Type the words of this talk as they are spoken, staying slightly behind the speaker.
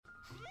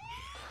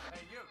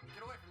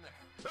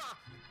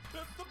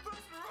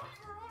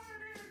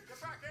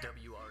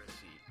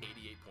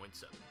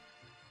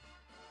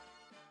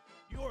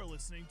You're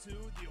listening to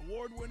the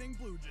award-winning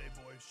Blue Jay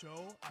Boys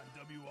show on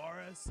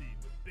WRSC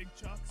with Big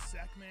Chuck,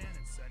 Sakman,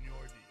 and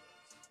Senor Diaz.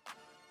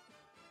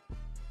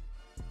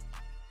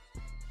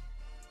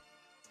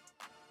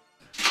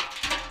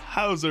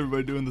 How's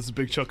everybody doing? This is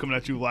Big Chuck coming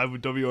at you live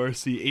with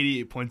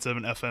WRC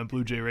 88.7 FM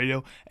Blue Jay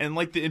Radio. And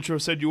like the intro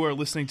said, you are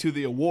listening to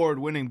the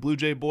award-winning Blue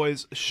Jay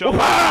Boys show.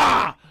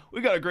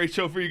 We got a great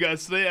show for you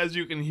guys today. As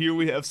you can hear,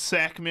 we have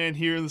Sakman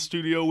here in the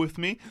studio with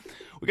me.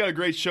 We got a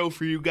great show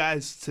for you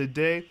guys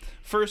today.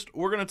 First,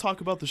 we're going to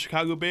talk about the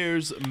Chicago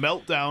Bears'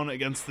 meltdown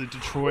against the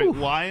Detroit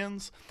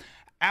Lions.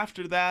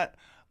 After that,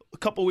 a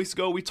couple weeks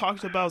ago, we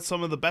talked about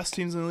some of the best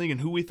teams in the league and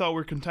who we thought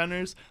were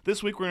contenders.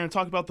 This week, we're going to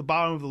talk about the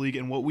bottom of the league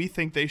and what we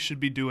think they should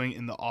be doing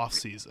in the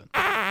offseason.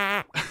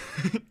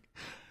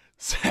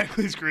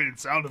 Sackley's creating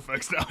sound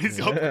effects now. He's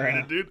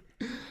upgraded, dude.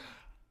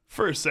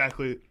 First,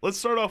 Sackley, let's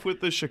start off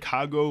with the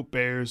Chicago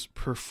Bears'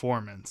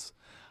 performance.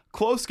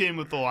 Close game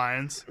with the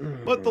Lions,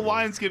 but the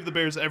Lions gave the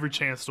Bears every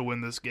chance to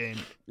win this game.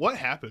 What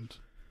happened?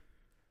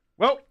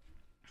 Well,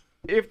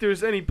 if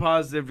there's any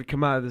positive to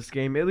come out of this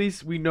game, at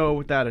least we know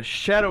without a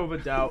shadow of a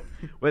doubt,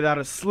 without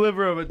a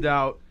sliver of a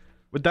doubt,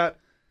 without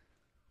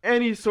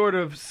any sort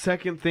of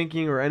second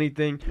thinking or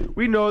anything,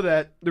 we know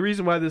that the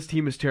reason why this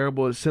team is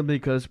terrible is simply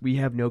because we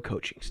have no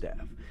coaching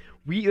staff.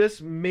 This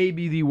may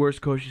be the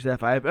worst coaching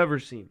staff I have ever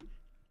seen.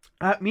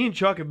 Me and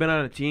Chuck have been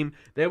on a team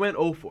that went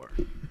 0-4.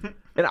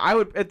 And I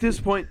would, at this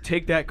point,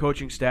 take that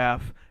coaching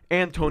staff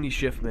and Tony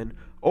Schiffman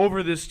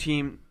over this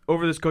team,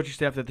 over this coaching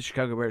staff that the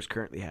Chicago Bears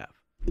currently have.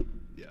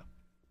 Yeah.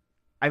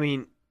 I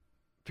mean,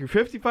 through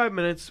 55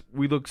 minutes,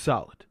 we look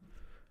solid.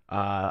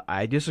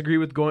 I disagree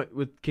with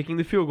kicking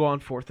the field goal on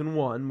 4th and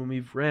 1 when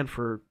we've ran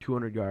for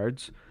 200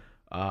 yards.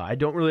 I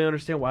don't really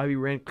understand why we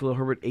ran Khalil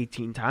Herbert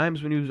 18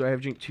 times when he was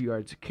averaging 2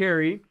 yards a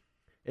carry,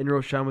 and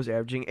Roschon was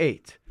averaging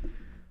 8.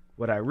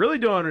 What I really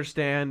don't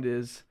understand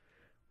is,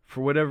 for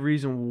whatever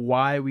reason,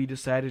 why we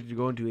decided to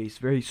go into a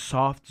very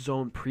soft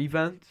zone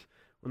prevent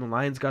when the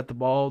Lions got the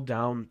ball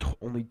down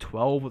only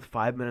 12 with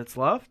 5 minutes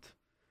left.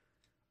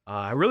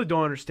 I really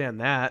don't understand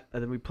that.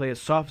 And then we play a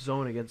soft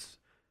zone against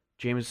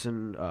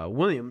Jameson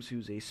Williams,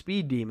 who's a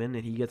speed demon,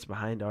 and he gets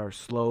behind our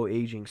slow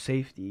aging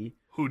safety.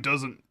 Who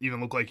doesn't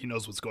even look like he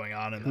knows what's going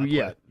on in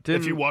that play.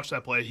 If you watch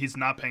that play, he's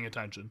not paying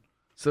attention.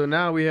 So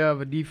now we have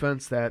a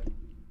defense that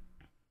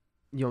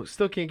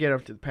still can't get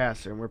up to the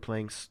passer, and we're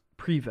playing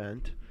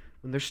prevent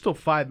when there's still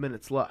 5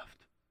 minutes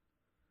left.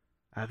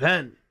 And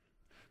then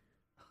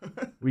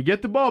we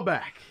get the ball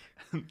back.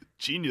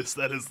 Genius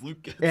that is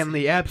Luke Getsy. And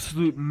the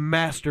absolute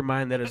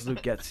mastermind that is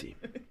Luke Getsy.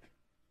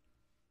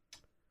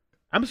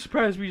 I'm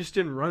surprised we just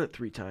didn't run it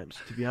 3 times,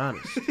 to be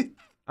honest.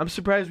 I'm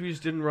surprised we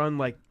just didn't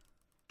run,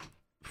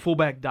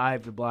 fullback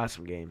dive to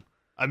Blossom game.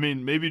 I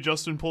mean, maybe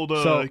Justin pulled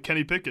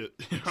Kenny Pickett.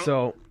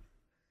 So,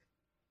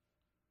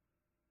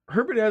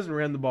 Herbert hasn't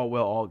ran the ball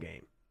well all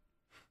game.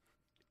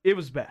 It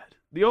was bad.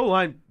 The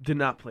O-line did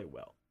not play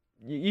well.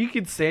 You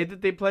could say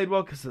that they played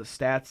well because the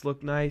stats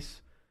look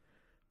nice,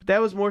 but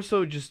that was more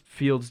so just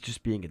Fields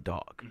just being a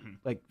dog.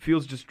 Mm-hmm.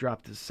 Fields just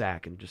dropped his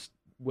sack and just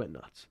went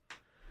nuts.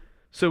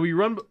 So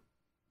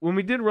when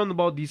we did run the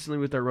ball decently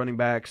with our running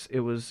backs,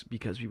 it was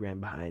because we ran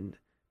behind.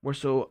 More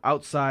so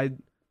outside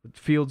with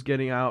Fields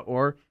getting out,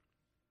 or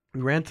we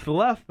ran to the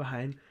left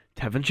behind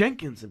Tevin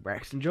Jenkins and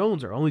Braxton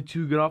Jones, our only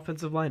 2 good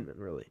offensive linemen,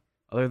 really,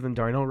 other than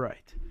Darnell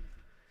Wright.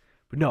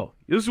 But no,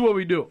 this is what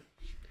we do.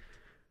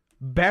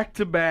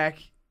 Back-to-back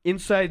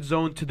inside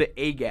zone to the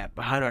A-gap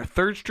behind our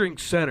third-string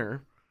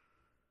center,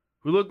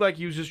 who looked like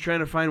he was just trying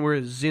to find where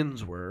his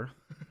zins were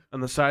on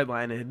the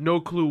sideline and had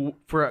no clue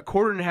for a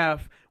quarter and a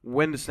half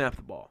when to snap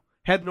the ball.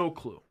 Had no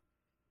clue.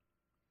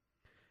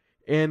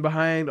 And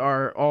behind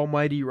our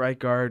almighty right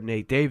guard,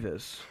 Nate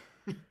Davis,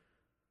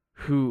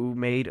 who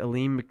made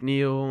Aleem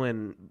McNeil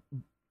and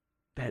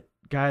that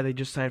guy they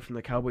just signed from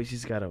the Cowboys.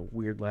 He's got a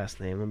weird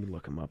last name. Let me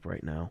look him up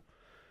right now.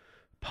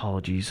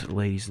 Apologies,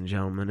 ladies and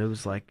gentlemen. It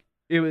was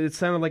it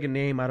sounded like a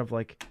name out of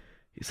it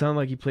sounded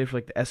like he played for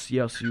the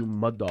SCLCU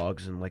Mud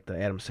Dogs in the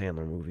Adam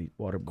Sandler movie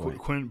Waterboy.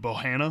 Quint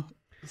Bohanna?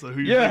 Is that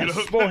who you're thinking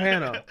of?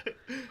 Bohanna.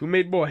 Who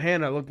made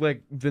Bohanna look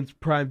like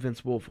prime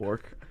Vince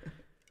Wilfork.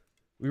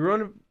 We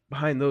run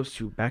behind those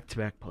 2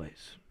 back-to-back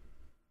plays.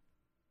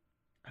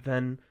 And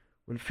then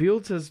when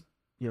Fields has,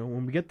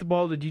 when we get the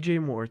ball to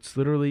DJ Moore, it's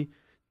literally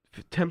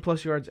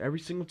 10-plus yards every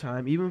single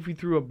time. Even if we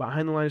threw a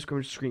behind-the-line of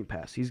scrimmage screen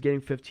pass, he's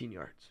getting 15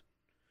 yards.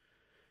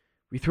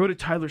 We throw to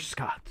Tyler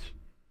Scott,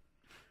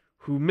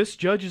 who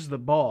misjudges the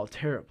ball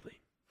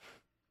terribly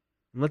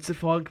and lets it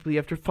fall completely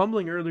after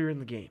fumbling earlier in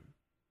the game.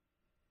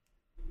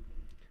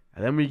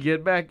 And then we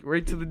get back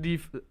right to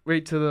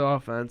the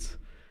offense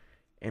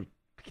and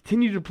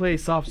continue to play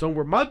soft zone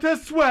where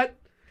Montez Sweat,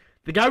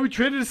 the guy we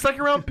traded a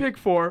second-round pick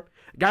for,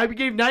 the guy we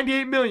gave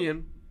 $98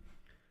 million,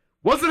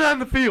 wasn't on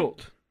the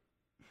field.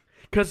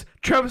 Because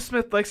Travis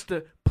Smith likes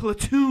to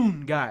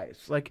platoon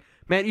guys, like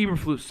Matt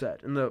Eberflus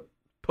said in the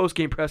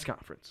post-game press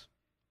conference.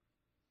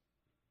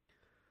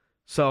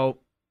 So,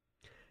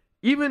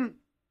 even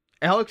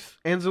Alex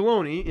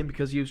Anzalone, and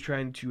because he was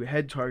trying to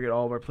head target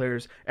all of our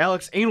players,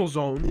 Alex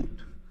Anal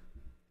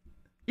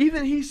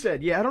even he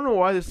said, I don't know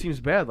why this team's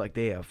bad. Like,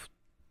 they have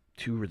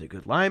 2 really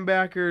good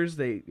linebackers.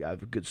 They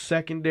have a good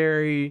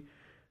secondary.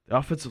 The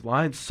offensive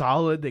line's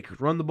solid. They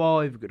could run the ball.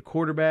 They have a good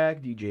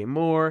quarterback, DJ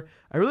Moore.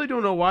 I really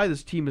don't know why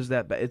this team is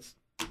that bad.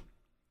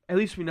 At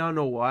least we now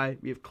know why.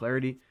 We have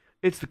clarity.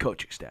 It's the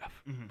coaching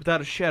staff,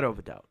 without a shadow of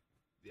a doubt.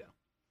 Yeah.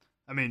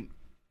 I mean,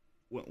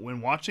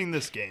 when watching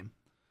this game,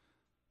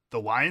 the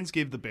Lions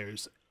gave the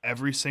Bears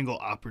every single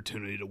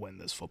opportunity to win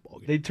this football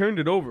game. They turned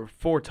it over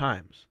 4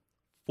 times.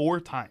 4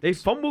 times. They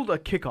fumbled a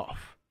kickoff.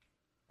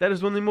 That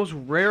is one of the most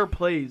rare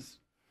plays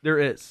there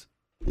is.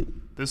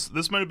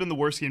 This might have been the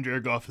worst game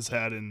Jared Goff has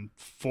had in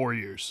 4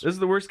 years. This is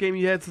the worst game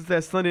he had since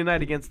that Sunday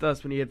night against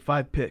us when he had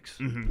 5 picks.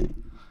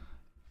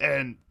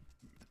 And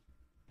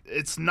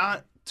it's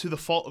not to the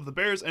fault of the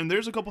Bears, and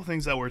there's a couple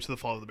things that were to the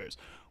fault of the Bears.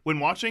 When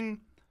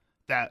watching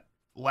that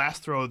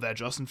last throw that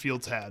Justin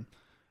Fields had,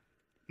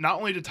 not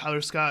only did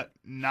Tyler Scott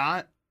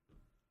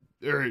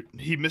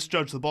he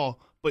misjudged the ball,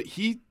 but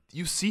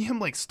you see him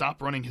like stop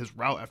running his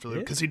route after that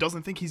because he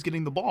doesn't think he's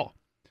getting the ball.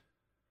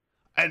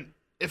 And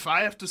if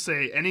I have to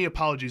say any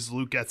apologies to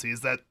Luke Getsy,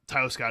 is that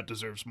Tyler Scott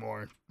deserves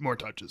more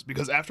touches,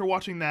 because after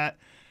watching that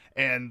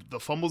and the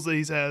fumbles that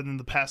he's had in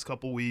the past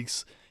couple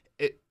weeks,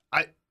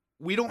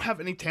 we don't have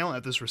any talent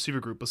at this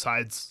receiver group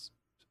besides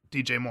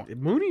DJ Moore.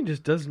 Mooney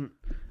just doesn't.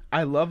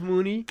 I love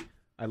Mooney.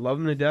 I love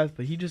him to death,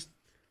 but he just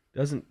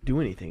doesn't do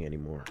anything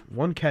anymore.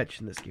 1 catch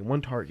in this game,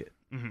 1 target.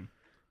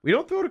 We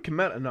don't throw to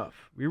Kmet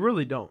enough. We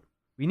really don't.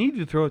 We need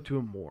to throw it to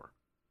him more,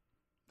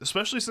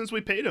 especially since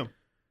we paid him.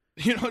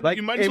 You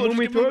might as well when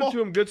we just give him the throw ball. it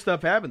to him, good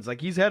stuff happens. Like,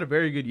 he's had a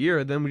very good year,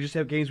 and then we just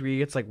have games where he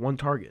gets like 1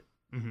 target.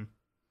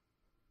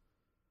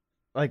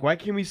 Like, why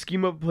can't we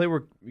scheme up a play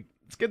where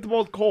let's get the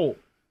ball to Cole?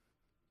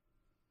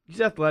 He's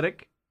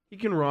athletic. He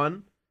can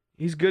run.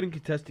 He's good in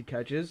contested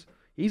catches.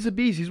 He's a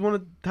beast. He's one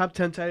of the top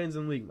 10 tight ends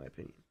in the league, in my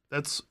opinion.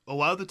 That's a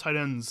lot of the tight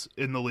ends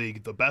in the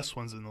league, the best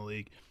ones in the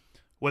league.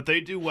 What they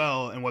do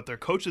well and what their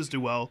coaches do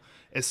well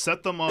is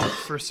set them up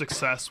for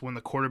success when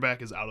the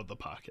quarterback is out of the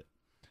pocket.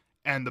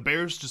 And the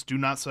Bears just do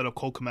not set up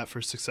Cole Kmet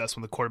for success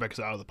when the quarterback is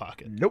out of the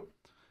pocket. Nope.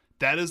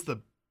 That is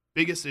the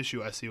biggest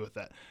issue I see with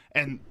that.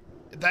 And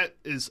that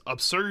is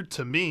absurd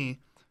to me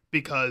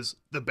because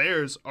the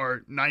Bears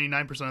are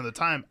 99% of the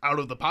time out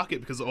of the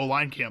pocket because the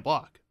O-line can't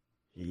block.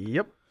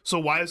 Yep. So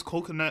why is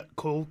Cole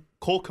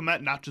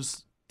Kmet not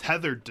just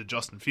tethered to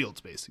Justin Fields,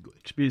 basically?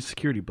 Should be a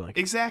security blanket.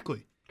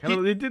 Exactly.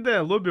 They did that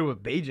a little bit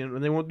with Bajan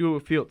when they won't do it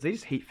with Fields. They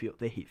just hate Fields.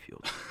 They hate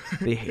Fields.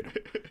 They hate him.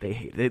 They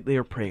hate it. They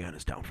are preying on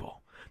his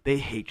downfall. They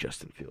hate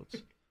Justin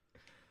Fields.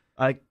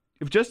 Like,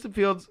 if Justin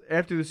Fields,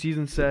 after the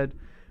season, said,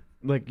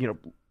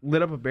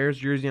 lit up a Bears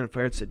jersey on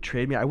fire and said,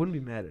 trade me, I wouldn't be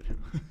mad at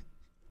him.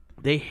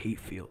 They hate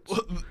Fields.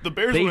 Well, the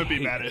Bears wouldn't be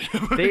mad at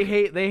him.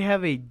 They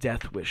have a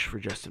death wish for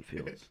Justin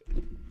Fields.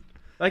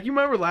 Like, you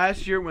remember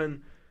last year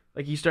when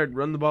he started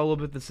running the ball a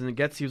little bit,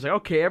 he was like,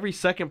 okay, every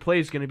second play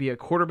is going to be a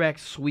quarterback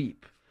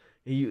sweep.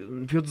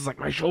 And Fields is like,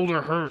 my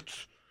shoulder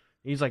hurts.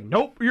 And he's like,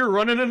 nope, you're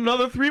running it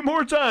another 3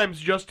 more times,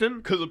 Justin.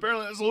 Because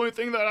apparently that's the only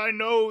thing that I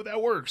know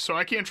that works, so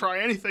I can't try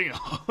anything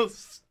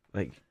else.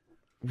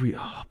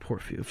 Poor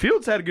Fields.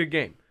 Fields had a good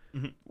game.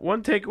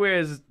 One takeaway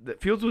is that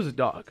Fields was a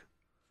dog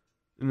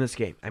in this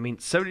game. I mean,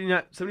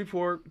 74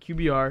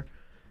 QBR,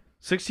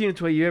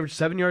 16-20, you averaged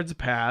 7 yards a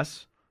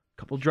pass,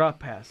 a couple drop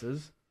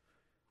passes.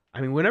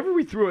 I mean, whenever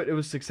we threw it, it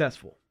was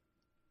successful.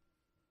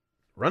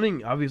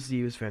 Running, obviously,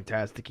 he was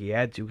fantastic. He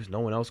had to because no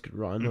one else could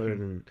run other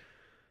than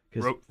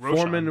because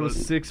Foreman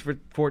was 6 for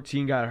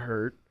 14, got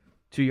hurt,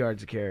 2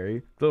 yards a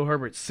carry. Khalil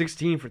Herbert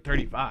 16 for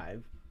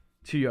 35,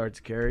 2 yards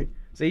a carry.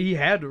 So he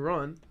had to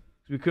run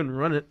because we couldn't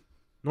run it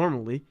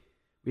normally.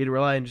 We had to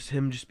rely on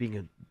him being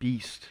a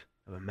beast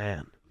of a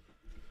man.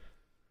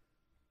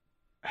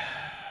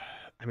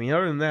 I mean,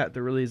 other than that,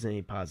 there really isn't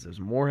any positives.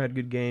 Moore had a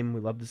good game.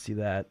 We love to see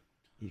that.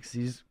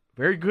 He's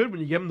very good when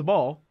you give him the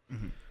ball.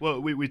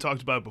 Well, we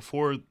talked about it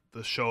before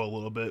the show a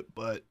little bit,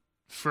 but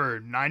for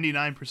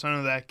 99%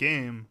 of that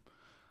game,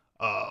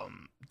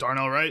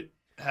 Darnell Wright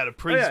had a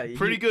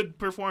pretty good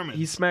performance.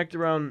 He smacked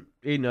around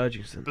Aiden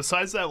Hutchinson.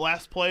 Besides that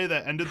last play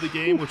that ended the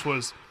game, which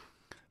was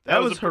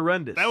that was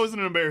horrendous. That was an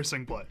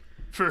embarrassing play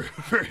for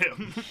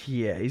him.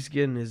 Yeah, he's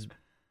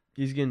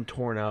getting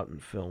torn out in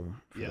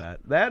film for that.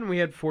 That, and we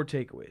had 4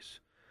 takeaways.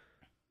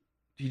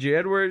 DJ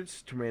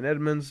Edwards, Tremaine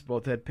Edmonds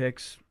both had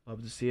picks.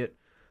 Love to see it.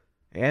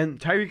 And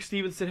Tyreek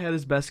Stevenson had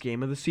his best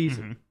game of the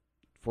season.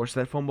 Forced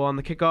that fumble on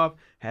the kickoff,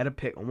 had a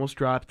pick, almost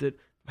dropped it,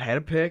 had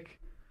a pick.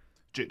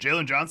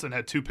 Jalen Johnson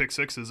had 2 pick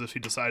sixes if he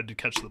decided to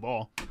catch the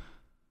ball.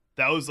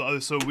 That was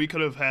so we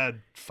could have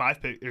had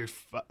 5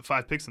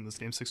 picks in this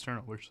game, 6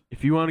 turnovers.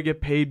 If you want to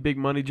get paid big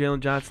money,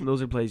 Jalen Johnson,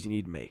 those are plays you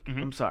need to make.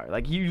 I'm sorry,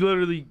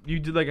 you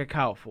did like a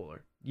Kyle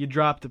Fuller. You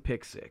dropped a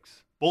pick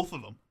 6. Both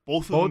of them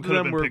could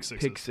have been were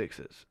pick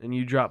sixes, and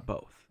you dropped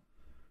both.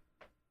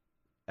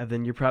 And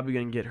then you're probably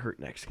going to get hurt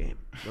next game,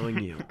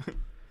 knowing you.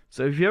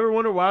 So if you ever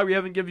wonder why we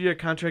haven't given you a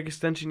contract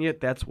extension yet,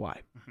 that's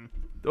why.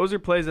 Those are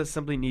plays that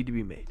simply need to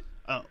be made.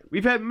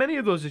 We've had many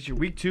of those this year.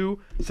 Week 2,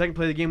 second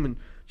play of the game, when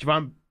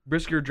Javon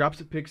Brisker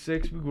drops a pick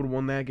 6, we would have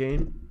won that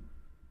game.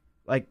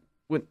 Like,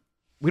 when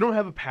we don't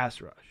have a pass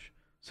rush.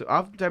 So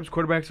oftentimes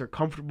quarterbacks are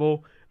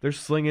comfortable. They're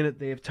slinging it.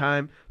 They have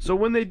time. So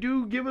when they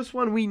do give us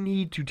one, we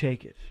need to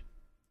take it.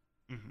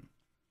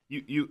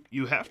 Mm-hmm.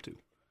 You have to.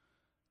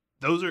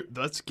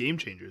 That's game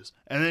changers.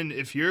 And then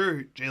if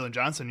you're Jalen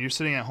Johnson, you're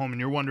sitting at home and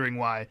you're wondering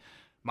why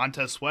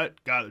Montez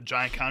Sweat got a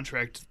giant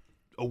contract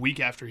a week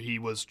after he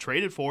was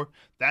traded for.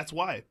 That's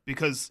why,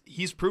 because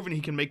he's proven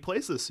he can make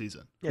plays this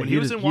season. Yeah, when he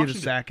was in Washington, he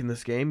had a sack in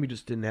this game. We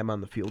just didn't have him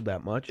on the field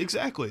that much.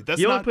 Exactly. That's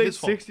he only not played his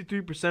fault.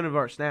 63% of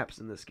our snaps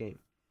in this game,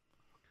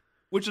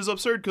 which is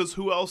absurd because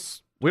who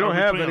else? We don't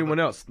have anyone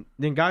else.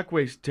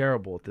 Ngakwe's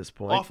terrible at this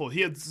point. Awful.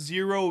 He had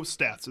 0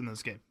 stats in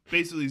this game.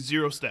 Basically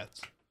 0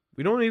 stats.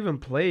 We don't even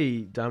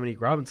play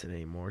Dominique Robinson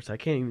anymore, so I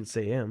can't even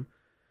say him.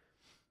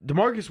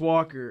 DeMarcus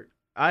Walker,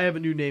 I have a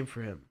new name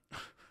for him.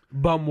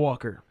 Bum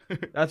Walker.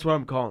 That's what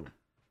I'm calling him.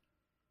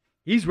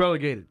 He's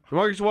relegated.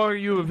 DeMarcus Walker,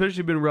 you have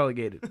officially been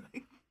relegated.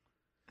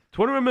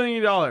 $21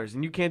 million,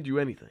 and you can't do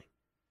anything.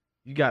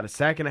 You got a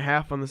sack and a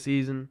half on the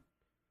season.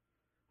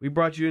 We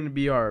brought you in to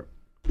be our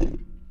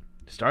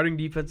starting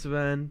defensive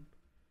end,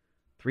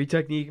 3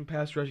 technique and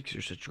pass rush, because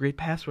you're such a great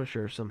pass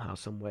rusher somehow,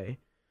 some way.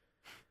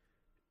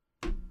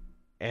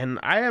 And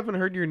I haven't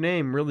heard your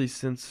name really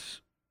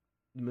since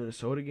the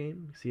Minnesota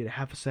game. He had a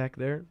half a sack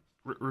there.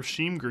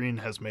 Rasheem Green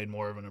has made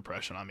more of an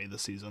impression on me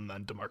this season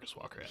than DeMarcus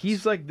Walker has.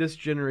 He's like this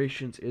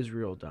generation's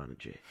Israel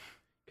Donijay.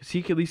 Because he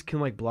at least can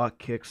like block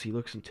kicks. He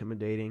looks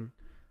intimidating.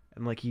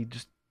 And like he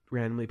just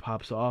randomly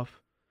pops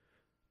off.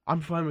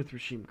 I'm fine with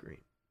Rasheem Green.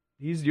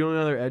 He's the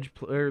only other edge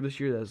player this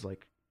year that's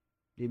like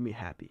made me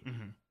happy.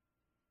 Mm-hmm.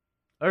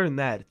 Other than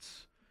that,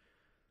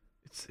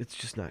 it's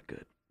just not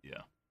good.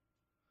 Yeah.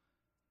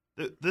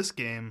 This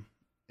game,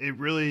 it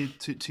really,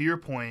 to your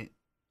point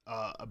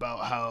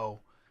about how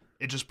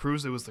it just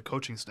proves it was the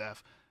coaching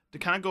staff. To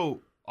kind of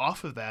go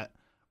off of that,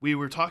 we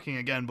were talking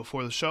again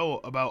before the show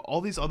about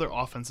all these other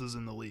offenses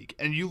in the league.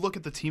 And you look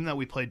at the team that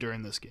we played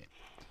during this game.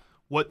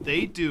 What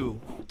they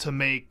do to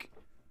make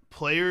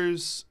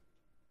players'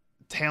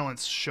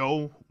 talents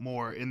show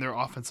more in their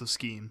offensive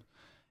scheme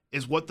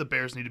is what the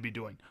Bears need to be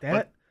doing.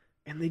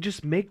 And they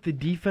just make the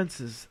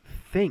defenses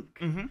think.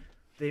 Mm-hmm.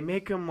 They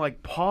make them,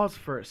 like, pause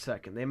for a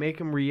second. They make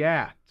them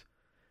react.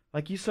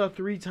 Like you saw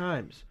 3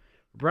 times.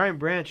 Brian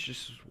Branch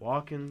just was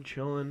walking,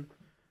 chilling.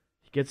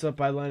 He gets up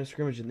by the line of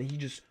scrimmage, and then he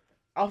just,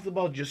 off the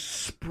ball, just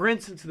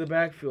sprints into the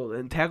backfield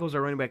and tackles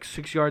our running back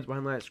 6 yards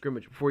behind the line of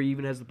scrimmage before he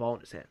even has the ball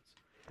in his hands.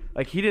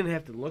 Like, he didn't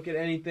have to look at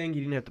anything.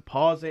 He didn't have to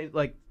pause.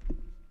 Like,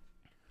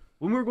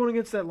 when we were going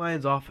against that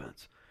Lions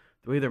offense,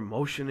 the way they're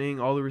motioning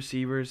all the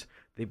receivers,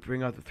 they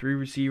bring out the 3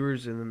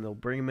 receivers, and then they'll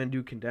bring them in,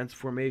 do condensed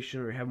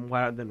formation, or have them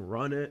wide out, then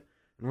run it.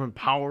 And run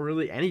power,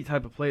 really, any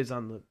type of plays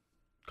on the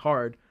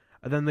card.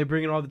 And then they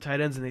bring in all the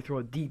tight ends and they throw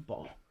a deep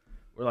ball.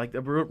 Or, like,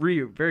 they're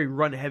very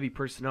run-heavy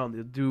personnel. And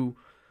they'll do,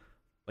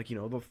 like,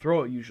 they'll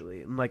throw it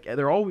usually. And, like,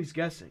 they're always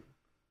guessing.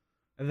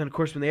 And then, of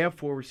course, when they have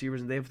 4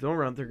 receivers and they have thrown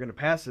around, they're going to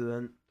pass it.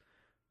 Then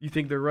you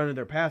think they're running,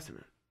 they're passing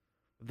it.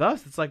 With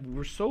us, it's like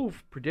we're so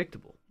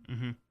predictable.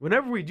 Mm-hmm.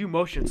 Whenever we do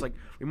motion, it's like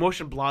we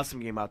motion Blossom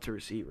Game out to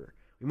receiver.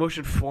 We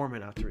motion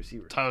Foreman out to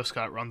receiver. Tyler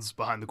Scott runs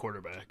behind the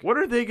quarterback. What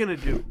are they going to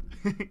do?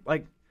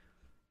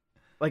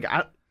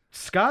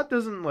 Scott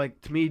doesn't,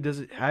 like, to me,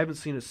 I haven't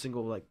seen a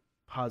single, like,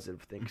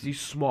 positive thing. Because he's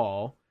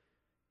small.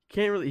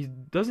 He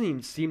doesn't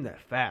even seem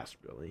that fast,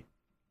 really.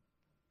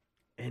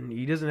 And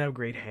he doesn't have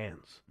great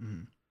hands.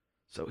 Mm-hmm.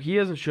 So he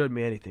hasn't showed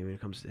me anything when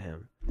it comes to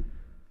him.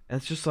 And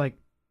it's just like,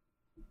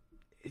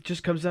 it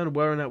just comes down to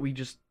whether or not we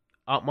just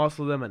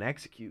outmuscle them and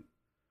execute.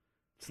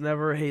 It's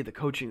never, hey, the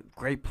coaching,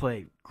 great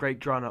play, great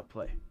drawn-up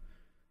play.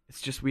 It's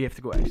just we have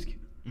to go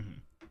execute.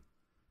 Mm-hmm.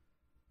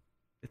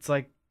 It's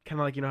like, kind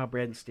of like, how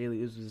Brandon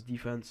Staley is with his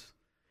defense.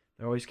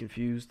 They're always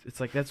confused. It's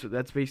like that's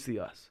basically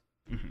us.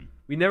 Mm-hmm.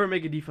 We never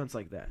make a defense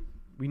like that.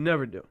 We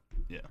never do.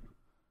 Yeah.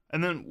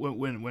 And then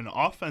when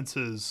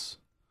offenses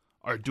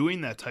are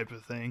doing that type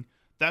of thing,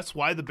 that's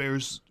why the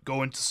Bears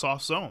go into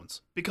soft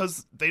zones.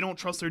 Because they don't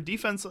trust their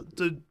defense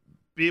to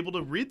be able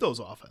to read those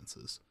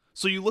offenses.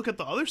 So you look at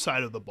the other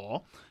side of the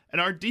ball, and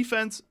our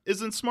defense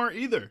isn't smart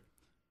either.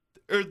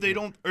 Or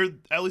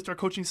at least our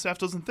coaching staff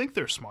doesn't think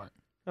they're smart.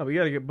 No, we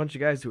got to get a bunch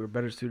of guys who are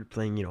better suited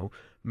playing,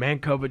 man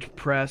coverage,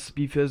 press,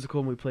 be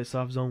physical, and we play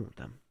soft zone with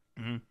them.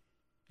 Mm-hmm.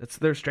 That's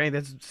their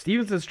strength.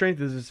 Stevenson's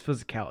strength is his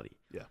physicality.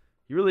 Yeah.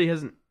 He really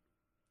hasn't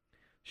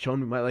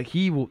shown me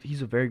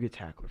he's a very good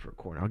tackler for a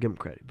corner. I'll give him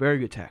credit. Very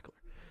good tackler.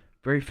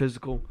 Very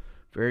physical.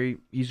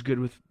 He's good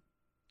with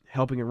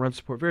helping and run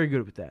support. Very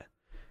good with that.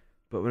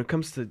 But when it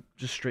comes to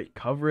just straight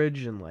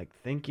coverage and, like,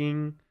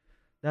 thinking,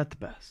 not the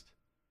best.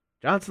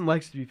 Johnson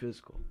likes to be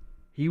physical.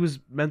 He was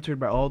mentored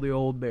by all the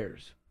old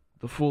Bears.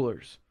 The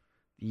Fullers,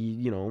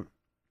 the,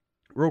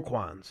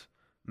 Roquans,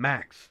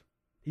 Max.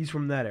 He's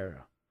from that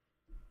era.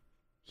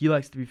 He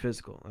likes to be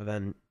physical. And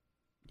then,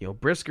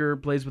 Brisker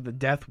plays with a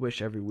death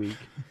wish every week.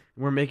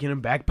 And we're making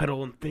him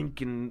backpedal and think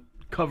and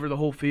cover the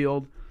whole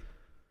field.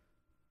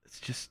 It's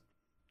just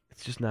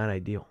not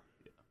ideal.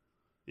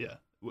 Yeah.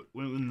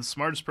 When the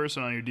smartest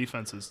person on your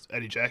defense is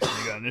Eddie Jackson,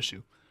 you got an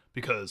issue.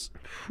 Because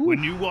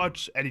when you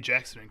watch Eddie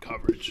Jackson in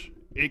coverage,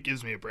 it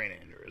gives me a brain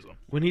aneurysm.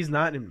 When he's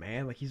not in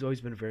man, like he's always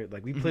been very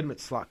like we played him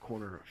at slot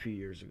corner a few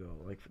years ago,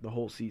 like for the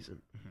whole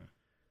season. Mm-hmm.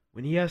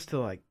 When he has to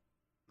like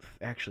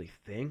actually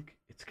think,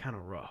 it's kind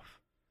of rough.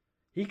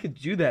 He could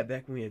do that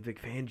back when we had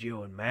Vic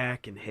Fangio and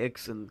Mack and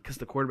Hicks, and because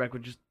the quarterback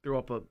would just throw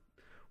up a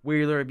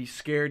wheeler and be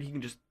scared, he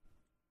can just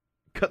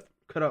cut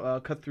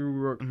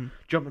through or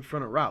jump in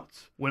front of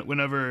routes.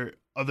 Whenever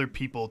other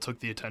people took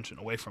the attention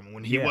away from him,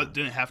 when he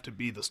didn't have to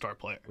be the star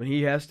player. When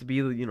he has to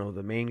be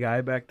the main guy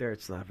back there,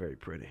 it's not very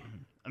pretty.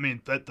 I mean,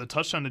 the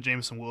touchdown to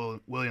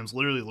Jameson Williams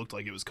literally looked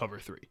like it was cover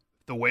 3.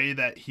 The way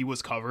that he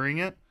was covering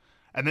it,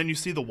 and then you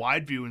see the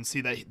wide view and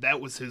see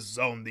that was his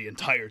zone the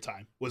entire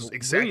time. Was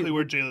exactly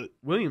where Jalen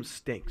Williams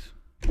stinks.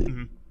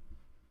 Mm-hmm.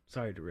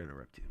 Sorry to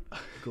interrupt you.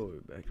 Go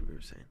back to what you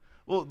were saying.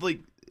 Well, like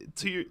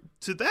to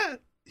that.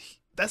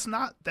 That's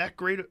not that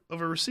great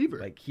of a receiver.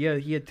 Like he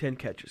had 10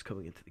 catches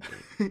coming into the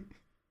game.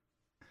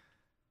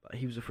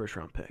 He was a first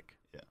round pick.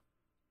 Yeah.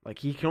 Like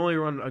he can only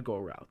run a go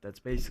route. That's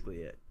basically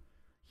it.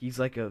 He's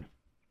like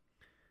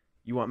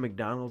you want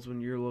McDonald's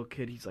when you're a little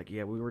kid? He's like,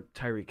 yeah, we were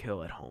Tyreek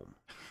Hill at home.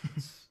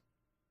 It's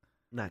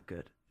not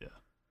good.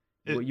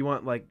 Yeah. You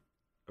want like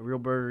a real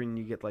burger and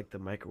you get like the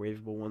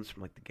microwavable ones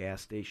from like the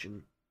gas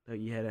station that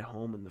you had at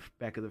home in the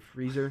back of the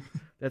freezer.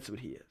 That's what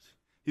he is.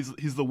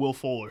 He's the Will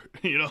Fuller.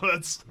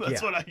 That's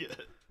what I get.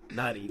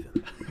 Not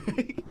even.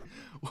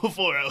 Will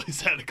Fuller at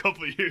least had a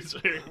couple of years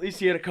there. At least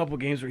he had a couple of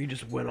games where he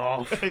just went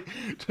off.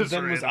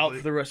 Then was out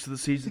for the rest of the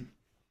season.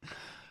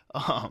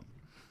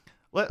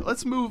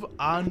 Let's move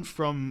on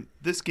from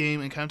this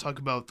game and kind of talk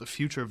about the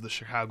future of the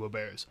Chicago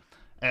Bears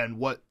and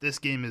what this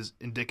game is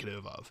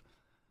indicative of.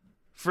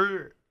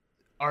 For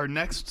our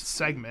next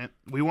segment,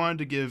 we wanted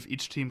to give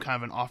each team kind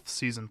of an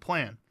off-season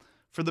plan.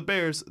 For the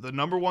Bears, the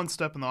number one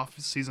step in the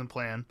off-season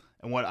plan,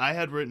 and what I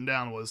had written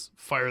down was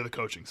fire the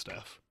coaching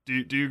staff.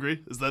 Do you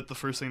agree? Is that the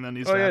first thing that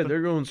needs to happen? Oh, yeah,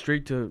 they're going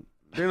straight to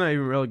 – they're not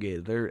even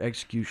relegated. They're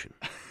execution.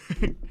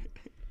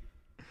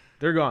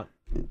 They're gone.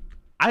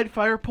 I'd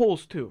fire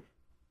Poles, too.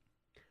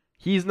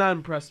 He's not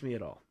impressed me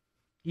at all.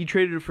 He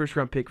traded a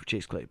first-round pick for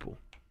Chase Claypool.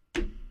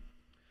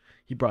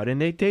 He brought in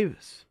Nate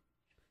Davis,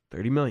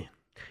 $30 million.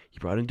 He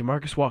brought in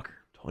DeMarcus Walker,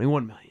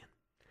 $21 million.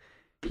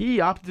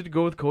 He opted to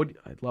go with Cody.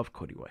 I love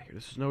Cody Whitehair.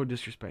 This is no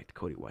disrespect to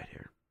Cody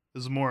Whitehair.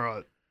 This is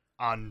more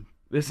on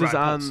This Ryan is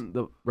on Poles.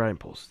 the Ryan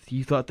Poles.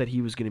 He thought that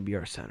he was going to be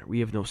our center. We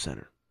have no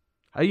center.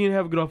 How are you going to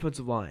have a good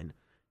offensive line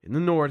in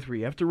the north where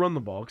you have to run the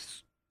ball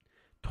 'cause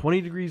it's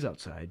 20 degrees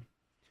outside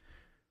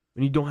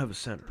when you don't have a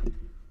center?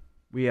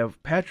 We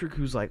have Patrick,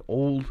 who's like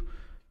old,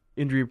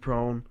 injury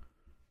prone,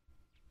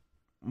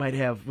 might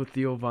have what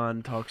Theo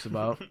Vaughn talks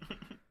about.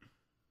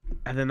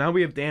 And then now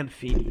we have Dan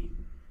Feeney.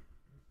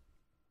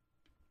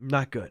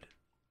 Not good.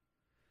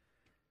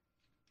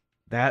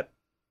 That,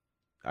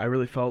 I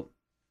really felt,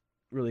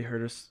 really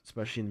hurt us,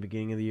 especially in the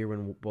beginning of the year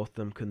when both of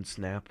them couldn't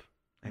snap.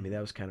 I mean,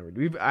 that was kind of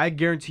weird. I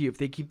guarantee you, if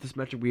they keep this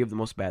metric, we have the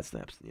most bad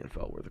snaps in the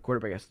NFL, where the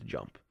quarterback has to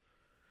jump.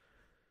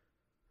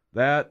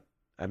 That,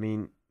 I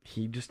mean,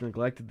 he just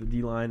neglected the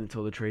D-line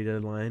until the trade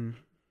deadline.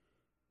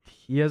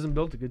 He hasn't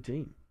built a good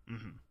team.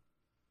 Mm-hmm.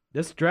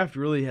 This draft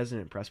really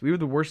hasn't impressed. We were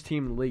the worst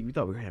team in the league. We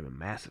thought we were going to have a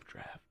massive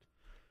draft.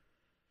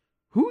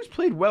 Who's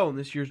played well in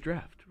this year's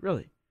draft,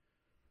 really?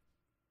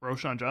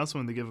 Roshan Johnson,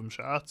 when they give him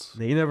shots.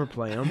 They never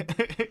play him.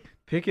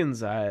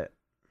 Pickens, I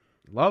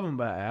love him,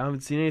 but I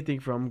haven't seen anything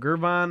from him.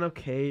 Gervon,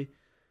 okay.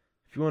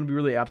 If you want to be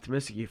really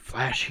optimistic, you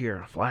flash here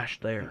and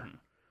flash there. Mm-hmm.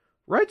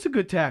 Wright's a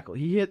good tackle.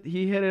 He hit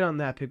it on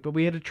that pick, but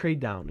we had to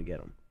trade down to get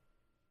him.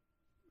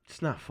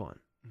 It's not fun.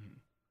 Mm-hmm.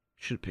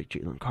 Should have picked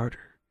Jalen Carter.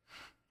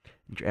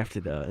 And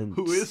drafted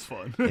who is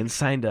fun. And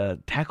signed a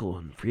tackle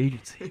in free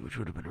agency, which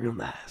would have been real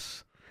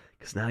nice.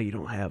 Because now you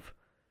don't have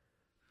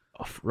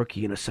a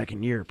rookie in a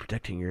second year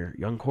protecting your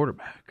young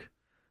quarterback.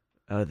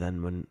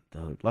 Then when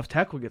the left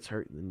tackle gets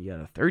hurt, then you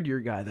got a third-year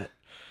guy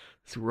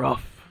that's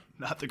rough.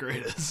 Not the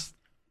greatest.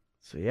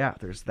 So, yeah,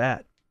 there's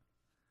that.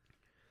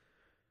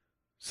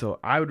 So,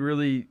 I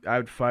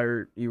would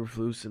fire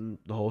Eberflus and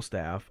the whole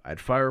staff. I'd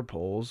fire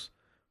Poles.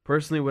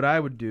 Personally, what I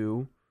would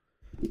do,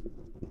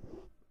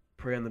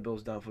 pray on the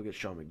Bills' downfall, get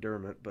Sean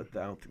McDermott, but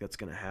I don't think that's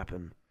going to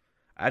happen.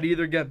 I'd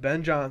either get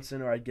Ben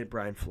Johnson or I'd get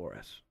Brian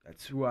Flores.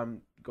 That's who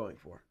I'm going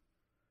for.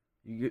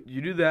 You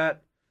do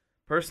that.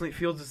 Personally,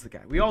 Fields is the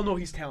guy. We all know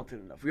he's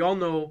talented enough.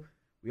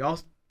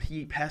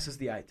 He passes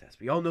the eye test.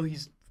 We all know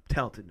he's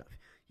talented enough.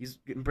 He's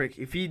getting break.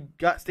 If he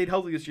stayed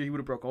healthy this year, he would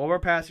have broke all of our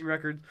passing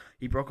records.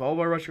 He broke all of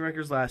our rushing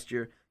records last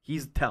year.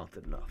 He's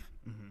talented enough.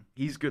 Mm-hmm.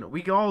 He's good.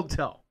 We can all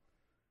tell.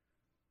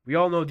 We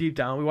all know deep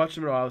down. We watched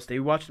him at Ohio State.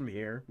 We watched him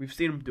here. We've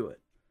seen him do it.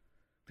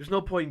 There's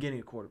no point in getting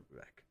a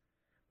quarterback.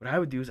 What I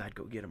would do is I'd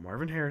go get a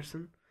Marvin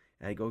Harrison,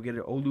 and I'd go get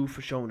an Olu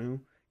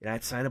Fashanu, and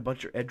I'd sign a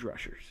bunch of edge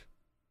rushers.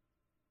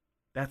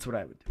 That's what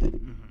I would do.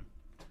 Mm-hmm.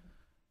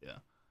 Yeah.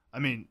 I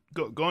mean,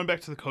 going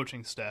back to the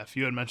coaching staff,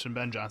 you had mentioned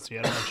Ben Johnson, you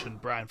had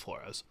mentioned Brian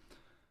Flores.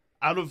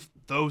 Out of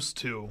those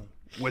two,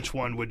 which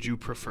one would you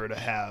prefer to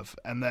have?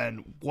 And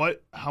then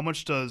how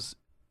much does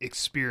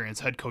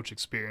head coach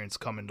experience,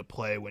 come into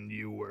play when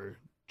you were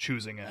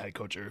choosing a head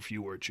coach, or if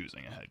you were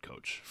choosing a head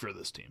coach for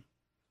this team?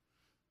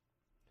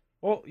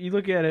 Well, you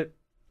look at it,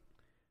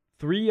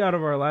 3 out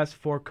of our last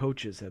 4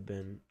 coaches have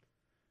been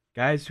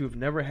guys who have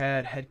never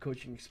had head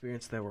coaching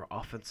experience that were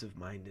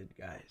offensive-minded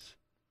guys.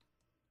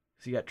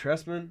 So you got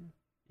Trestman,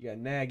 you got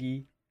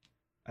Nagy,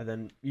 and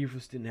then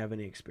Eberflus didn't have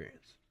any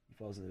experience. He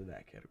falls into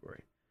that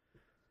category.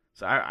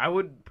 So I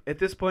would, at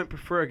this point,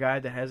 prefer a guy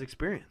that has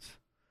experience.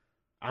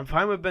 I'm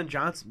fine with Ben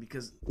Johnson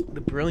because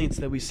the brilliance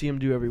that we see him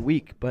do every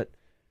week, but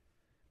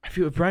I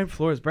feel with Brian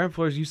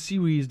Flores, you see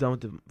what he's done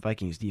with the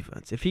Vikings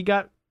defense. If he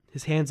got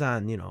his hands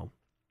on,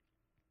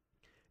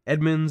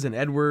 Edmonds and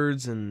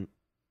Edwards and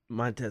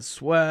Montez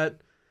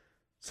Sweat,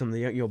 some of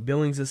the,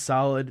 Billings is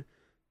solid,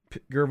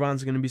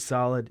 Gervon's going to be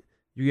solid.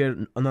 You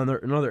get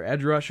another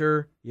edge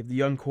rusher. You have the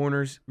young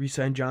corners,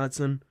 re-sign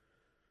Johnson.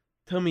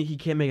 Tell me he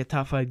can't make a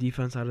top 5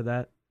 defense out of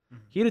that.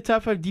 He had a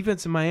top 5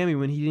 defense in Miami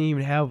when he didn't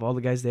even have all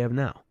the guys they have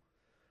now.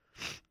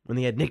 When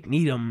they had Nick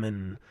Needham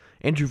and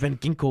Andrew Van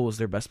Ginkel as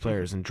their best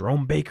players and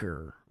Jerome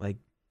Baker. Like,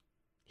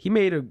 he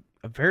made it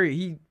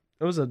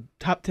was a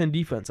top 10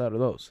 defense out of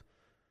those.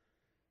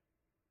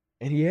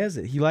 And he has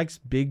it. He likes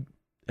big,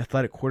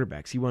 athletic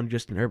quarterbacks. He wanted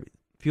Justin Herbert.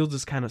 Fields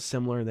is kind of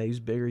similar in that he's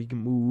bigger, he can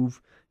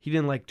move. He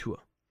didn't like Tua.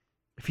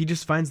 If he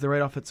just finds the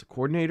right offensive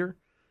coordinator,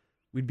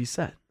 we'd be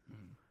set.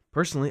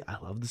 Personally, I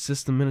love the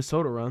system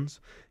Minnesota runs.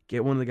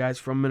 Get one of the guys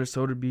from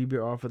Minnesota to be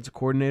our offensive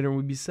coordinator, and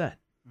we'd be set.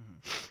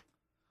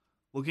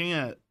 Looking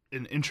at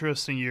an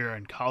interesting year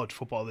in college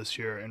football this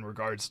year in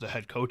regards to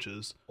head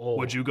coaches,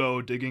 would you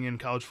go digging in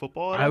college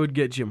football? I would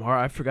get Jim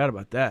Harbaugh. I forgot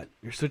about that.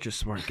 You're such a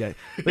smart guy.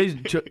 Ladies,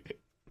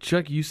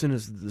 Chuck Houston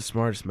is the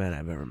smartest man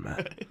I've ever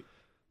met.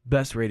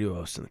 Best radio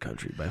host in the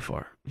country by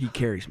far. He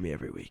carries me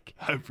every week.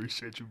 I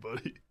appreciate you,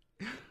 buddy.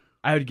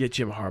 I would get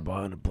Jim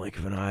Harbaugh in a blink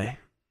of an eye.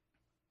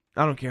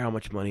 I don't care how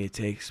much money it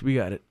takes. We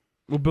got it.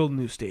 We'll build a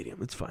new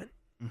stadium. It's fine.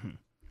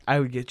 I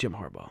would get Jim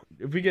Harbaugh.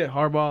 If we get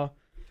Harbaugh,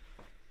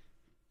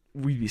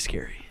 we'd be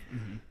scary.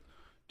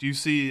 Do you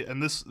see,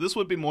 and this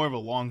would be more of a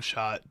long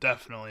shot,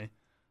 definitely.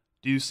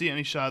 Do you see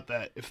any shot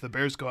that if the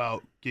Bears go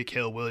out, get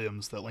Caleb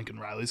Williams, that Lincoln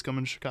Riley's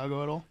coming to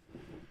Chicago at all?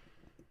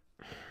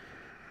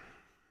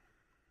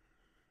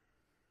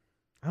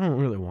 I don't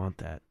really want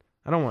that.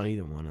 I don't want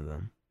either one of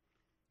them.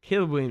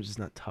 Caleb Williams is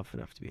not tough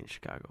enough to be in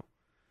Chicago.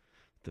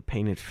 The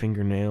painted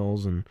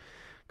fingernails and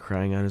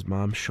crying on his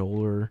mom's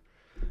shoulder.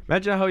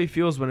 Imagine how he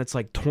feels when it's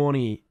like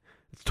 20.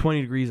 It's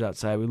 20 degrees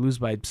outside. We lose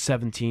by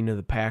 17 to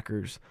the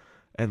Packers.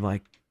 And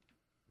like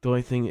the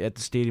only thing at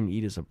the stadium to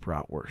eat is a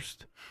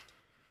bratwurst.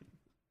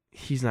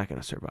 He's not going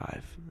to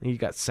survive. He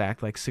got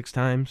sacked like 6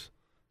 times.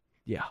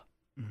 Yeah,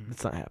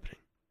 it's not happening.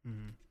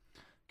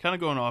 Kind of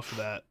going off of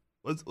that,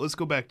 let's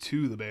go back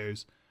to the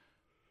Bears.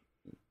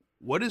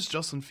 What is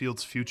Justin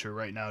Fields' future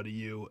right now to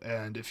you?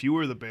 And if you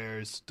were the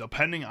Bears,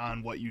 depending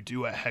on what you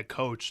do at head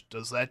coach,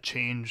 does that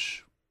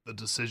change the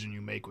decision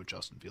you make with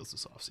Justin Fields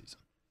this offseason?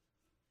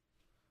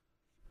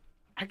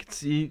 I could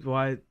see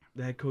why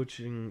the head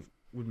coaching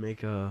would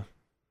make a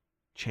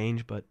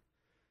change, but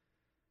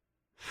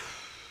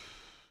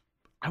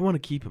I want to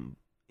keep him.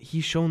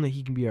 He's shown that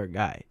he can be our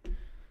guy.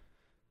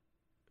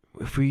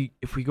 If we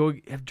go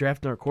have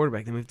draft our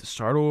quarterback, then we have to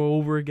start all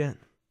over again.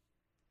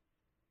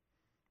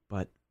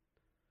 But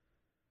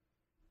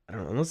I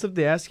don't know. Unless if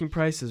the asking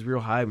price is real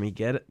high, and we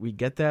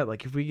get that.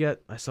 Like if we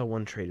get, I saw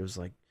one trade. It was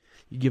like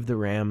you give the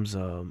Rams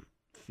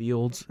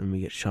Fields, and we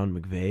get Sean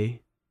McVay.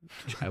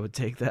 I would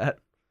take that.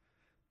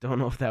 Don't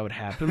know if that would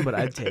happen, but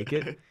I'd take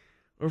it.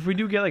 Or if we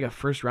do get like a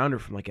first rounder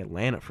from like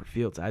Atlanta for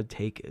Fields, I'd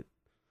take it.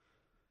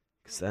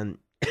 Because then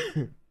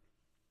I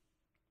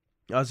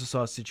also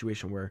saw a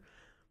situation where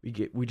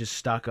we just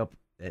stock up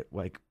at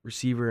like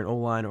receiver and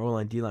O-line or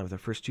O-line D-line with our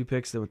first 2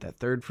 picks. Then with that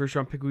third first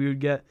round pick we would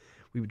get,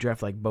 we would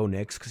draft like Bo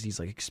Nix because he's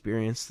like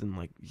experienced and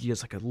like he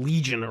has like a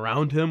legion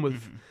around him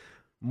with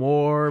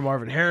Moore,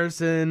 Marvin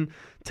Harrison,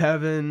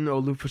 Tevin,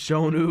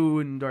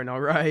 Olufashonu, and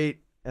Darnell Wright,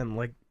 and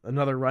like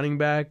another running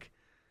back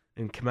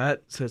and Kmet.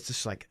 So it's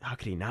just like, how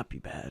could he not be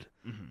bad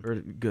or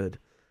good?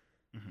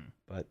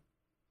 But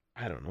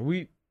I don't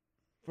know.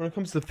 When it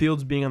comes to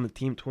Fields being on the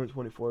team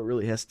 2024, it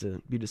really has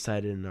to be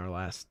decided in our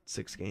last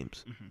 6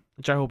 games,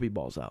 which I hope he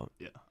balls out.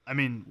 Yeah. I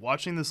mean,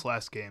 watching this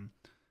last game,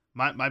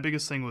 my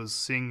biggest thing was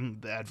seeing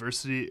the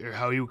adversity or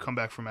how he would come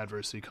back from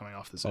adversity coming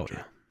off this injury.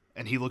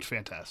 And he looked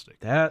fantastic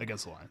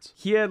against the Lions.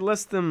 He had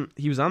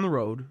he was on the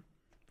road,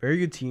 very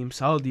good team,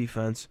 solid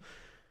defense,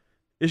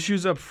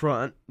 issues up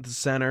front, the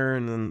center,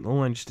 and then the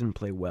O-line just didn't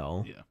play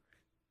well. Yeah.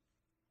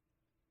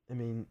 I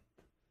mean,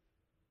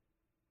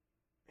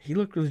 he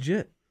looked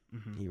legit.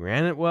 He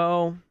ran it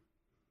well.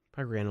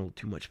 Probably ran a little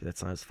too much, but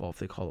that's not his fault if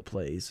they call the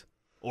plays.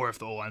 Or if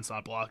the O-line's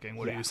not blocking,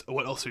 what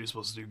else are you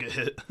supposed to do? Get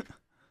hit?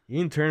 He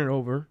didn't turn it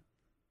over.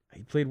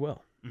 He played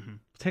well.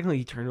 Technically,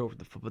 he turned over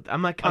the fumble, but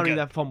I'm not counting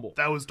that fumble.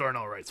 That was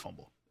Darnell Wright's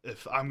fumble.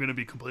 If I'm going to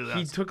be completely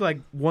honest. He took like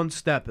 1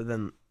 step, and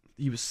then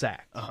he was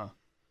sacked. And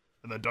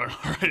then Darnell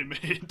Wright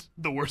made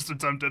the worst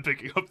attempt at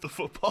picking up the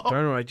football.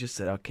 Darnell Wright just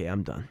said, okay,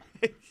 I'm done.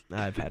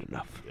 I've had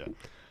enough.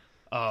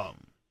 Yeah.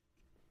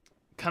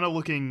 kind of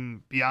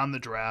looking beyond the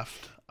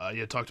draft,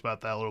 you had talked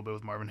about that a little bit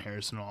with Marvin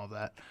Harrison and all of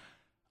that.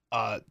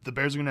 The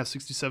Bears are going to have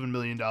 $67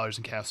 million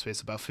in cap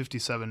space, about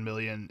 $57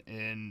 million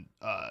in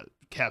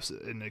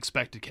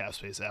expected cap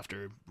space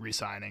after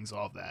re-signings,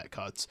 all of that,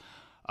 cuts.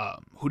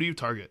 Who do you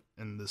target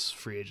in this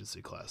free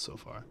agency class so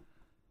far?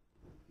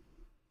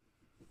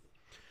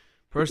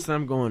 First,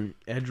 I'm going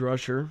edge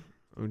rusher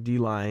or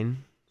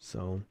D-line.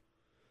 So,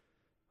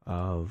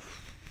 let's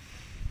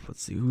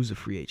see, who's a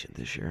free agent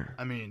this year?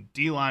 I mean,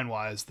 D-line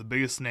wise, the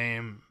biggest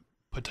name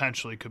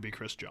potentially could be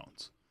Chris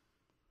Jones.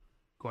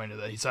 Going to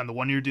that, he signed the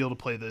 1-year deal to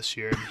play this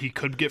year. He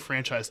could get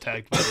franchise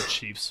tagged by the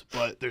Chiefs,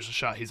 but there's a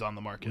shot he's on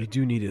the market. We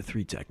do need a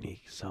 3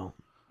 technique. So,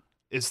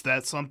 is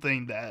that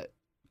something that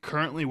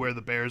currently where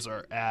the Bears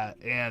are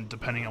at, and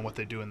depending on what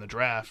they do in the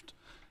draft,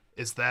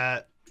 is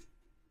that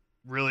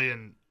really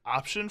an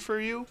option for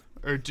you,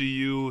 or do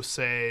you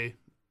say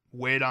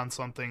wait on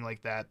something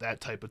like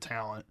that type of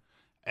talent,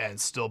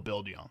 and still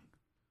build young?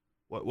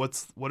 What are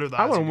the odds?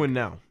 I want to win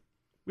now.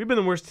 We've been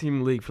the worst team in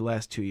the league for the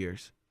last 2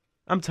 years.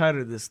 I'm tired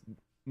of this.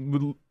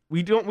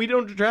 We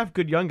don't draft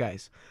good young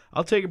guys.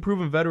 I'll take a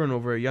proven veteran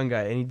over a young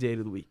guy any day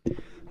of the week.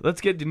 Let's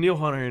get Daniil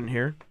Hunter in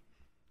here.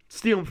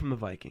 Steal him from the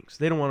Vikings.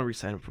 They don't want to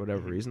re-sign him for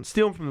whatever reason.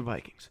 Steal him from the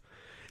Vikings.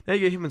 Now you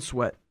get him in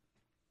Sweat.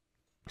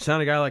 Sign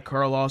a guy like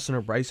Carl Lawson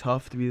or Bryce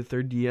Huff to be the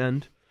third D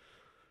end.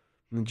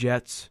 And the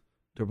Jets,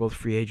 they're both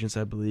free agents,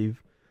 I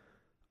believe.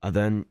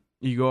 Then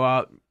you go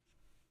out.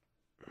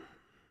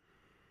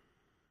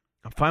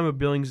 I'm fine with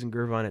Billings and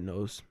Gervon at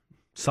nose.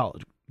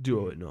 Solid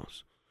duo at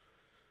nose.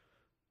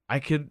 I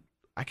could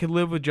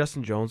live with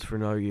Justin Jones for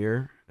another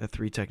year at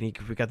 3 technique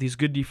if we got these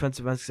good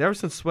defensive ends. Ever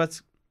since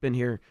Sweat's been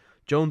here,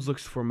 Jones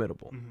looks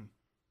formidable. Mm-hmm.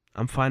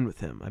 I'm fine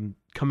with him. I'm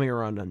coming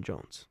around on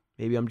Jones.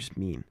 Maybe I'm just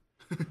mean.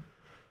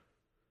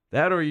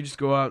 That, or you just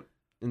go out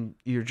and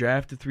either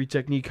draft a 3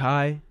 technique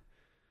high,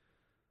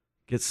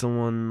 get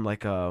someone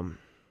like one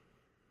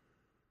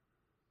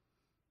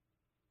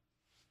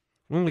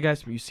of the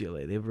guys from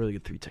UCLA. They have a really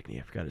good 3 technique.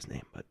 I forgot his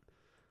name, but.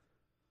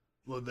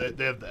 Well,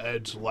 they have the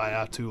edge,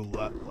 Latu.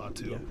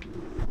 Yeah.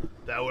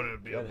 That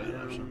wouldn't be a bad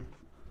option.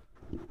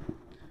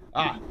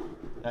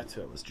 That's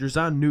who it was.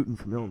 Jerzon Newton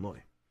from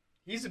Illinois.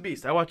 He's a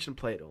beast. I watched him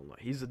play at Illinois.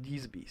 He's a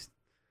beast.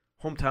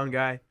 Hometown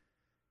guy.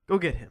 Go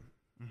get him.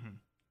 Mm-hmm.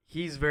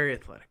 He's very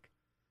athletic.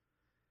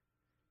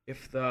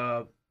 If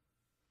we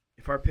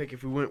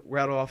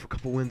rattle off a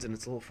couple wins and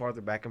it's a little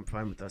farther back, I'm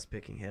fine with us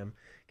picking him.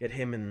 Get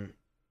him in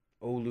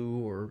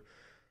Olu or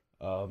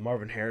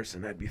Marvin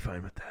Harrison. I'd be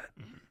fine with that.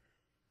 Mm-hmm.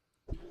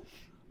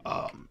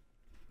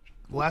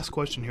 Last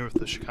question here with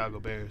the Chicago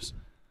Bears.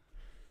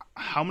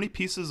 How many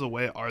pieces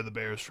away are the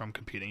Bears from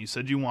competing? You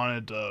said you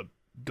wanted to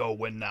go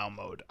win now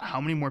mode.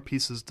 How many more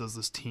pieces does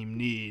this team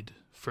need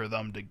for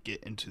them to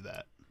get into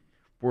that?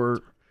 We're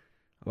a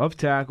left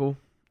tackle,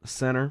 a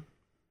center,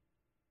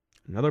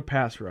 another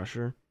pass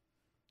rusher,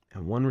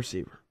 and 1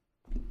 receiver.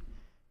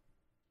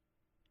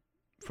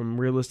 From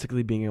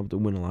realistically being able to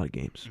win a lot of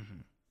games.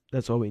 Mm-hmm.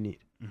 That's all we need.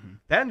 Mm-hmm.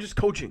 That and just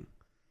coaching.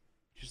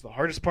 Which is the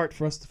hardest part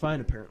for us to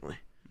find, apparently.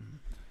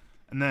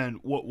 And then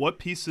what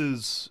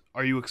pieces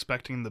are you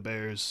expecting the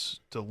Bears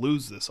to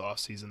lose this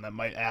offseason that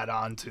might add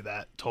on to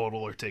that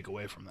total or take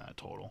away from that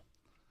total?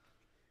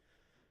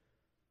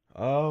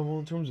 Well,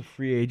 in terms of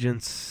free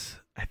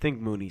agents, I think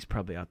Mooney's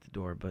probably out the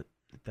door, but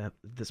at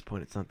this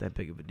point, it's not that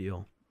big of a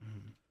deal.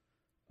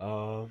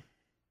 Mm-hmm.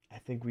 I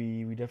think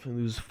we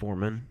definitely lose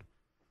Foreman.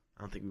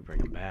 I don't think we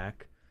bring him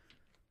back.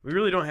 We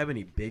really don't have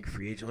any big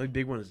free agents. The only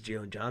big one is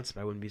Jalen Johnson.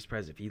 I wouldn't be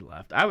surprised if he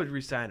left. I would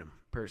re-sign him,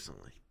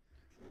 personally.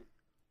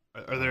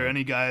 Are there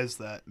any guys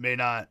that may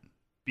not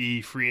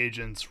be free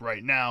agents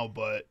right now,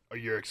 but are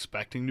you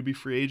expecting to be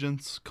free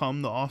agents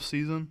come the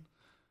offseason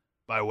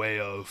by way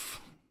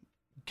of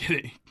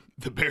getting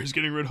the Bears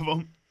getting rid of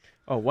them?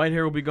 Oh,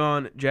 Whitehair will be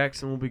gone.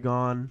 Jackson will be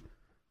gone,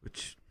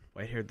 which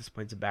Whitehair at this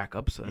point's a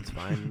backup, so that's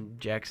fine.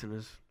 Jackson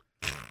is.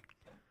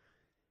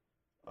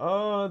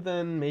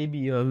 Then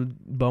maybe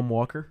Bum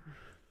Walker.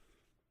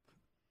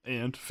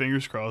 And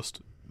fingers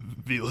crossed,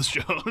 Velas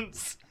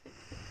Jones.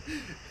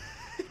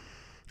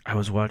 I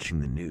was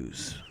watching the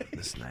news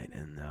this night,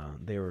 and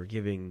they were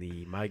giving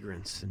the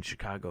migrants in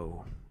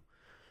Chicago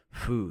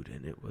food,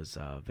 and it was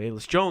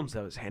Velas Jones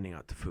that was handing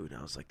out the food. And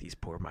I was like, these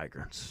poor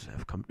migrants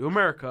have come to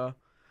America,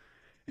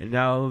 and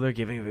now they're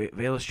giving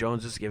Velas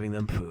Jones is giving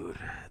them food.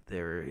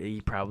 He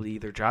probably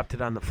either dropped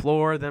it on the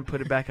floor, then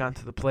put it back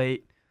onto the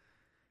plate.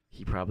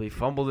 He probably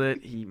fumbled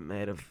it. He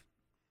might have.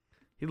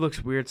 He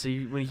looks weird, so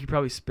he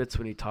probably spits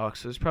when he talks.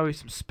 So there's probably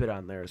some spit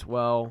on there as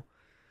well.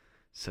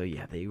 So,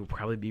 yeah, they will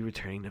probably be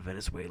returning to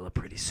Venezuela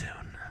pretty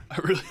soon. I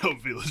really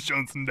hope Velas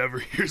Jones never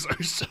hears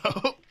our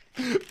show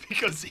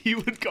because he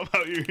would come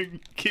out here and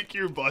kick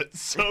your butt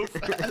so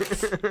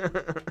fast.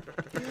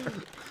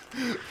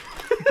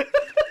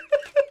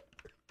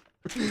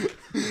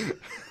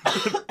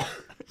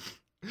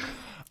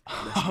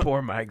 Those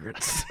poor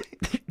migrants.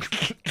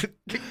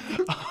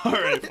 All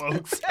right,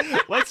 folks.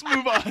 Let's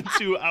move on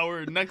to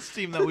our next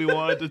team that we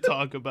wanted to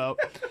talk about.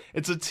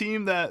 It's a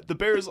team that the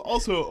Bears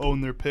also own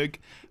their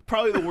pick.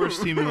 probably the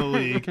worst team in the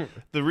league.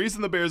 The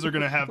reason the Bears are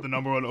going to have the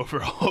number 1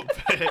 overall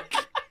pick.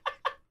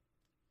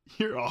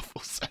 You're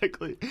awful,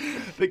 exactly.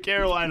 The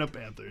Carolina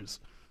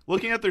Panthers.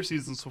 Looking at their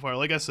season so far,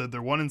 like I said,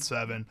 they're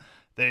 1-7.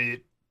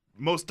 They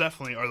most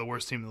definitely are the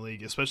worst team in the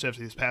league, especially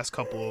after these past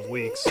couple of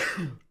weeks.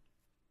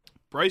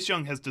 Bryce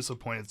Young has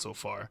disappointed so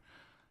far,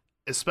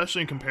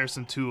 especially in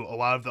comparison to a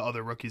lot of the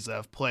other rookies that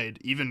have played,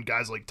 even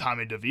guys like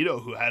Tommy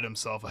DeVito, who had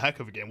himself a heck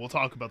of a game. We'll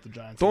talk about the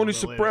Giants. Tony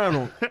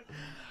Soprano.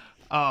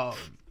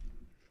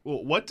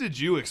 Well, what did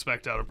you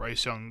expect out of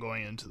Bryce Young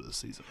going into this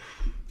season?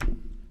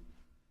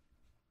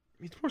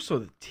 It's more so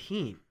the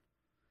team.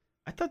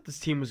 I thought this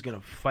team was going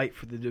to fight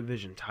for the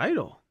division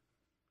title.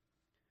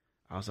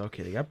 I was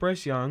okay. They got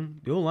Bryce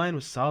Young. The O-line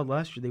was solid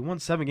last year. They won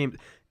 7 games.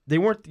 They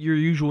weren't your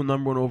usual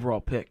number 1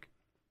 overall pick.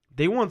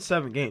 They won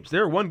 7 games. They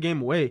were 1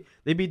 game away.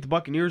 They beat the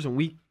Buccaneers in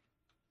week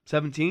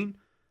 17.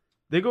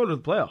 They go to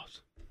the playoffs.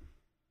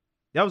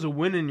 That was a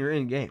win in your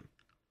end game.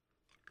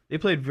 They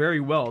played very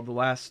well the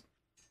last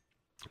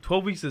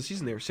 12 weeks of the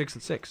season. They were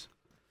 6-6.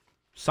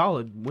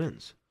 Solid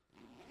wins.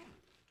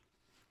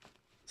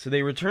 So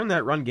they returned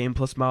that run game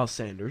plus Miles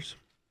Sanders.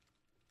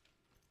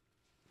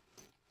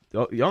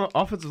 The young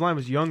offensive line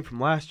was young from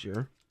last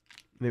year.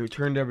 They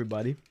returned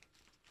everybody.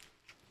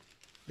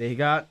 They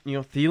got,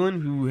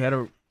 Thielen, who had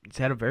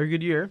a very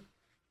good year.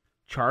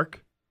 Chark,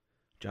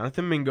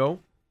 Jonathan Mingo,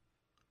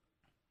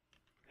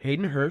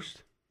 Hayden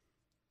Hurst.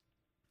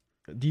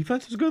 The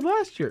defense was good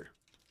last year.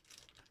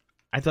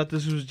 I thought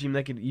this was a team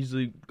that could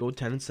easily go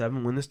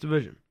 10-7, win this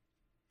division.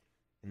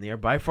 And they are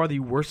by far the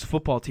worst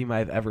football team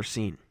I've ever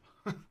seen.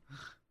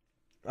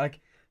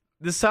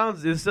 This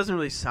doesn't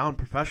really sound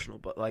professional,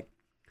 but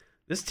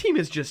this team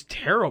is just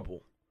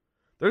terrible.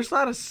 There's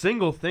not a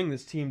single thing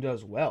this team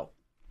does well.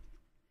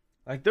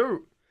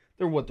 They're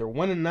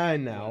 1-9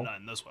 now.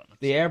 1-9 this one.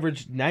 They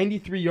averaged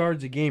 93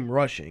 yards a game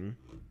rushing,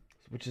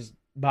 which is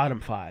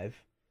bottom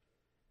 5.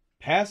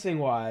 Passing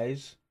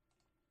wise,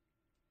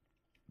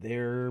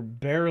 they're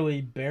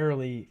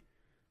barely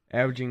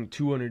averaging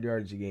 200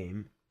 yards a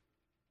game.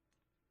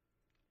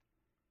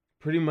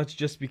 Pretty much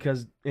just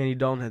because Andy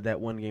Dalton had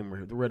that one game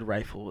where the red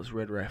rifle was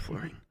red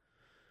rifling.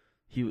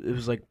 It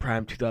was like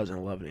prime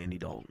 2011 Andy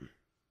Dalton.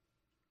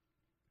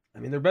 I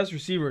mean, their best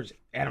receiver is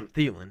Adam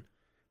Thielen,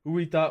 who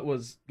we thought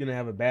was going to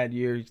have a bad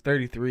year. He's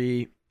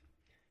 33.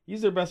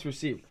 He's their best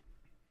receiver.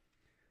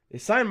 They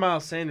signed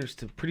Miles Sanders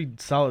to pretty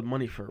solid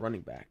money for a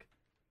running back.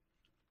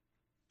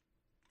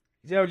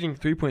 He's averaging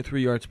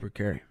 3.3 yards per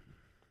carry.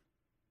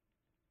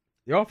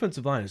 The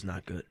offensive line is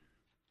not good.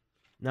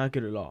 Not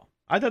good at all.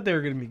 I thought they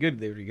were going to be good.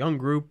 They were a young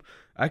group.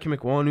 Ike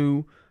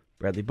Mekwonu,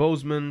 Bradley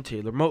Bozeman,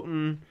 Taylor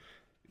Moton.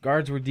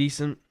 Guards were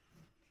decent.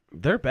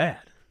 They're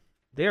bad.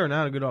 They are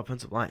not a good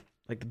offensive line.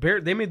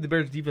 They made the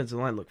Bears' defensive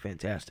line look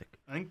fantastic.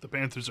 I think the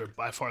Panthers are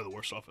by far the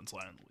worst offensive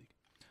line in the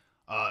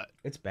league.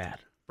 It's bad.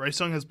 Bryce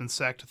Young has been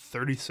sacked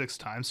 36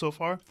 times so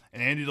far,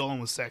 and Andy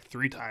Dalton was sacked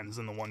 3 times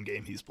in the 1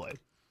 game he's played.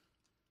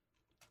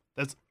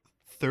 That's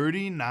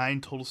 39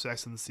 total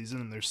sacks in the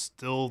season, and there's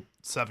still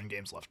 7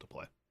 games left to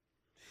play.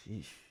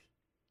 Sheesh.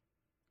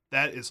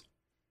 That is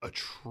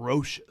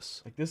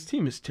atrocious. This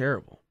team is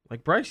terrible.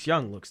 Bryce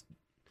Young looks.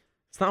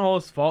 It's not all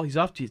his fault. He's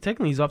off to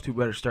a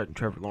better start than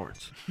Trevor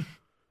Lawrence.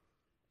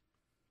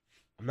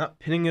 I'm not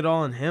pinning it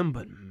all on him,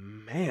 but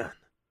man,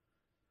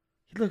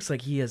 he looks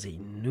like he has a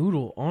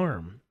noodle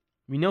arm.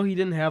 We know he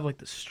didn't have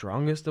the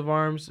strongest of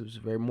arms. It was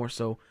very more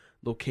so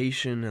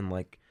location and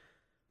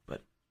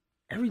but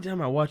every time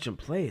I watch him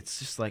play, it's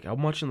just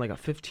I'm watching a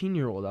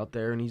 15-year-old out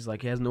there, and he's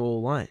he has no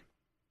line.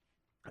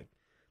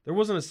 There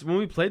wasn't when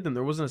we played them,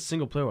 there wasn't a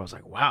single play where I was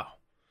wow,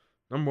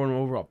 number 1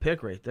 overall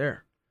pick right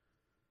there.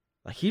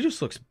 He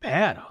just looks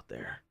bad out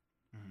there.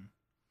 Mm-hmm.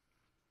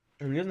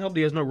 I mean, it doesn't help that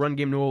he has no run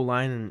game, no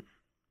O-line, and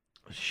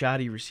a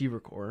shoddy receiver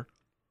core.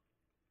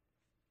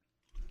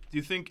 Do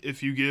you think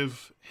if you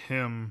give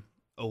him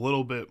a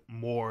little bit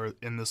more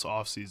in this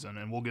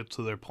offseason, and we'll get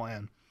to their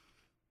plan,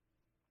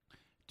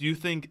 do you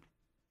think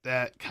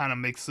that kind of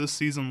makes this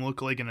season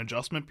look like an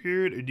adjustment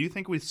period, or do you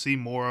think we see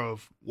more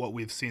of what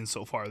we've seen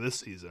so far this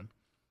season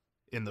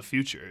in the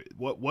future?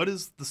 What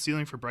is the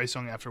ceiling for Bryce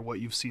Young after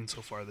what you've seen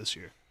so far this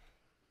year?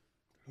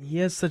 He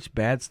has such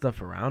bad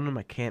stuff around him,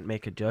 I can't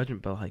make a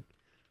judgment, but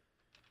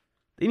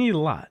they need a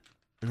lot,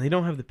 and they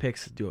don't have the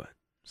picks to do it.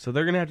 So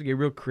they're going to have to get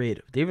real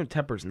creative. David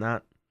Tepper's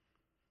not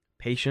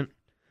patient,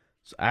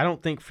 so I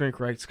don't think Frank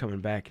Reich's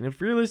coming back. And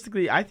if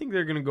realistically, I think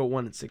they're going to go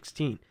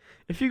 1-16.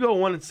 If you go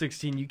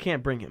 1-16, you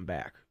can't bring him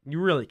back. You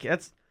really can't.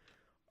 That's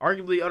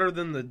arguably, other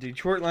than the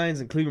Detroit Lions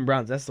and Cleveland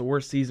Browns, that's the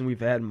worst season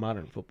we've had in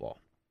modern football.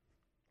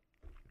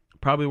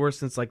 Probably worse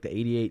since the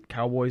 88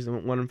 Cowboys that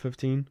went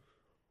 1-15.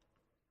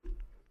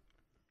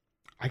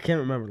 I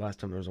can't remember the last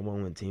time there was a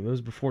 1-win team. It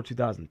was before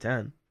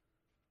 2010.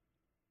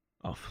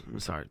 Oh, I'm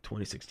sorry,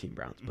 2016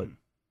 Browns. But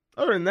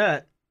other than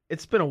that,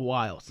 it's been a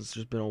while since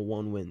there's been a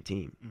 1-win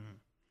team.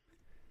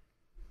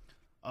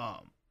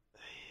 I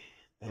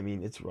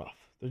mean, it's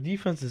rough. Their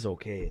defense is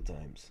okay at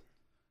times.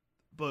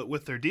 But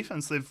with their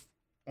defense, they've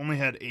only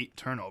had 8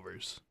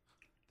 turnovers.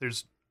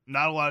 There's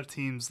not a lot of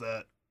teams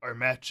that are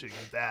matching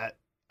that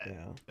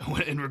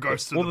Yeah. in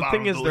regards to Well, the the bottom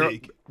thing of is, the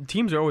league.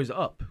 teams are always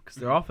up because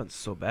their offense is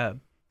so bad,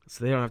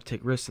 so they don't have to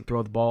take risks and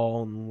throw the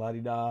ball and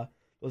la-di-da.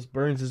 Those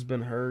Burns has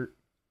been hurt,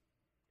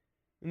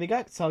 and they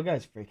got solid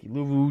guys: Frankie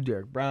Louvu,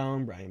 Derek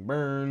Brown, Brian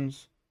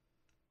Burns,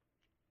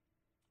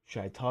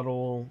 Shai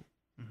Tuttle,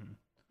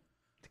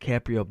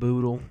 DiCaprio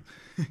Boodle.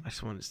 I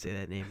just wanted to say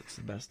that name. It's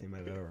the best name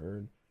I've ever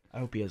heard. I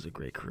hope he has a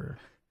great career.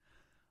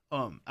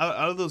 Out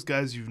of those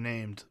guys you've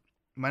named,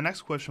 my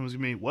next question was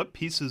going to be, what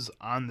pieces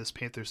on this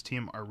Panthers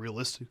team are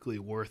realistically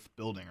worth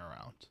building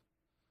around?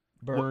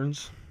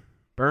 Burns,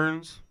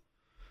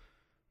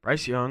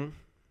 Bryce Young.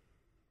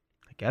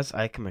 I guess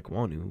Ike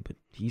McWonu, but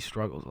he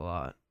struggles a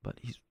lot. But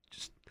he's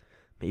just,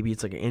 maybe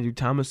it's like an Andrew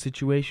Thomas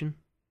situation.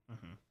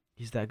 Mm-hmm.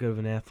 He's that good of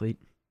an athlete.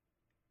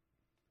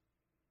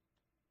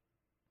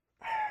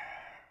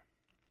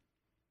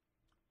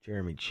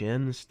 Jeremy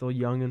Chin is still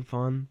young and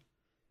fun.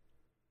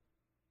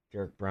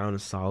 Derek Brown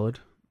is solid.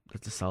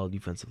 That's a solid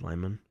defensive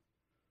lineman.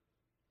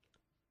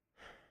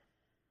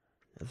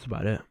 That's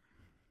about it.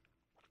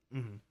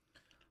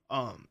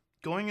 Mm-hmm.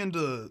 Going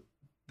into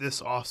this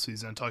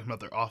offseason, talking about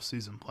their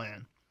offseason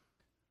plan,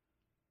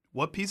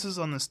 what pieces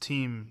on this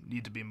team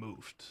need to be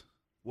moved?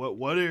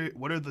 What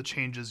are the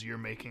changes you're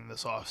making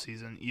this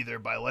offseason, either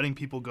by letting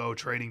people go,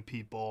 trading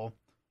people?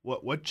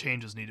 What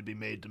changes need to be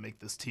made to make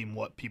this team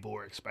what people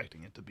were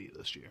expecting it to be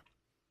this year?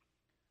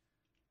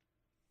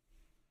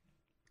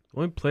 The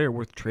only player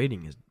worth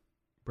trading is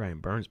Brian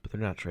Burns, but they're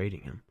not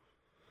trading him.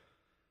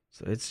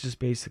 So it's just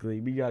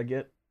basically, we got to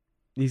get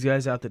these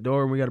guys out the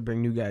door, and we got to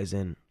bring new guys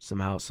in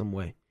somehow, some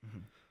way. Mm-hmm.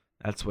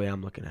 That's the way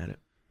I'm looking at it.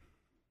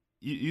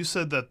 You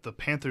said that the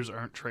Panthers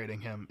aren't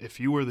trading him. If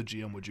you were the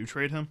GM, would you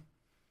trade him?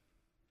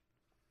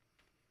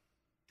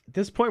 At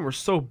this point, we're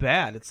so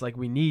bad. It's like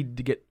we need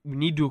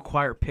to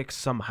acquire picks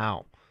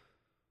somehow.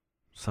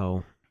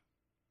 So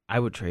I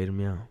would trade him,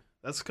 yeah.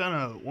 That's kind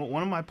of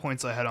one of my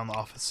points I had on the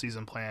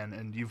off-season plan,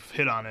 and you've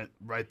hit on it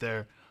right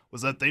there,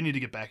 was that they need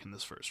to get back in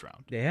this first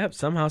round. They have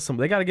somehow.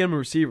 They got to get him a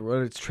receiver,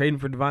 whether it's trading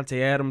for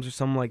Devontae Adams or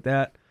something like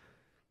that.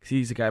 Because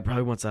he's the guy who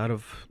probably wants out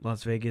of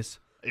Las Vegas.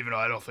 Even though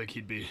I don't think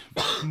he'd be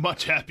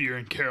much happier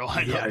in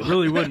Carolina. Yeah, it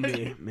really wouldn't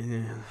be.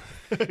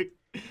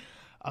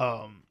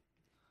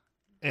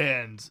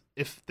 And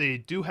if they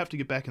do have to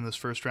get back in this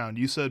first round,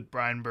 you said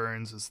Brian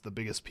Burns is the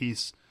biggest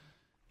piece.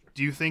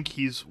 Do you think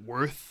he's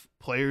worth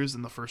players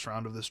in the first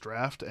round of this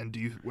draft? And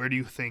where do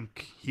you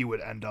think he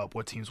would end up?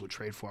 What teams would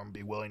trade for him and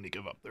be willing to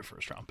give up their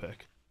first round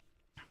pick?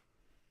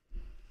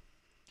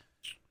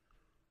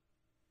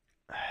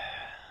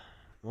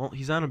 Well,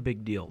 he's on a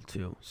big deal,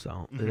 too,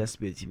 so it has to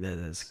be a team that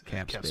has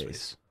cap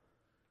space.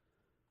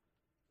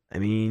 I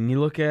mean, you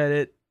look at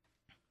it,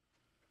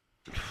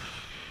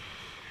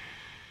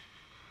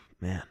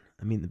 man,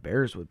 I mean, the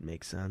Bears would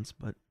make sense,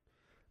 but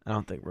I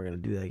don't think we're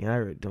going to do that again.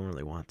 I don't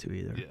really want to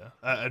either. Yeah,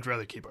 I'd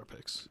rather keep our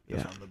picks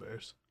if I'm the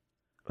Bears.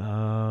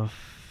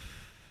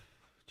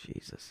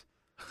 Jesus.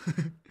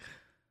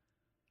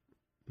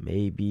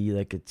 Maybe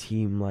like a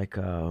team like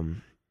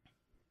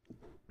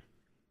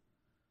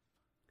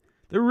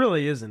there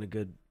really isn't a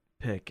good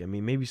pick. I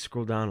mean, maybe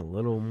scroll down a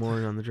little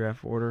more on the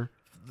draft order.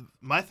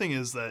 My thing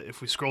is that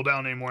if we scroll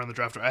down any more on the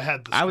draft order,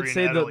 I would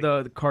say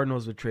the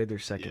Cardinals would trade their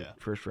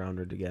first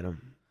rounder to get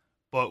him.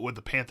 But would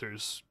the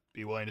Panthers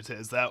be willing to take?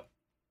 Is that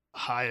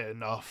high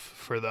enough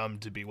for them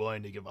to be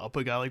willing to give up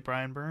a guy like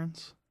Brian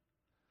Burns?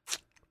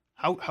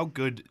 How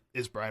good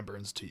is Brian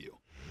Burns to you?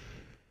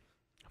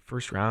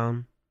 First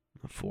round,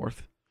 a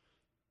fourth.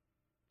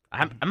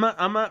 I'm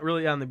not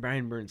really on the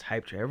Brian Burns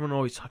hype train. Everyone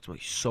always talks about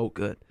he's so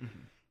good. Mm-hmm.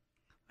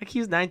 Like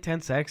he's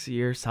 9-10 sacks a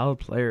year, solid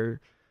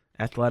player,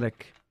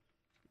 athletic.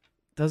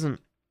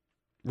 Doesn't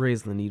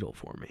raise the needle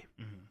for me.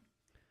 Mm-hmm.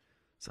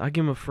 So I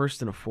give him a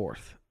first and a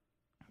fourth.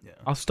 Yeah.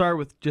 I'll start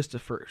with just a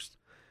first.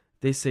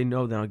 If they say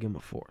no, then I'll give him a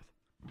fourth.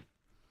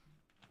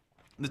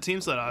 The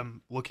teams that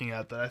I'm looking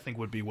at that I think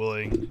would be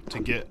willing to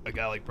get a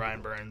guy like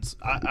Brian Burns,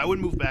 I would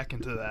move back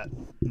into that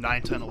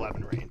 9, 10,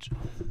 11 range.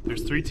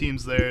 There's 3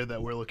 teams there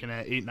that we're looking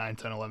at, 8, 9,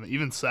 10, 11,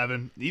 even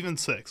 7, even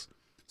 6.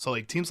 So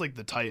like teams like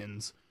the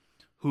Titans,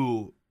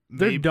 who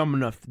they're dumb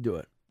enough to do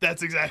it.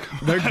 That's exactly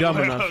they're dumb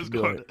enough to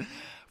do it.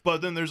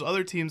 But then there's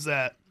other teams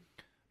that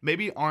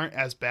maybe aren't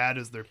as bad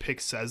as their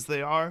pick says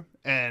they are,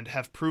 and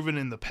have proven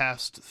in the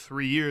past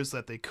 3 years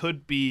that they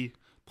could be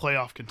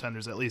playoff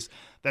contenders at least.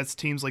 That's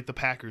teams like the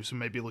Packers, who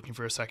may be looking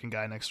for a second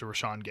guy next to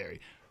Rashawn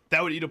Gary.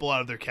 That would eat up a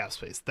lot of their cap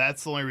space.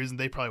 That's the only reason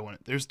they probably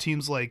wouldn't. There's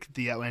teams like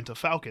the Atlanta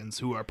Falcons,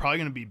 who are probably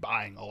going to be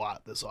buying a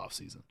lot this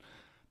offseason.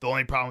 The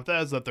only problem with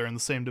that is that they're in the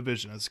same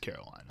division as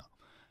Carolina.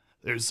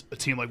 There's a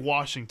team like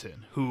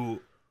Washington,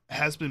 who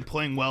has been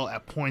playing well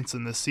at points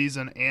in this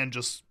season and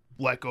just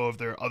let go of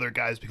their other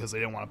guys because they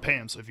didn't want to pay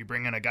him. So if you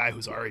bring in a guy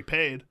who's already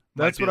paid,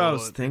 that's what I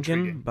was thinking.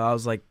 Intriguing. But I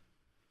was like,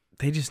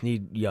 they just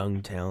need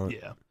young talent.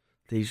 Yeah.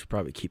 They should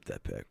probably keep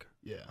that pick.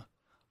 Yeah.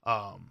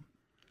 And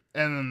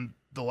then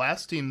the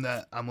last team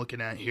that I'm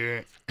looking at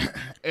here,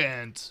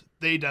 and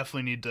they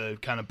definitely need to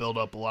kind of build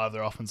up a lot of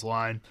their offensive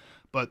line,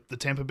 but the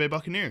Tampa Bay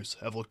Buccaneers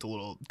have looked a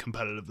little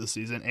competitive this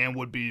season and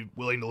would be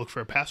willing to look for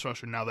a pass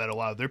rusher now that a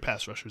lot of their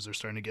pass rushers are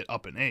starting to get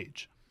up in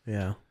age.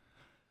 Yeah.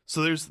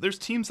 So there's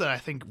teams that I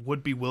think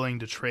would be willing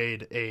to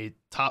trade a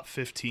top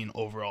 15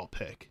 overall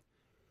pick.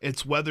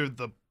 It's whether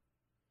the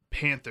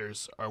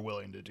Panthers are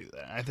willing to do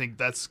that. I think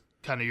that's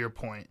kind of your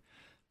point,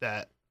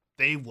 that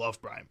they love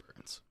Brian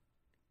Burns.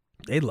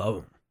 They love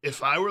him.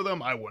 If I were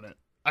them, I wouldn't.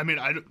 I mean,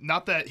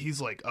 not that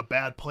he's like a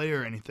bad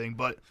player or anything,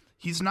 but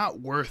he's not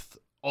worth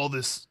all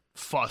this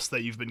fuss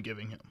that you've been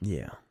giving him.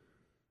 Yeah.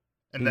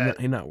 And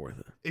he's not worth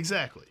it.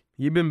 Exactly.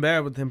 You've been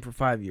bad with him for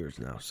 5 years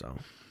now, so.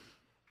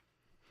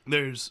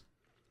 There's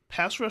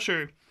pass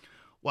rusher,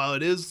 while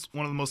it is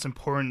one of the most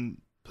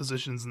important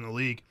positions in the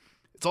league,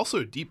 it's also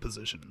a deep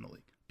position in the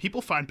league.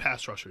 People find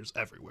pass rushers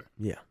everywhere.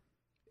 Yeah.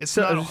 It's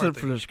not a hard except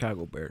thing. for the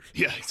Chicago Bears.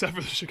 Yeah, except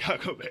for the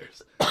Chicago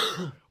Bears.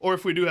 Or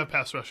if we do have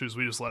pass rushers,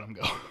 we just let them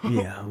go.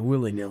 Yeah,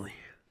 willy-nilly.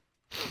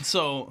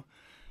 So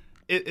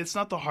it's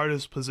not the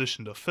hardest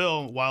position to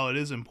fill, while it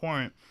is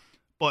important,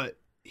 but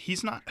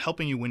he's not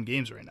helping you win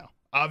games right now.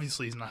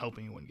 Obviously, he's not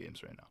helping you win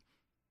games right now.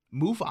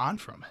 Move on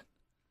from it.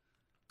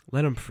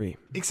 Let him free.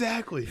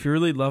 Exactly. If you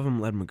really love him,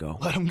 let him go.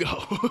 Let him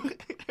go.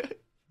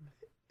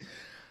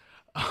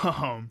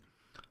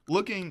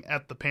 Looking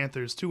at the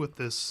Panthers, too, with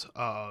this,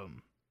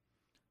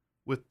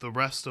 with the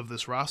rest of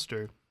this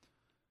roster,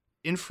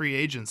 in free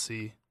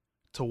agency,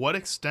 to what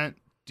extent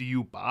do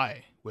you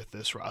buy with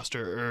this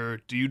roster,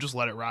 or do you just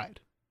let it ride?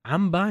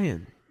 I'm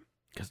buying,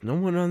 because no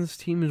one on this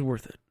team is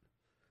worth it.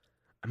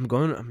 I'm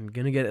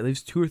gonna get at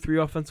least 2 or 3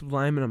 offensive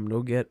linemen. I'm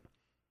gonna get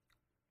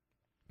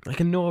like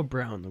a Noah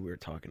Brown that we were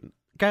talking.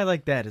 A guy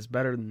like that is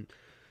better than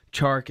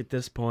Chark at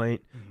this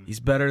point. Mm-hmm. He's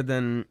better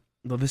than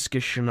Laviska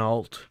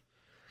Shenault.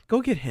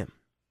 Go get him.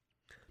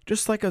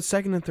 Just like a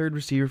second and third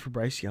receiver for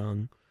Bryce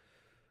Young.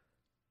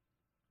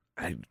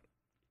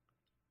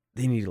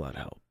 They need a lot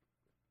of help.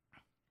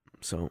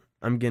 So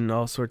I'm getting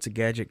all sorts of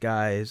gadget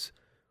guys.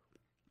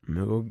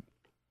 I'm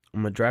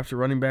gonna draft a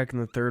running back in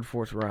the 3rd,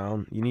 4th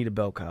round. You need a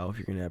bell cow if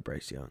you're gonna have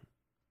Bryce Young.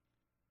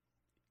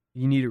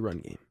 You need a run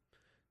game.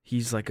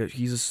 He's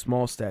a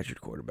small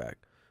statured quarterback.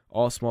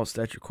 All small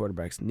statured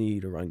quarterbacks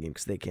need a run game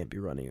because they can't be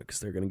running it because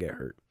they're gonna get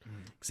hurt.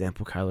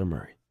 Example: Kyler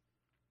Murray.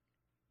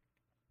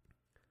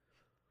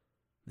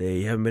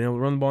 They haven't been able to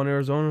run the ball in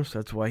Arizona, so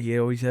that's why he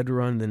always had to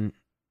run. Then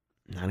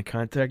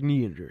non-contact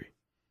knee injury.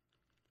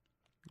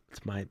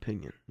 That's my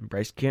opinion. And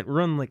Bryce can't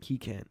run like he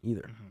can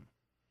either. Mm-hmm.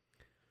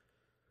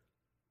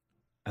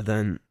 And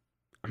then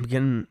I'm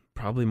getting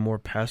probably more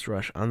pass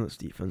rush on this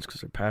defense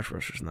because their pass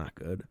rush is not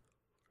good,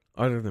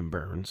 other than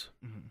Burns.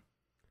 Mm-hmm.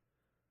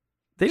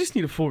 They just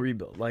need a full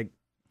rebuild. Like,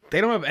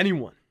 they don't have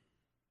anyone.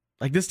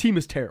 Like, this team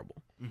is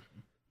terrible.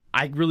 Mm-hmm.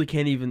 I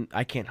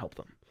can't help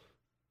them.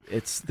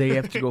 They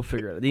have to go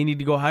figure it out. They need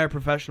to go hire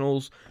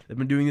professionals. They've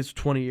been doing this for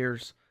 20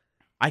 years.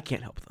 I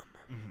can't help them.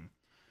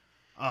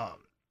 Mm-hmm.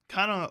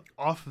 Kind of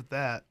off of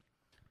that,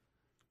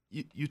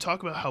 you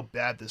talk about how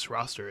bad this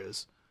roster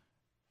is,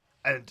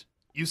 and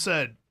you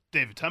said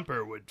David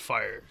Tepper would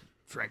fire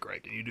Frank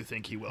Reich, and you do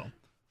think he will.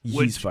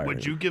 He's firing.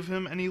 Would you give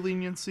him any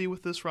leniency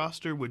with this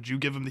roster? Would you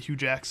give him the Hugh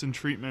Jackson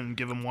treatment and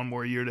give him one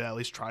more year to at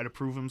least try to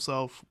prove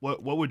himself?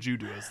 What would you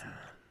do as the...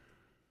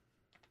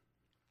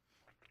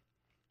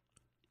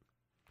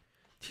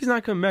 He's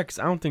not coming back because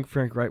I don't think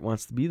Frank Reich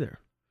wants to be there.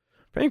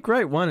 Frank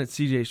Reich wanted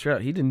C.J.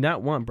 Stroud. He did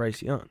not want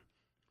Bryce Young.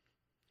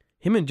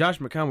 Him and Josh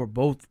McCown were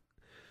both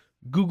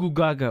goo-goo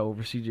gaga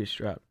over C.J.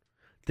 Stroud.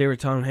 They were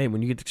telling him, hey,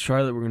 when you get to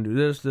Charlotte, we're going to do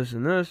this, this,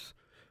 and this.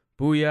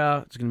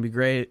 Booyah. It's going to be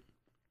great.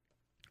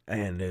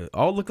 And it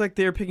all looked like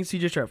they were picking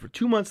C.J. Stroud. For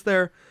 2 months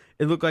there,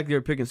 it looked like they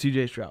were picking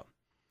C.J. Stroud.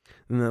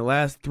 In the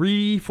last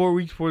 3-4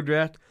 weeks before the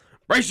draft,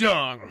 Bryce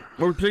Young.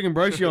 We're picking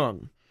Bryce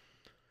Young.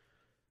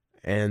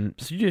 And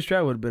C.J.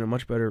 Stroud would have been a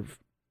much better, in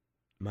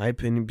my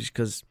opinion,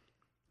 because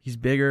he's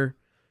bigger.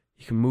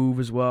 He can move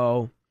as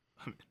well.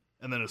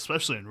 And then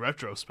especially in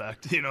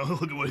retrospect,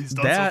 look at what he's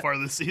done so far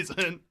this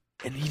season.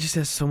 And he just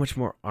has so much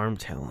more arm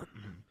talent.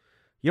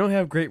 You don't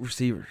have great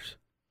receivers.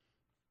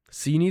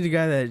 So you need a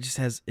guy that just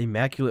has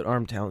immaculate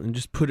arm talent and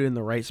just put it in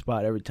the right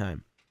spot every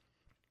time.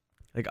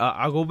 Like,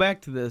 I'll go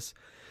back to this,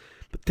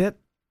 but that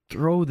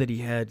throw that he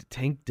had to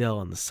Tank Dell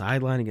on the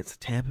sideline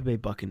against the Tampa Bay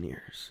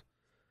Buccaneers,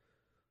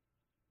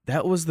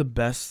 that was the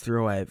best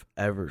throw I've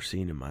ever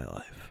seen in my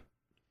life.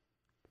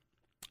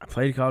 I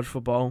played college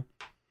football.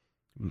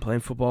 I've been playing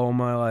football all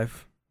my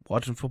life,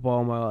 watching football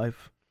all my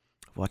life.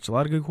 I've watched a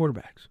lot of good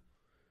quarterbacks.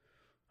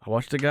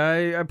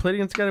 I played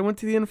against a guy that went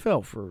to the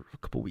NFL for a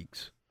couple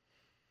weeks.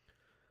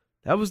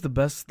 That was the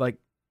best,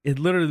 it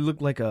literally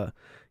looked like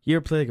you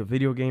ever play like a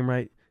video game,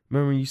 right?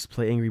 Remember when you used to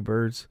play Angry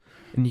Birds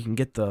and you can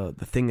get the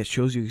thing that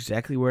shows you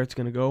exactly where it's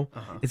going to go?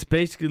 Uh-huh. It's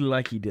basically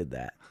like he did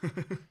that.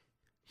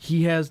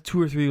 He has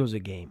 2 or 3 of those a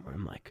game where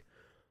I'm like,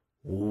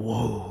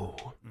 whoa.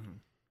 Mm-hmm.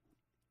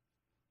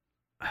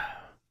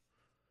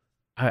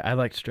 I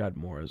like Stroud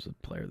more as a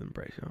player than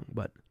Bryce Young,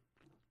 but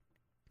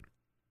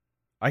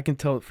I can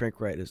tell that Frank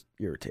Reich is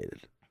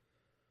irritated.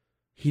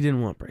 He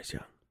didn't want Bryce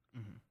Young.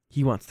 Mm-hmm.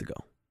 He wants to go.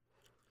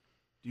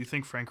 Do you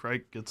think Frank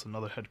Reich gets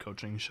another head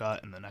coaching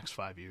shot in the next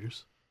 5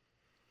 years?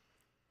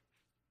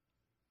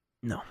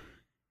 No,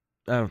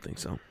 I don't think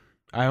so.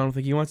 I don't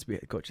think he wants to be a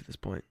head coach at this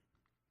point.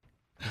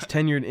 His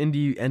tenure in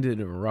Indy ended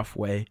in a rough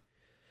way.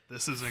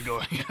 This isn't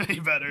going any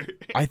better.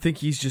 I think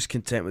he's just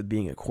content with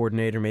being a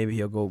coordinator. Maybe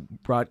he'll go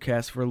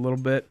broadcast for a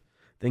little bit,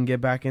 then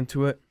get back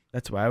into it.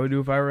 That's what I would do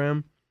if I were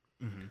him.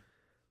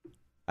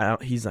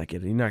 Mm-hmm. He's not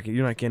getting.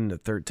 You're not getting the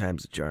third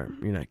time's a charm.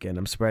 You're not getting.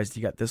 I'm surprised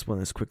he got this one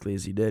as quickly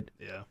as he did.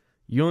 Yeah.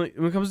 When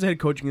it comes to head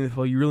coaching in the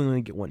NFL, you really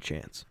only get one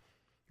chance,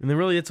 and then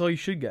really that's all you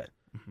should get.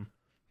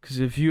 Because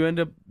if you end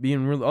up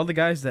being all the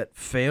guys that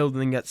failed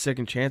and then got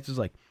second chances,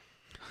 like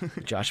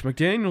Josh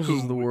McDaniels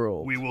of the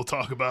world. We will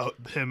talk about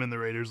him and the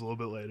Raiders a little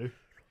bit later.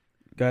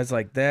 Guys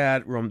like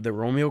that, the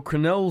Romeo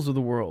Crennels of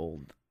the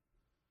world,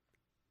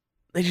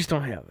 they just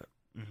don't have it.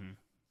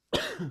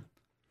 Mm-hmm.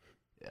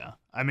 Yeah.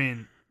 I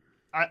mean,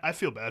 I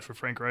feel bad for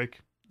Frank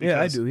Reich. Yeah,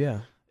 I do,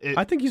 yeah.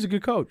 I think he's a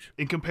good coach.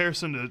 In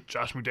comparison to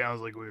Josh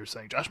McDaniels, like we were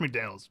saying, Josh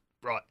McDaniels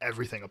brought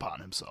everything upon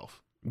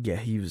himself. Yeah,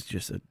 he was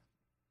just a...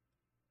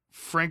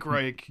 Frank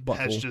Reich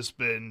has just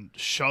been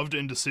shoved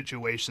into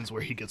situations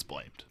where he gets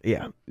blamed.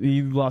 Yeah,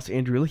 he lost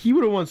Andrew. He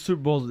would have won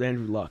Super Bowls with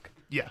Andrew Luck.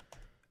 Yeah.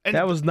 And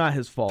that was not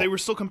his fault. They were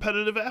still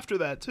competitive after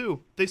that,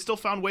 too. They still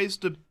found ways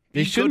to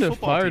They shouldn't have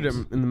fired teams.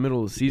 him in the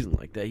middle of the season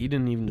like that. He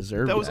didn't even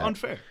deserve that. That was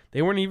unfair.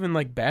 They weren't even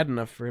bad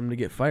enough for him to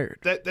get fired.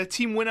 That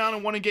team went on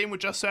and won a game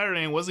with Jeff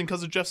Saturday, and it wasn't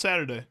because of Jeff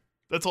Saturday.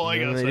 That's all I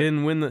got to say. They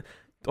didn't win the...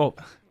 Oh,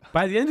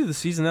 by the end of the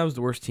season, that was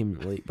the worst team in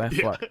the league, by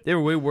far. They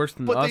were way worse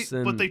than us.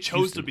 But they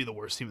chose to be the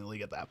worst team in the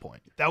league at that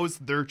point. That was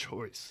their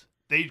choice.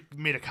 They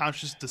made a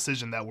conscious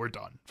decision that we're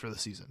done for the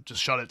season.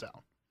 Just shut it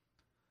down.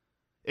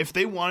 If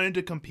they wanted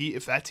to compete,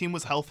 if that team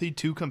was healthy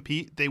to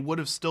compete, they would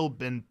have still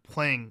been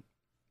playing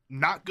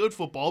not good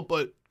football,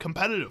 but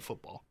competitive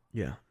football.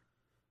 Yeah.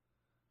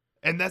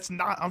 And that's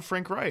not on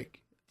Frank Reich.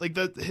 Like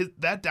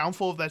that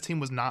downfall of that team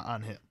was not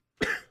on him.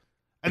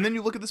 And then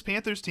you look at this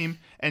Panthers team,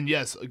 and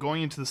yes,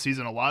 going into the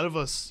season, a lot of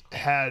us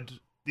had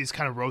these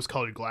kind of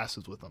rose-colored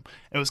glasses with them.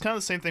 And it was kind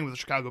of the same thing with the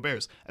Chicago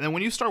Bears. And then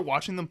when you start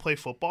watching them play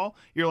football,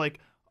 you're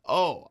like,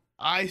 oh,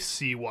 I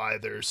see why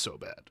they're so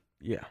bad.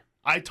 Yeah.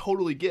 I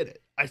totally get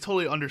it. I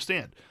totally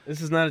understand.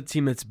 This is not a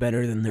team that's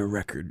better than their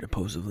record,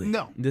 supposedly.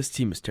 No. This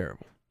team is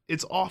terrible.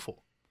 It's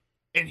awful.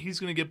 And he's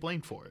going to get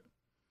blamed for it.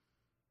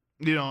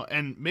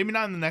 And maybe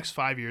not in the next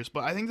 5 years,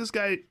 but I think this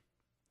guy,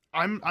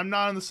 I'm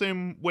not on the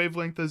same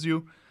wavelength as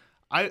you.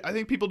 I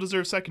think people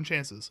deserve second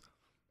chances.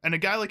 And I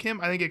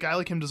think a guy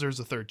like him deserves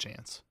a third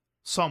chance.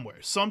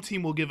 Somewhere. Some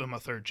team will give him a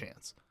third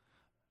chance.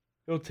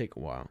 It'll take a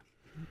while.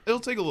 It'll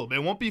take a little bit.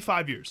 It won't be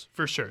 5 years,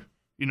 for sure.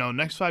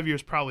 Next 5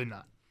 years, probably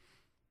not.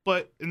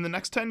 But in the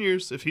next 10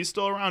 years, if he's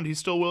still around, he's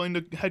still willing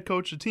to head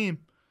coach a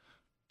team,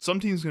 some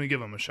team's going to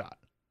give him a shot.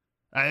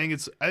 I think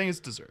it's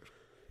deserved.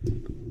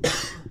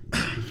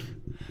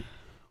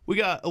 We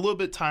got a little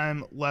bit of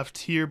time left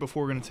here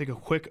before we're going to take a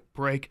quick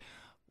break.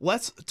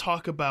 Let's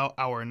talk about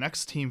our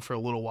next team for a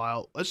little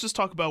while. Let's just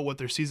talk about what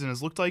their season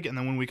has looked like, and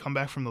then when we come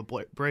back from the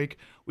break,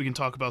 we can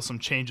talk about some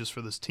changes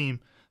for this team.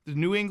 The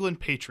New England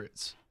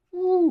Patriots.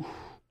 Ooh.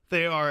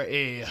 They are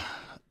a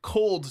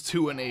cold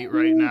 2-8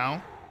 right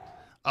now.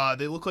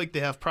 They look like they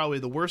have probably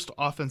the worst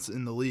offense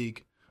in the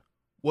league.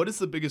 What is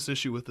the biggest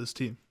issue with this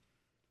team?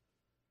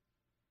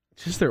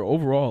 It's just their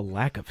overall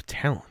lack of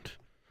talent.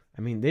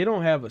 I mean, they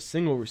don't have a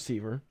single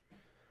receiver.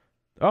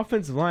 The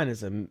offensive line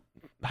is a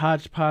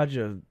hodgepodge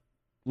of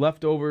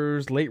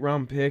leftovers,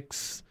 late-round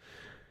picks,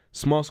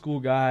 small school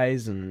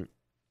guys, and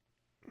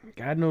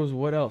God knows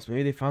what else.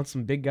 Maybe they found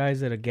some big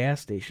guys at a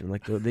gas station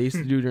like they used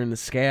to do during the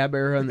scab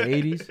era in the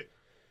 80s.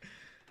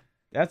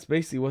 That's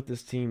basically what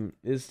this team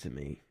is to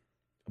me.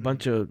 A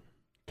bunch of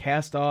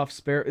cast-off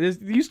spare...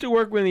 It used to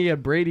work when he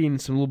had Brady and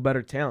some little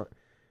better talent.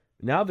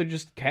 Now they're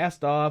just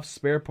cast-off,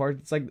 spare parts.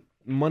 It's like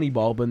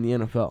Moneyball, but in the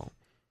NFL.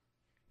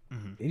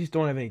 Mm-hmm. They just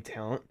don't have any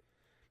talent.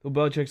 Bill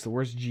Belichick's the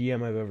worst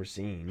GM I've ever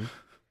seen.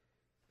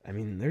 I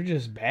mean, they're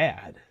just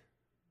bad.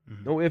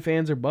 Mm-hmm. No ifs,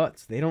 ands, or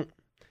buts. They don't...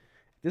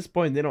 At this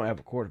point, they don't have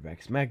a quarterback.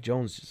 'Cause Mac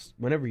Jones, just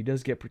whenever he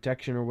does get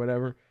protection or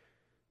whatever,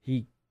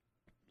 he...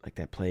 Like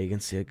that play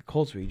against the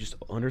Colts where he just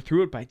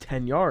underthrew it by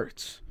 10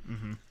 yards.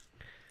 Mm-hmm.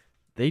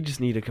 They just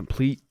need a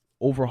complete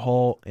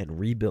overhaul and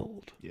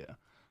rebuild. Yeah.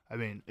 I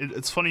mean,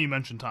 it's funny you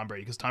mentioned Tom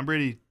Brady, because Tom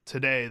Brady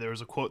today, there was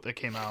a quote that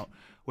came out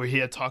where he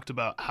had talked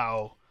about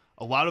how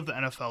a lot of the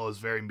NFL is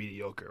very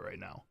mediocre right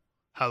now,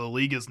 how the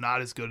league is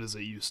not as good as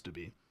it used to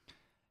be.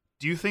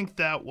 Do you think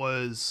that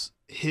was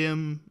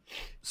him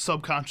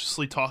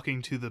subconsciously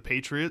talking to the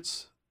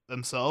Patriots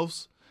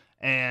themselves?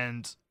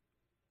 And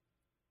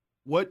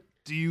what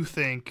do you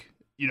think,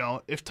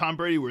 if Tom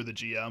Brady were the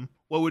GM,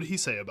 what would he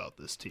say about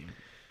this team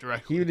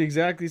directly? He would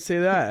exactly say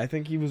that. I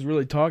think he was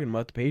really talking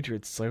about the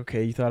Patriots. It's like,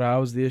 okay, you thought I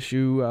was the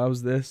issue, I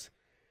was this.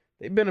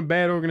 They've been a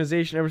bad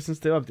organization ever since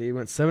they left. They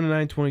went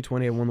 7-9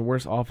 2020 and one of the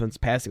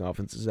worst passing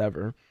offenses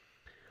ever.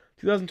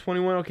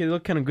 2021, okay, they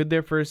looked kind of good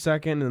there for a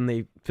second, and then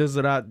they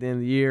fizzled out at the end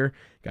of the year.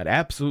 Got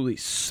absolutely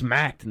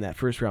smacked in that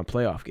first-round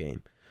playoff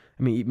game.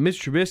 I mean,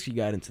 Mitch Trubisky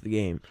got into the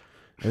game.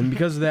 And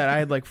because of that, I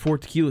had like 4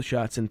 tequila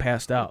shots and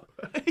passed out.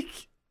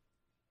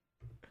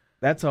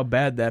 That's how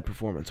bad that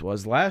performance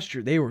was. Last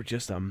year, they were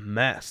just a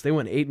mess. They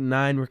went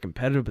 8-9, were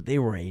competitive, but they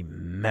were a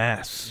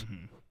mess.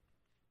 Mm-hmm.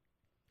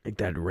 Like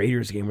that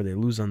Raiders game where they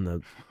lose on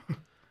the...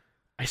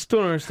 I still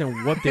don't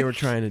understand what they were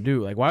trying to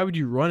do. Like, why would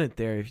you run it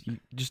there if you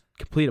just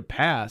complete a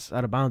pass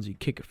out of bounds, you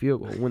kick a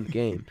field goal, win the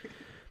game?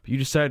 But you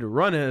decide to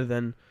run it, and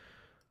then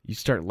you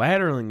start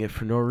lateraling it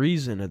for no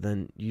reason, and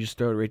then you just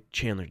throw it right to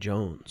Chandler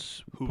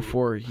Jones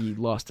before he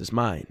lost his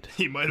mind.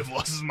 He might have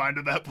lost his mind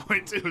at that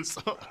point, too.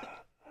 So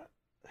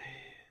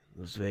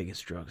those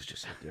Vegas drugs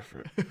just hit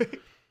different.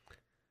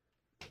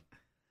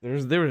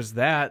 There was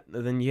that,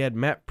 and then you had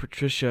Matt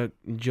Patricia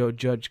and Joe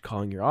Judge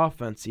calling your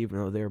offense, even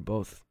though they were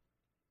both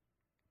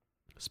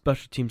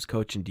special teams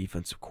coach and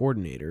defensive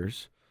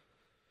coordinators.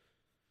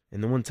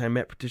 And the one time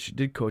Matt Patricia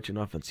did coach an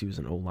offense, he was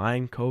an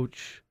O-line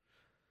coach.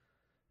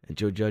 And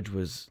Joe Judge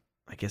was,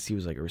 I guess he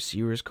was like a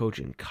receivers coach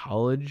in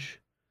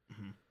college.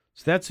 Mm-hmm.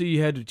 So that's who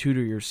you had to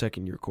tutor your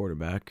second-year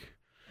quarterback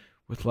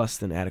with less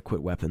than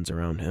adequate weapons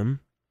around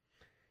him.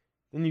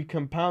 Then you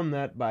compound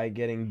that by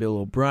getting Bill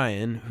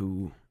O'Brien,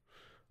 who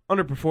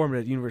underperformed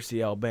at the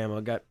University of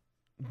Alabama, got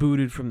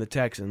booted from the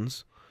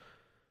Texans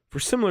for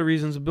similar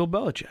reasons of Bill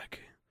Belichick.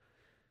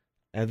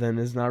 And then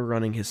is now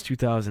running his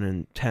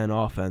 2010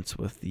 offense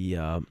with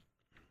the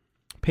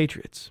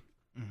Patriots.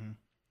 Mm-hmm.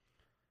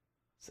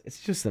 It's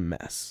just a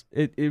mess.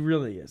 It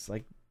really is.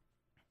 Like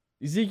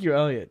Ezekiel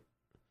Elliott,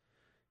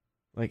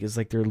 is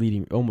like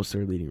almost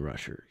their leading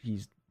rusher.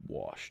 He's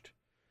washed.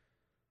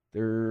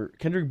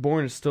 Kendrick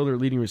Bourne is still their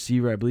leading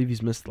receiver. I believe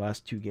he's missed the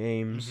last 2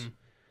 games. Mm-hmm.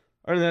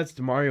 Other than that, it's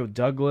DeMario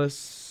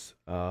Douglas.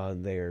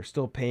 They're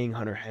still paying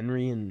Hunter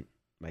Henry and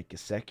Mike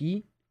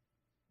Gesicki.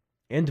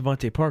 And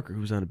Devontae Parker,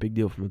 who's on a big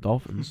deal from the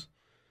Dolphins,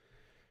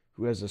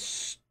 who has a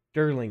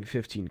sterling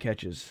 15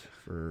 catches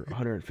for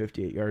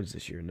 158 yards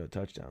this year and no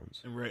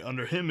touchdowns. And right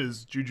under him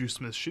is Juju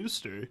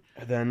Smith-Schuster.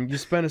 And then you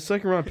spend a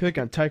second-round pick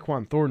on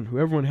Tyquan Thornton, who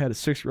everyone had a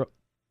 6th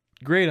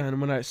grade on him.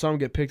 When I saw him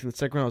get picked in the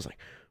second round, I was like,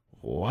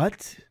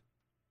 what?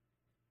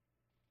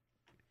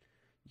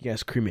 You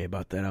guys cremate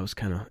about that. I was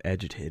kind of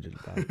agitated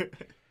about it.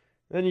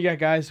 Then you got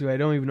guys who I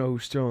don't even know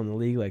who's still in the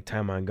league, like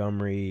Ty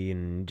Montgomery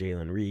and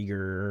Jalen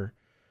Reagor.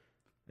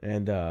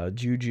 And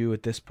Juju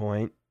at this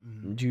point.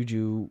 Mm-hmm.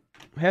 Juju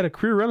had a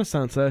career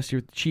renaissance last year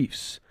with the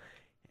Chiefs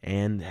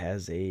and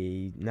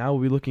now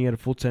we'll be looking at a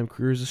full-time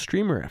career as a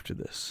streamer after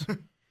this.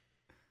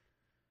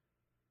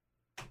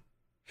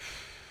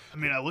 I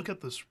mean, I look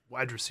at this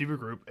wide receiver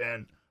group,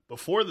 and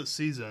before the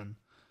season,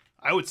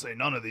 I would say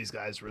none of these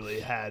guys really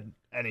had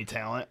any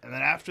talent. And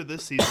then after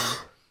this season...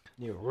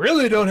 You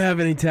really don't have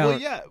any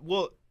talent.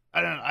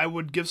 I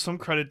would give some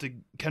credit to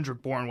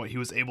Kendrick Bourne, what he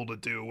was able to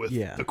do with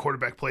the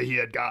quarterback play he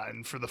had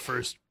gotten for the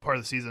first part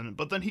of the season.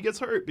 But then he gets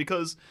hurt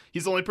because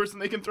he's the only person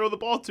they can throw the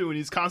ball to, and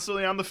he's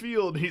constantly on the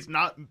field. He's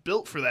not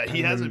built for that.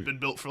 He hasn't been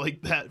built for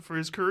like that for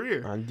his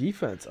career. On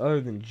defense,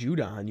 other than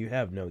Judon, you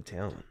have no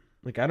talent.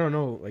 Like, I don't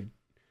know, like,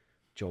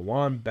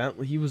 Jawan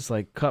Bentley, he was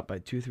like cut by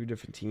 2-3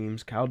 different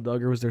teams. Kyle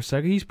Duggar was their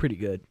second. He's pretty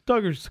good.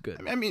 Duggar's good.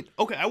 I mean,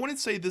 okay, I wouldn't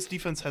say this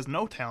defense has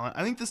no talent.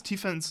 I think this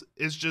defense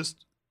is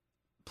just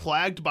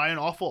plagued by an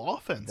awful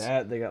offense.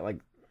 That they got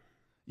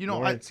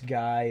Lawrence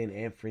Guy and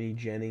Anthony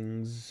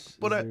Jennings.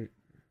 But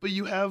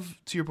you have,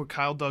 to your point,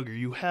 Kyle Duggar,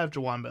 you have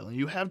Jawan Bentley,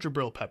 you have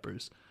Jabril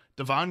Peppers.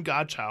 Devon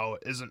Godchow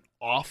isn't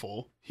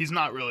awful. He's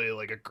not really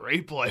like a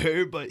great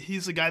player, but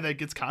he's a guy that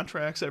gets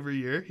contracts every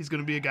year. He's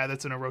going to be a guy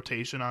that's in a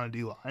rotation on a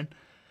D-line.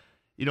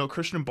 You know,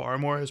 Christian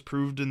Barmore has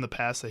proved in the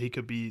past that he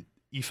could be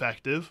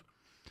effective.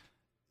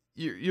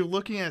 You're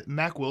looking at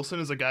Mac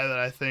Wilson as a guy that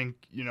I think,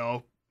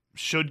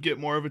 should get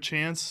more of a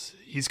chance.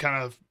 He's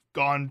kind of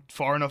gone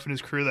far enough in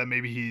his career that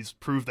maybe he's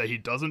proved that he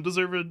doesn't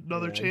deserve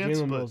another chance.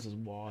 Jalen Mills is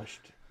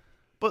washed.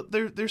 But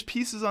there's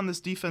pieces on this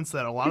defense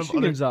that a lot Christian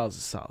of other Gonzalez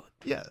is solid.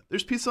 Yeah,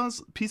 there's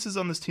pieces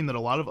on this team that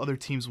a lot of other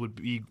teams would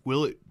be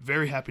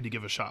very happy to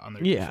give a shot on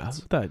their defense.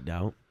 Yeah, without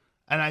doubt.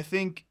 And I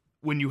think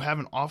when you have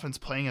an offense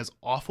playing as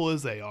awful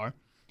as they are,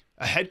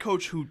 a head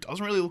coach who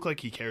doesn't really look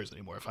like he cares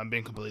anymore, if I'm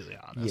being completely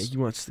honest. Yeah, he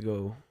wants to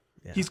go.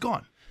 Yeah. He's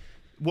gone.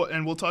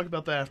 And we'll talk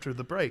about that after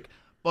the break.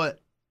 But,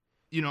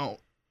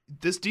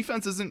 this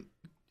defense isn't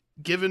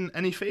given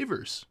any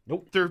favors.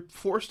 Nope. They're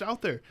forced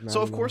out there.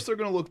 So, of course, they're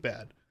going to look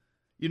bad.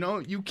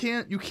 You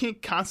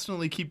can't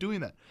constantly keep doing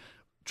that.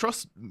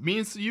 Trust me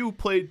and you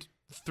played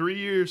 3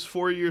 years,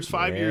 4 years,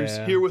 5 years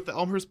here with the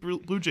Elmhurst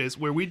Blue Jays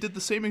where we did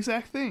the same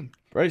exact thing.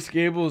 Bryce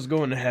Gable is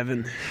going to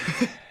heaven.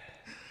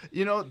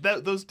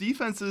 Those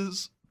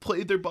defenses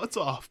played their butts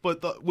off,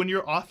 but when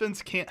your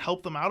offense can't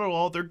help them out at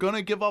all, they're going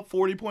to give up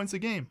 40 points a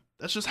game.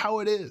 That's just how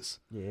it is.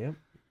 Yeah.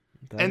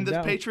 And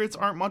the Patriots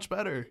aren't much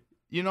better.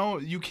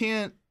 You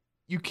can't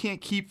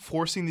keep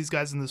forcing these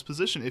guys in this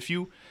position. If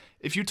you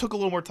took a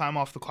little more time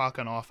off the clock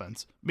on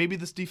offense, maybe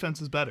this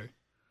defense is better.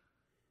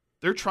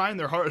 They're trying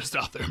their hardest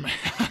out there, man.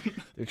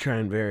 They're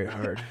trying very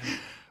hard.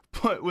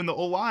 But when the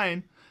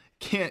O-line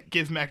can't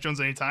give Mac Jones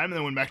any time, and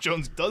then when Mac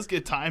Jones does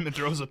get time and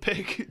throws a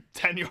pick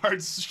 10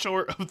 yards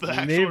short of the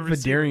actual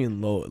receiver.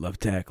 Vidarian Lowe at left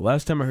tackle.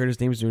 Last time I heard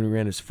his name was when he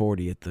ran his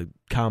 40 at the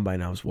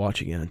combine. I was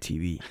watching it on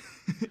TV.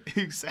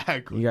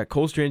 Exactly. You got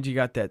Cole Strange. You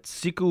got that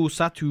Siku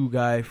Satu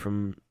guy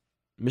from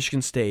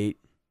Michigan State.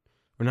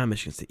 Or not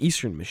Michigan State,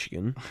 Eastern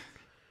Michigan.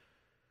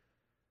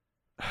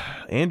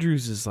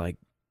 Andrews is like,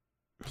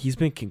 he's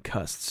been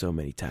concussed so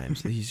many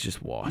times that he's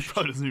just washed. He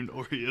probably doesn't even know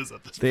where he is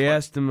at this point. They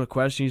asked him a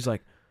question. He's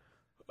like,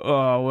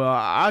 oh, well,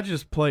 I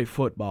just play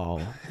football.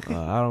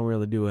 I don't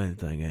really do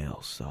anything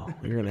else, so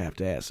you're going to have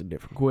to ask a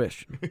different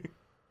question.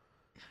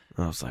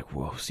 I was like,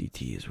 whoa,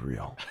 CT is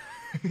real.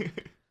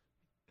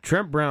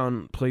 Trent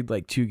Brown played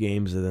like 2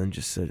 games and then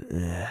just said,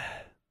 eh.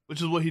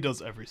 Which is what he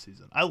does every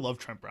season. I love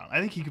Trent Brown. I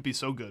think he could be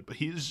so good, but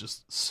he's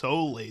just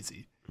so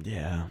lazy.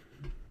 Yeah.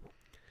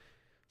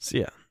 So,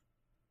 yeah.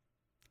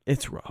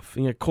 It's rough.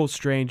 You got Cole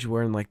Strange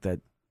wearing like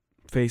that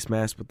face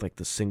mask with like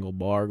the single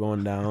bar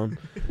going down.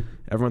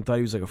 Everyone thought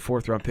he was like a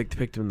 4th-round pick. They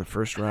picked him in the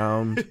 1st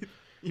round.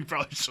 He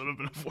probably should have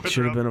been a 4th round.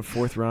 Should have been a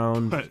 4th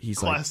round. But he's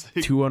classic.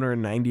 like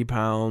 290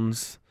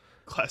 pounds.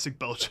 Classic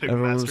Belichick.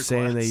 Everyone was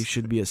saying masterclass. that he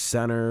should be a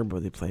center,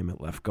 but they play him at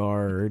left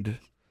guard.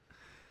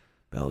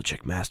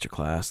 Belichick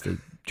masterclass. They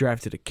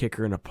drafted a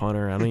kicker and a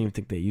punter. I don't even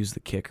think they used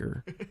the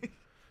kicker.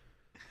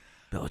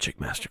 Belichick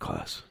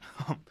masterclass.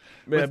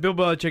 Yeah, Bill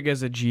Belichick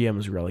as a GM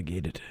is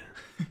relegated.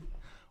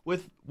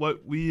 With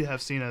what we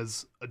have seen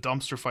as a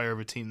dumpster fire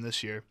of a team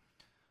this year,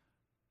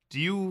 do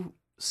you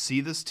see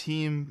this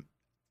team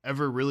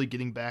ever really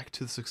getting back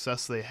to the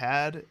success they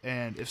had?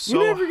 And if so,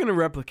 You're never going to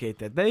replicate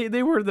that.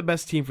 They were the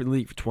best team for the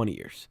league for 20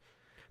 years.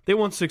 They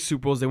won 6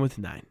 Super Bowls. They went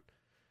to 9.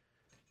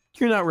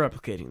 You're not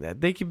replicating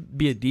that. They could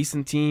be a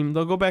decent team.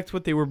 They'll go back to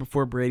what they were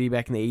before Brady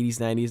back in the 80s,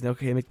 90s. And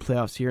okay, make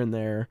playoffs here and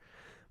there.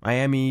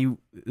 Miami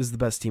is the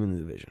best team in the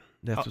division.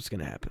 That's what's going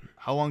to happen.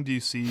 How long do you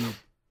see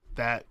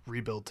that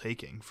rebuild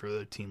taking for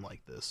a team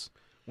like this?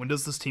 When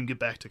does this team get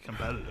back to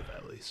competitive,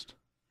 at least?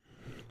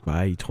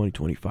 By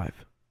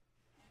 2025.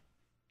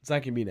 It's not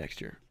going to be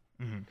next year.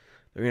 Mm-hmm.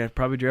 They're going to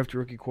probably draft a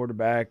rookie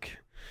quarterback,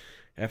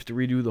 have to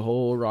redo the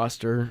whole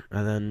roster,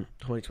 and then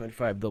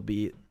 2025 they'll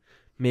be,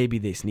 maybe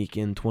they sneak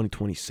in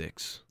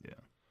 2026. Yeah.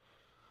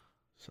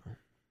 So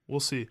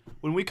we'll see.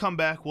 When we come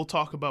back, we'll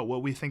talk about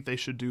what we think they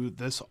should do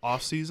this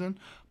offseason.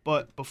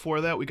 But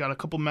before that, we got a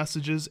couple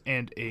messages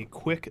and a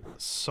quick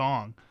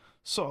song.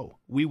 So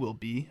we will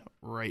be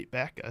right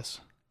back,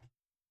 guys.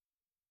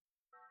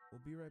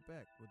 We'll be right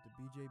back with the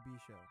BJB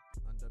Show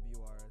on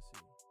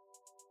WRSE.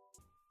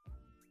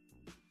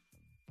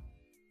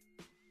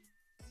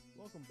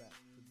 Welcome back to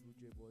the Blue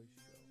Jay Boys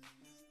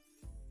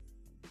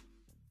Show.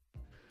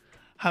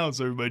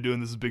 How's everybody doing?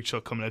 This is Big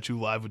Chuck coming at you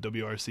live with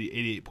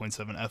WRC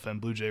 88.7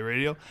 FM Blue Jay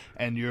Radio,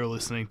 and you're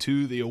listening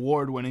to the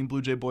award-winning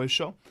Blue Jay Boys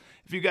Show.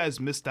 If you guys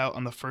missed out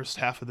on the first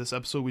half of this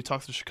episode, we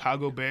talked to the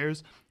Chicago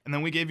Bears, and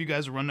then we gave you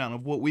guys a rundown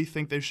of what we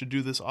think they should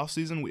do this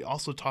offseason. We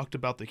also talked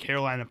about the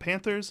Carolina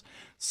Panthers.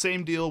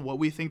 Same deal, what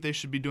we think they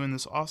should be doing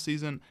this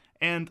offseason.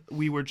 And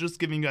we were just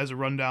giving you guys a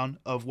rundown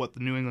of what the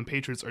New England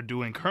Patriots are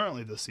doing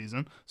currently this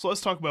season. So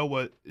let's talk about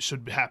what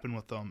should happen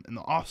with them in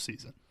the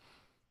offseason.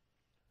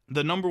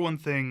 The number one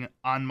thing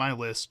on my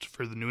list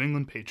for the New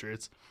England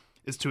Patriots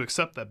is to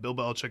accept that Bill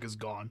Belichick is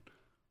gone.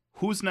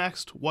 Who's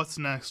next? What's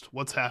next?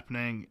 What's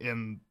happening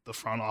in the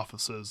front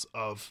offices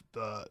of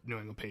the New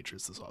England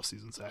Patriots this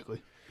offseason,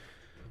 exactly?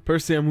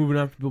 personally, I'm moving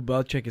on from Bill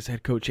Belichick as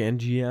head coach and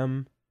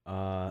GM.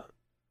 I'm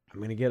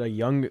going to get a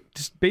young,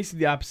 just basically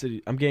the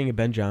opposite. I'm getting a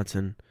Ben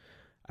Johnson.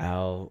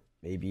 I'll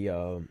maybe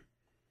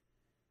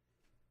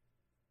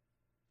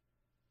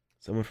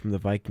someone from the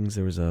Vikings.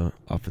 There was a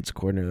offensive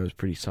coordinator that was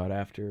pretty sought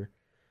after.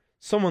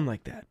 Someone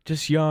like that.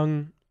 Just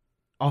young,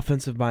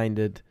 offensive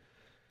minded,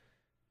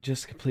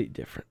 just complete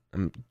different.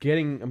 I'm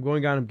getting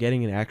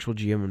an actual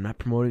GM. I'm not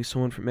promoting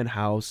someone from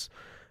in-house.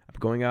 I'm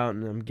going out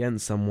and I'm getting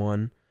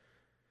someone.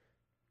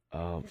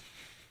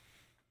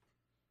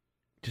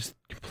 Just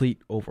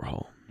complete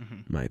overhaul,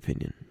 in my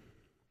opinion.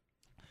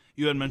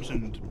 You had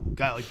mentioned a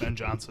guy like Ben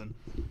Johnson.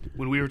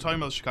 When we were talking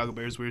about the Chicago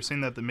Bears, we were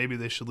saying that maybe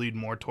they should lead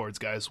more towards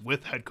guys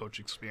with head coach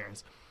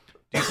experience.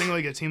 Do you think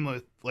like a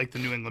team like the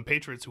New England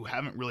Patriots, who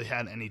haven't really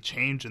had any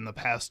change in the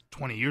past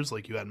 20 years,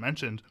 like you had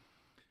mentioned,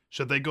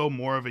 should they go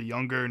more of a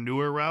younger,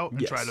 newer route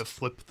and try to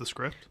flip the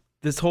script?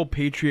 This whole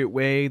Patriot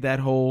way,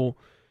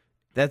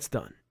 that's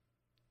done.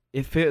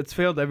 It's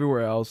failed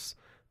everywhere else.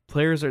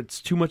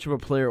 It's too much of a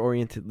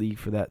player-oriented league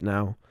for that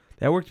now.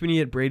 That worked when you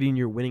had Brady and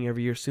you're winning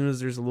every year. As soon as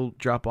there's a little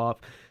drop-off,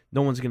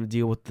 no one's going to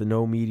deal with the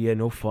no media,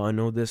 no fun,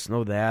 no this,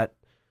 no that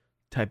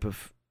type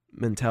of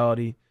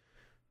mentality.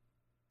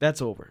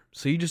 That's over.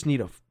 So you just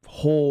need a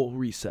whole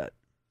reset.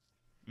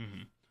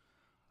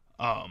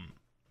 Mm-hmm.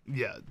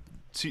 Yeah.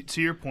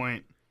 To your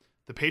point,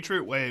 the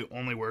Patriot way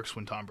only works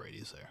when Tom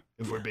Brady's there,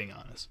 if we're being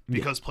honest.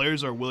 Because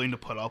players are willing to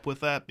put up with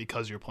that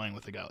because you're playing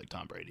with a guy like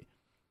Tom Brady.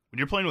 When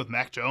you're playing with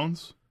Mac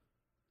Jones,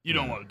 you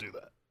don't want to do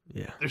that.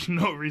 Yeah. There's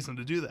no reason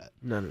to do that.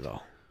 None at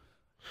all.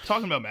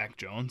 Talking about Mac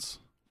Jones,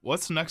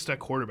 what's next at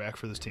quarterback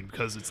for this team?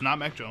 Because it's not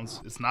Mac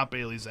Jones. It's not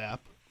Bailey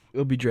Zapp.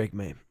 It'll be Drake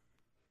May.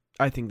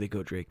 I think they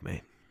go Drake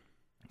May.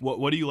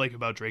 What do you like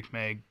about Drake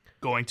May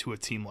going to a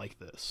team like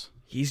this?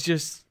 He's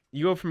just,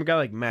 you go from a guy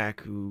like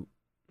Mac, who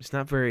is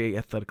not very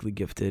athletically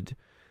gifted,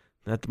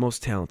 not the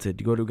most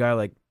talented. You go to a guy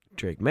like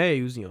Drake May,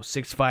 who's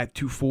 6'5",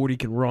 240,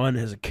 can run,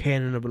 has a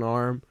cannon of an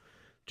arm,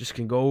 just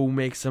can go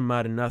make something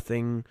out of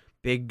nothing.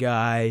 Big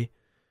guy,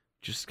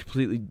 just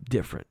completely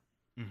different.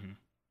 Mm-hmm.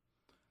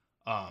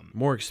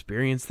 More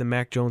experienced than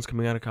Mac Jones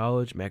coming out of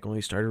college. Mac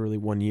only started really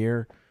 1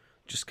 year.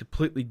 Just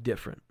completely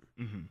different.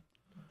 Mm-hmm.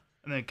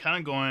 And then kind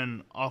of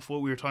going off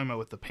what we were talking about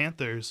with the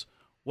Panthers,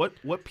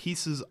 what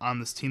pieces on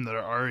this team that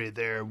are already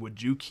there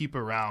would you keep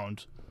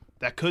around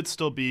that could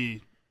still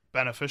be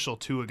beneficial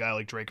to a guy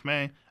like Drake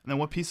May? And then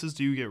what pieces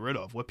do you get rid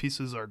of? What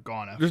pieces are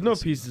gone after There's no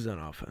this pieces season?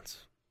 on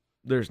offense.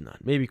 There's none.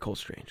 Maybe Cole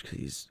Strange because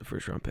he's a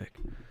first-round pick.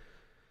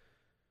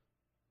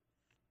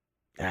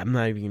 I'm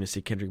not even going to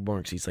say Kendrick Bourne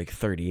because he's like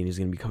 30 and he's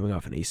going to be coming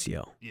off an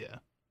ACL. Yeah.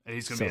 And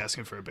he's going to be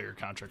asking for a bigger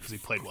contract because he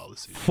played well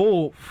this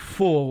season.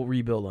 Full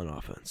rebuild on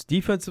offense.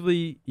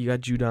 Defensively, you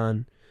got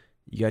Judon,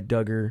 you got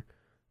Duggar,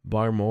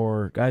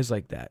 Barmore, guys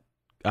like that.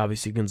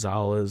 Obviously,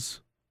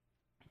 Gonzalez.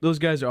 Those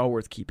guys are all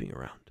worth keeping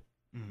around.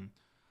 Mm-hmm.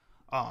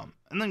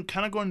 And then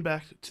kind of going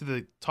back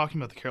to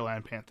talking about the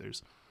Carolina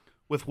Panthers,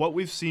 with what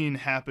we've seen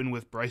happen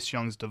with Bryce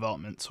Young's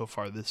development so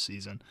far this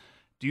season,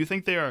 do you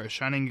think they are a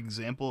shining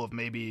example of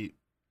maybe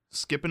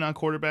skipping on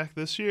quarterback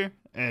this year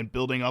and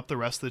building up the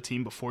rest of the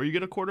team before you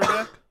get a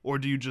quarterback? Or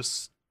do you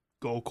just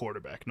go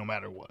quarterback no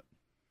matter what?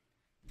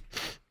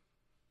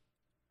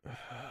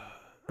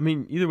 I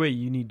mean, either way,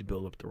 you need to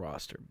build up the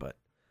roster. But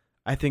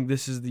I think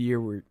this is the year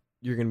where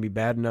you're going to be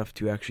bad enough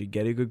to actually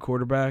get a good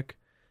quarterback.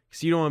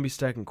 Because you don't want to be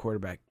stuck in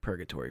quarterback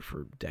purgatory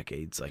for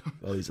decades like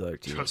all these other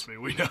teams. Trust me,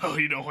 we know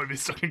you don't want to be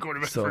stuck in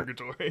quarterback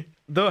purgatory.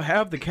 They'll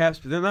have the cap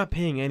space. They're not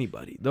paying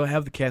anybody. They'll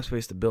have the cap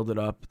space to build it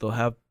up. They'll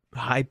have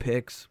high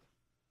picks.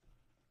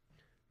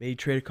 Maybe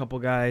trade a couple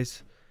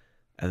guys.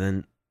 And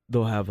then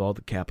they'll have all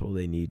the capital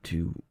they need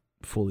to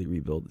fully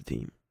rebuild the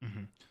team.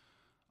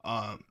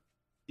 Mm-hmm.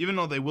 Even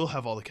though they will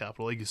have all the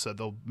capital, like you said,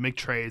 they'll make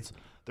trades.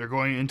 They're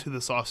going into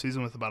this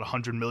offseason with about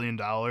 $100 million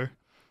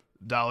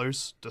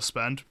to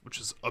spend, which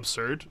is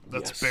absurd.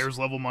 That's Bears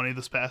level money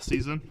this past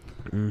season.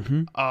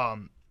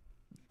 Mm-hmm.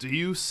 Do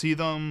you see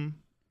them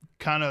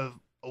kind of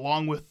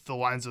along with the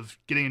lines of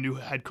getting a new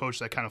head coach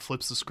that kind of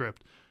flips the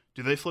script?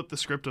 Do they flip the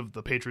script of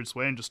the Patriots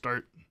way and just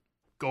start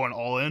going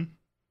all in?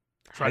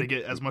 Try to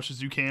get as much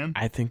as you can?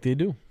 I think they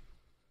do.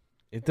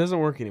 It doesn't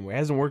work anymore. It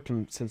hasn't worked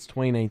since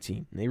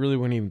 2019. They really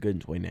weren't even good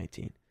in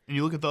 2019. And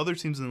you look at the other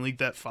teams in the league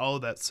that follow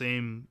that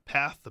same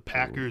path, the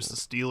Packers, the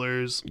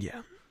Steelers.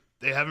 Yeah.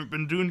 They haven't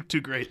been doing too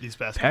great these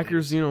past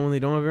Packers, when they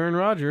don't have Aaron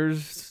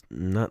Rodgers,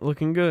 not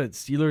looking good.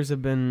 Steelers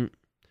have been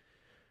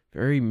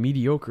very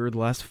mediocre the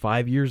last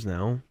 5 years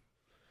now.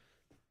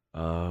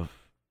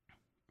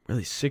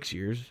 Really 6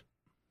 years.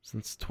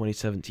 Since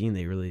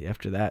 2017,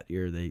 after that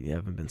year, they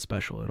haven't been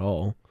special at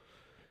all.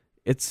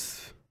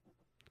 Plus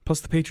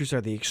the Patriots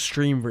are the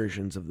extreme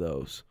versions of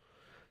those.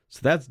 So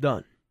that's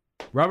done.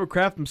 Robert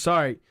Kraft, I'm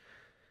sorry.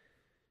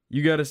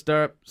 You got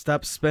to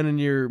stop spending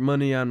your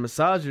money on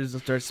massagers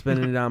and start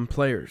spending it on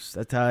players.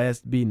 That's how it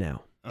has to be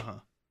now. Uh-huh.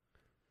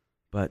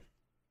 But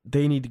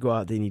they need to go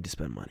out. They need to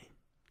spend money.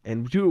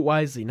 And do it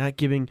wisely, not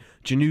giving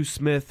Janu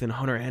Smith and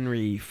Hunter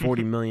Henry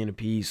 $40 million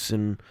apiece.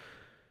 And,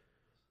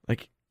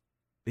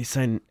 they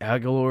signed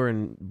Aguilar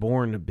and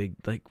Bourne a big...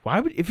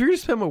 if you're going to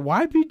spend money,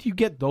 why would you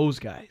get those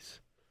guys?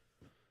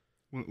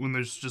 When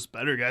there's just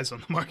better guys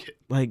on the market.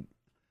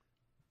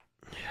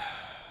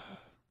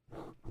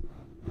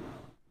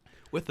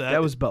 With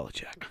that was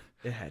Belichick.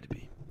 It had to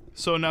be.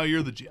 So now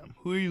you're the GM.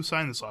 Who are you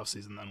signing this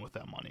offseason then with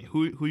that money?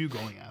 Who are you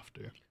going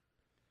after?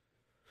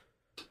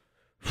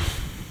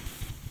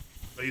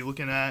 Are you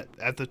looking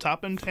at the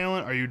top end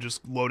talent? Or are you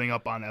just loading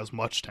up on as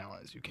much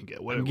talent as you can get?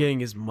 I'm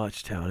getting as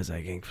much talent as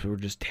I can because we're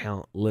just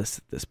talentless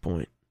at this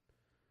point.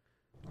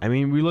 I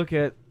mean, we look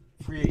at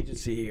free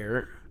agency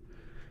here.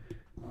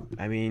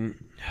 I mean,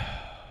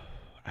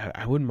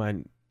 I wouldn't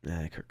mind.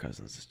 Kirk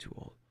Cousins is too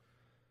old.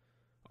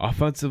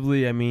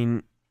 Offensively, I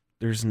mean,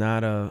 it's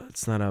not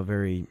a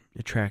very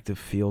attractive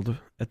field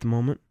at the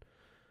moment.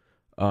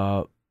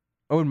 I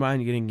wouldn't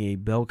mind getting a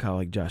bell cow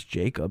like Josh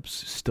Jacobs,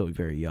 still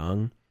very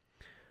young.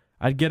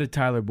 I'd get a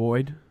Tyler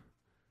Boyd.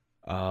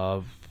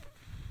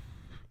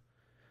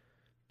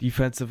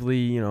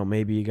 Defensively,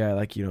 maybe a guy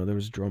like, there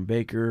was Jerome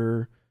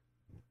Baker,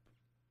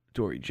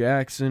 Dory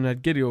Jackson.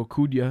 I'd get a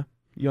Okudah,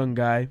 young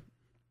guy.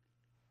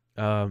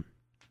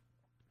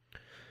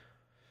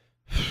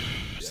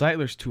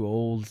 Seidler's too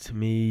old to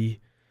me.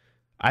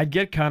 I'd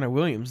get Connor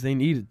Williams.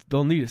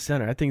 They'll need a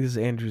center. I think this is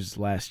Andrews'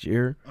 last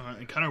year.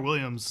 And Connor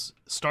Williams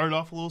started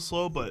off a little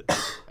slow, but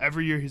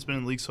every year he's been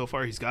in the league so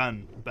far, he's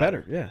gotten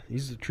better. Yeah,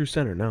 he's a true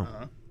center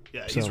now.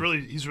 Yeah, he's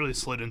really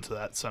slid into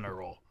that center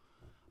role.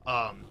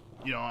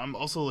 I'm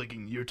also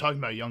looking. You're talking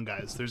about young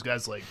guys. There's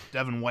guys like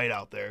Devin White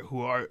out there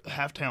who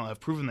have talent, have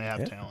proven they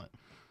have talent,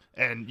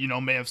 and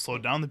may have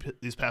slowed down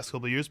these past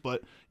couple of years.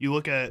 But you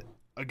look at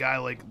a guy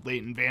like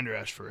Leighton Vander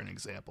Esch, for an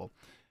example.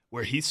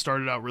 where he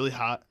started out really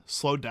hot,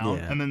 slowed down,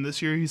 Yeah. and then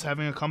this year he's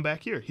having a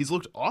comeback year. He's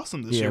looked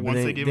awesome this year but once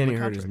then, they gave then him he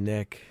the hurt his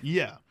contract. neck.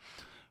 Yeah.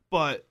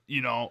 But,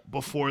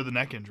 before the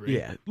neck injury.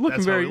 Yeah, looking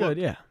that's how very he good. looked.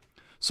 Yeah.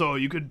 So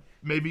you could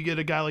maybe get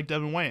a guy like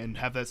Devin White and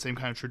have that same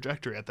kind of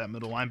trajectory at that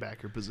middle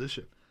linebacker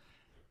position.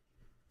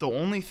 The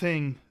only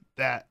thing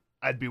that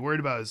I'd be worried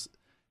about is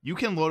you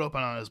can load up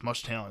on as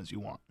much talent as you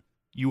want.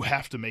 You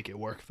have to make it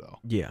work, though.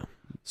 Yeah.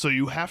 So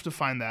you have to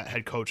find that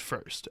head coach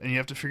first, and you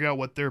have to figure out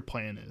what their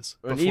plan is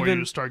And before even-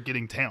 you just start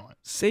getting talent.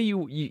 Say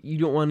you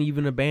don't want to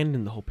even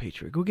abandon the whole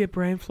Patriot. Go get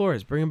Brian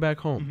Flores. Bring him back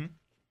home. Mm-hmm.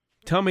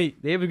 Tell me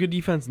they have a good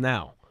defense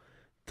now.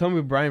 Tell me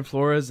with Brian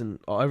Flores and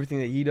everything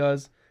that he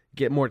does,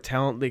 get more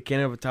talent. They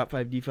can't have a top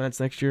 5 defense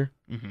next year.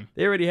 Mm-hmm.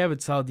 They already have a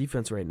solid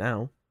defense right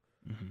now.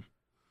 Mm-hmm.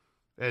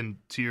 And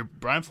to your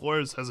Brian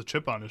Flores has a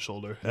chip on his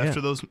shoulder Yeah.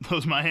 after those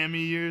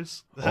Miami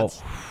years.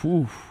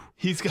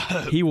 He's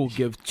got. He will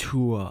give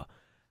Tua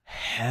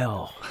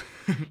hell.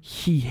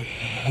 He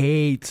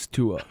hates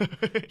Tua.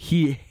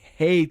 He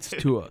hates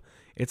Tua.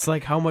 It's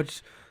like how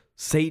much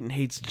Satan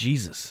hates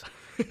Jesus.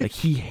 Like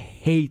he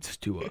hates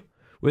Tua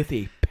with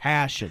a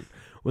passion.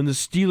 When the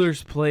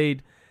Steelers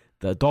played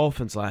the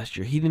Dolphins last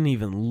year, he didn't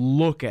even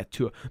look at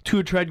Tua.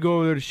 Tua tried to go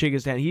over there to shake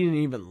his hand. He didn't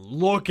even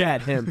look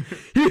at him.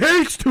 He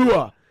hates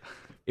Tua.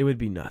 It would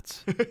be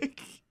nuts.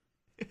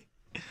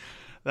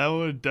 That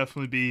would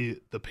definitely be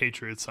the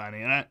Patriots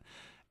signing,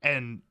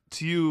 and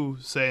to you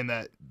saying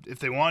that if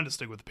they wanted to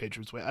stick with the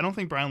Patriots way, I don't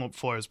think Brian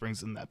Flores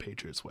brings in that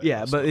Patriots way.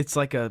 Yeah, also. but it's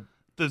like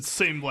the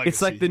same legacy.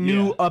 it's like the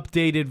new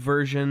updated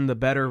version, the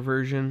better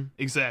version.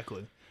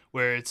 Exactly,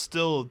 where it's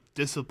still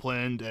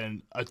disciplined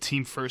and a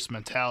team first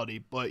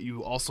mentality, but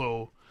you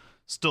also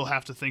still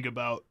have to think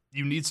about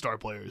you need star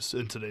players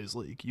in today's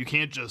league. You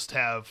can't just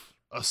have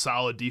a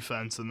solid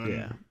defense and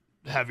then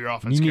have your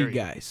offense. You carry need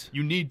guys.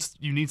 You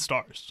need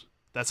stars.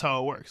 That's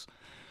how it works.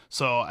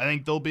 So I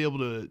think they'll be able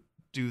to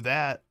do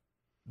that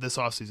this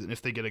offseason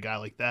if they get a guy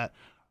like that.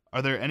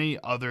 Are there any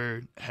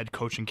other head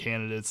coaching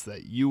candidates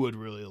that you would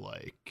really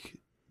like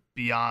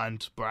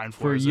beyond Brian For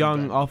Flores?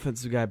 young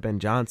offensive guy, Ben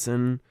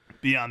Johnson.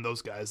 Beyond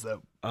those guys that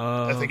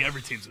I think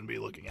every team's going to be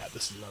looking at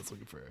this season that's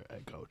looking for a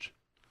head coach.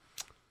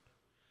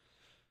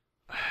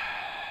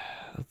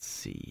 Let's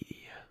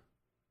see.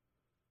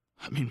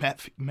 I mean,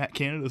 Matt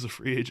Canada's a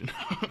free agent.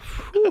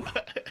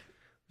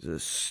 He's a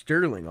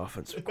sterling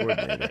offensive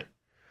coordinator.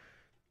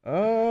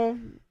 I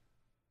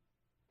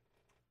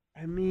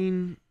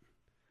mean,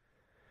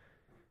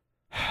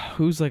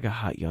 who's like a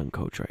hot young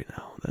coach right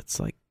now? That's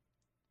like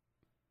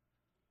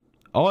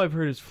all I've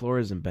heard is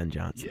Flores and Ben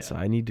Johnson. Yeah. So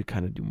I need to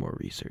kind of do more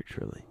research,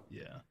 really.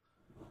 Yeah.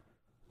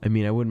 I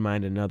mean, I wouldn't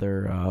mind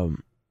another.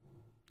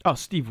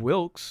 Steve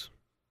Wilkes.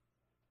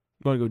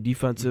 Want to go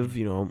defensive?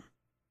 You know,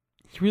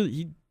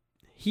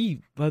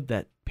 he led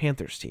that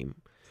Panthers team,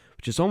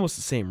 which is almost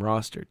the same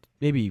roster,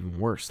 maybe even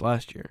worse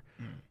last year,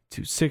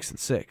 to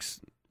 6-6.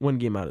 One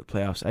game out of the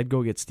playoffs. I'd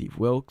go get Steve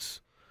Wilkes.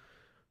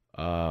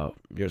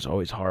 There's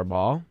always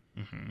Harbaugh.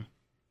 Mm-hmm.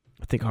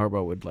 I think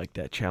Harbaugh would like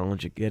that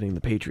challenge of getting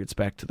the Patriots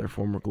back to their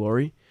former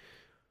glory.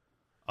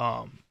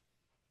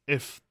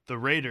 If the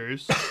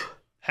Raiders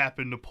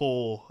happen to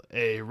pull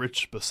a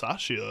Rich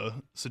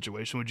Bisaccia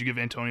situation, would you give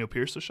Antonio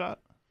Pierce a shot?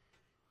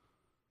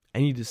 I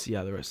need to see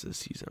how the rest of the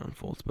season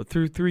unfolds. But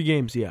through 3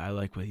 games, yeah, I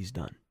like what he's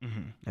done.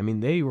 Mm-hmm. I mean,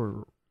 they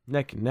were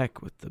neck and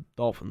neck with the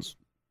Dolphins,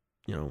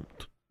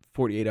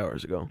 48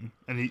 hours ago.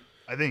 And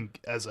I think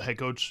as a head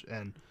coach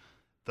and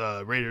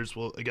the Raiders,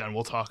 we'll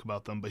talk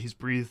about them, but he's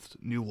breathed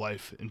new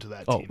life into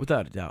that team. Oh,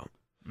 without a doubt.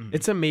 Mm-hmm.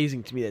 It's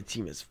amazing to me that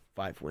team has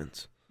 5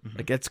 wins. Mm-hmm.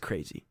 Like, that's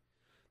crazy.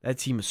 That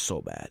team is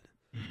so bad,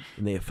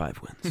 and they have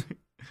 5 wins.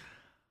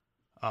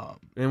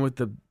 And with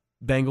the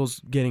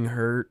Bengals getting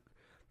hurt,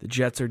 the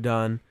Jets are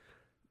done.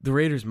 The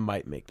Raiders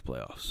might make the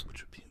playoffs.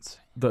 Which would be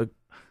insane. The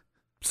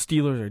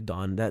Steelers are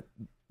done. That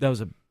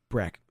was a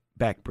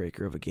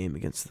backbreaker of a game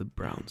against the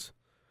Browns.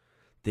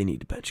 They need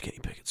to bench Kenny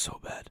Pickett so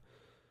bad.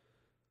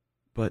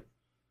 But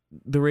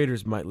the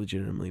Raiders might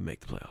legitimately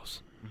make the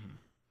playoffs.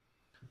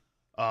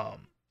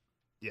 Mm-hmm.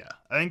 Yeah,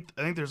 I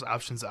think there's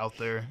options out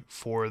there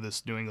for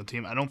this New England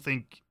team. I don't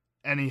think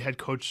any head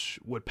coach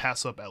would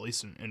pass up at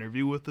least an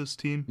interview with this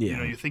team.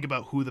 Yeah. You think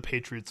about who the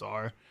Patriots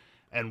are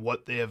and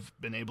what they have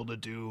been able to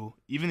do,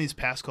 even these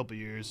past couple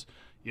years.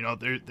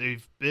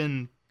 They've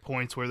been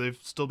points where they've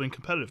still been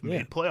competitive,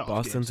 made playoff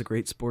Boston's games. a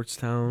great sports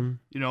town.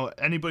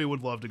 Anybody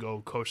would love to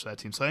go coach that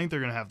team. So I think they're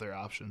going to have their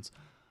options.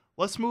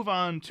 Let's move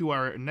on to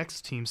our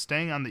next team,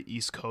 staying on the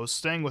East Coast,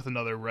 staying with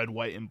another red,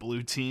 white, and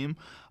blue team,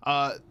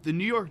 the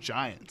New York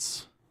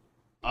Giants.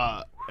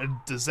 A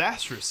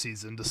disastrous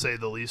season, to say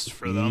the least,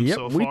 for them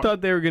so far. We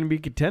thought they were going to be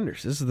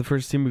contenders. This is the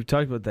first team we've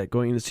talked about that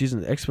going into the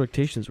season. The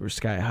expectations were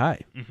sky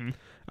high. Mm-hmm.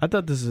 I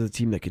thought this is a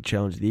team that could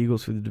challenge the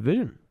Eagles for the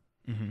division.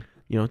 Mm-hmm.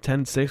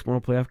 10-6, won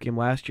a playoff game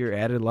last year,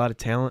 added a lot of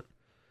talent,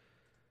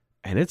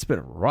 and it's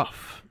been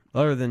rough.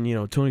 Other than,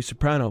 Tony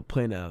Soprano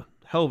playing a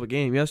hell of a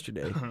game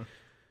yesterday,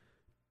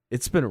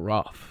 it's been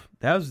rough.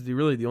 That was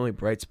really the only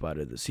bright spot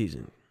of the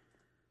season.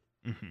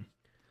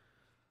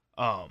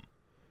 Mm-hmm.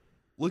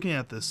 Looking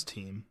at this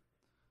team,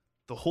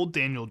 the whole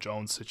Daniel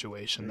Jones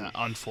situation that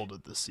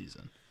unfolded this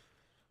season.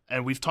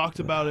 And we've talked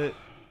about it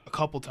a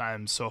couple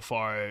times so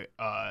far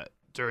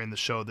during the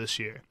show this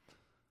year.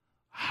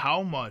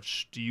 How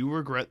much do you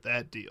regret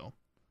that deal?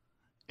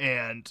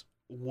 And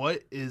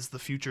what is the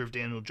future of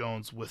Daniel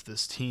Jones with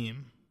this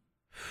team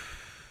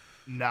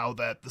now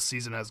that the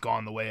season has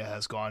gone the way it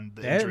has gone?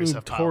 The injuries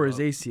have tore his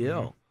piled up. ACL.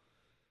 Mm-hmm.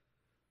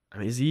 I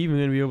mean, is he even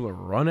going to be able to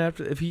run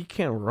after? If he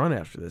can't run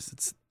after this,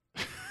 it's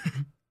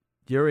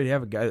you already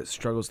have a guy that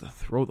struggles to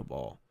throw the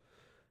ball.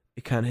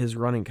 It kind of his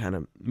running kind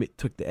of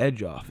took the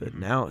edge off it.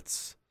 Now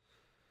that's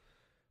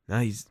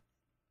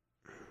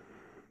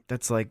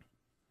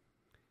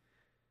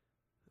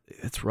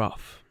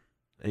rough,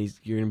 and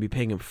you're going to be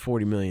paying him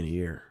 $40 million a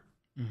year.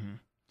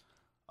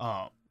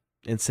 Mm-hmm.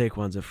 And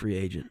Saquon's a free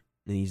agent,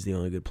 and he's the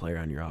only good player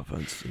on your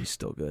offense. He's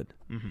still good.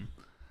 Mm-hmm.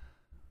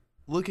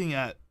 Looking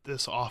at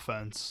this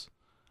offense,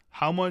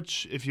 how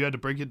much, if you had to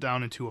break it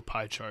down into a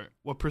pie chart,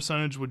 what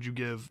percentage would you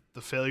give the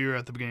failure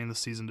at the beginning of the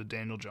season to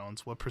Daniel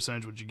Jones? What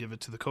percentage would you give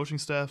it to the coaching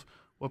staff?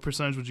 What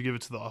percentage would you give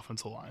it to the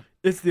offensive line?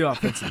 It's the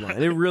offensive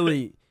line. It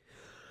really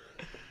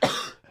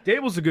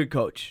Dable's a good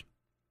coach.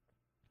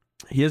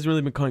 He hasn't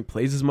really been calling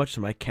plays as much,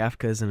 so Mike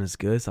Kafka isn't as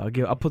good. So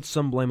I'll put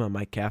some blame on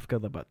Mike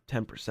Kafka, about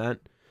 10%.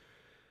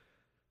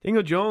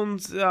 Daniel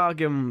Jones, I'll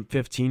give him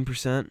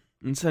 15%,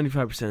 and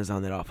 75% is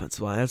on that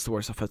offensive line. That's the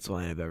worst offensive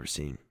line I've ever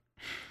seen.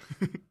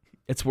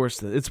 It's worse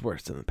than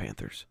the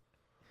Panthers.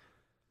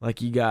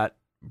 Like, you got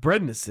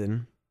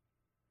Brednison.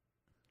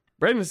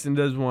 Brednison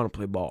doesn't want to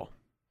play ball.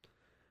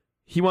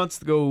 He wants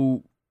to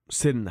go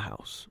sit in the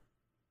house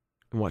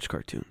and watch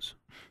cartoons.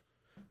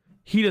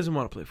 He doesn't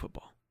want to play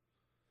football.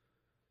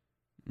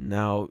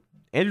 Now,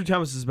 Andrew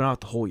Thomas has been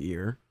out the whole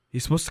year.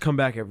 He's supposed to come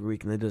back every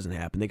week, and that doesn't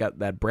happen. They got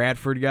that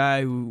Bradford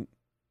guy who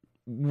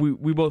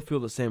we both feel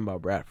the same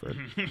about Bradford.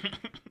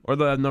 Or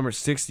they'll have number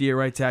 60 at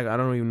right tackle. I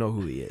don't even know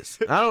who he is.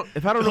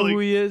 If I don't know who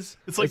he is,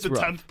 it's like the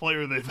rough. 10th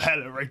player they've had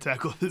at right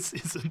tackle this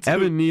season, too.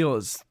 Evan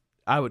Neal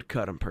I would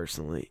cut him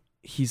personally.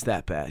 He's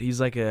that bad. He's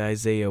like an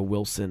Isaiah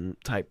Wilson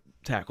type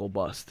tackle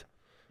bust.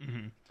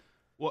 Mm-hmm.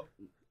 What?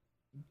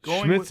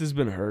 Schmitz has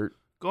been hurt.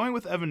 Going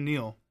with Evan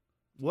Neal,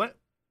 what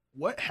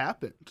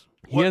happened?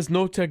 He has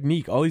no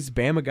technique. All these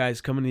Bama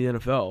guys coming to the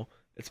NFL.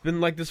 It's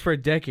been like this for a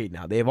decade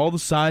now. They have all the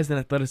size and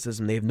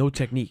athleticism. They have no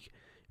technique.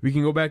 We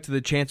can go back to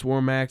the Chance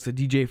Warmacks, the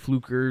DJ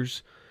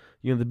Flukers,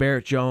 the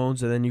Barrett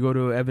Jones, and then you go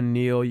to Evan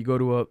Neal, you go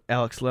to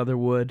Alex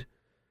Leatherwood.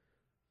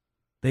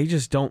 They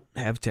just don't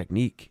have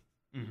technique.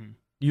 Mm-hmm.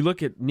 You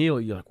look at Neal,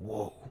 you're like,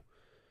 whoa,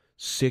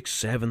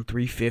 6'7",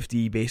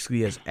 350,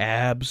 basically has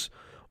abs,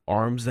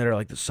 arms that are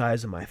like the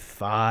size of my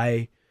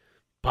thigh,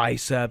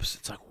 biceps.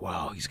 It's like,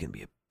 wow, he's going to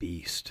be a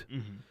beast.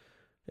 Mm-hmm.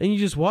 And you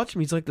just watch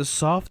him. He's like the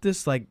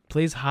softest, like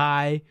plays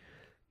high,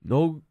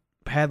 no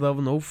pad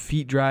level, no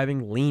feet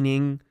driving,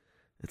 leaning.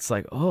 It's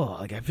like,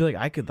 I feel like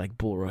I could like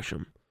bull rush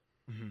him.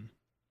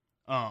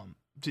 Mm-hmm.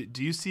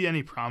 Do you see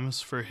any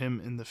promise for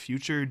him in the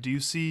future? Do you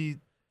see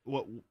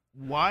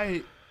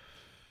why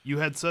you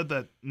had said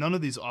that none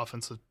of these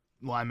offensive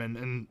linemen,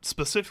 and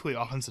specifically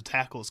offensive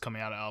tackles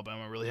coming out of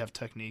Alabama, really have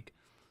technique?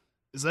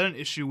 Is that an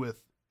issue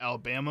with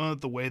Alabama,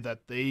 the way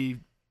that they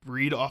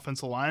read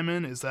offensive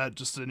linemen? Is that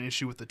just an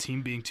issue with the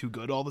team being too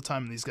good all the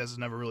time, and these guys have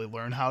never really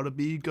learned how to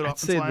be good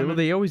offensive linemen?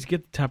 They always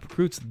get the top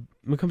recruits.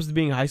 When it comes to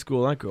being a high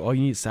school lineman, all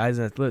you need is size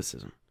and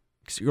athleticism.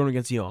 Because you're going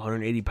against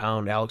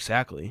 180-pound Alex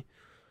Sackley,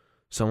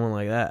 someone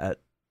like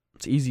that.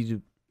 It's easy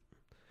to.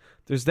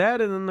 There's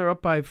that, and then they're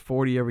up by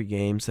 40 every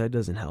game, so that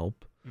doesn't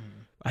help.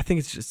 Mm-hmm. I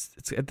think it's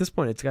at this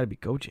point it's got to be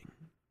coaching.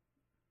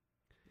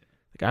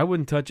 Like, I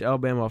wouldn't touch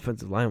Alabama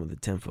offensive line with a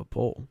 10-foot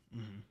pole.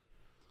 Mm-hmm.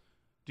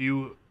 Do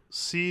you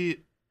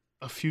see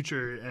a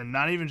future, and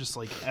not even just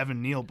like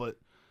Evan Neal, but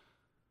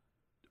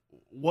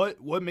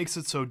what makes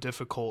it so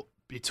difficult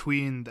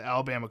between the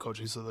Alabama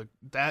coaching? So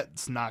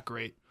that's not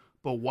great,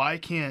 but why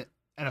can't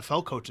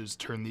NFL coaches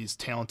turn these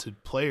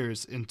talented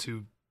players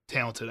into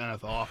talented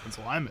NFL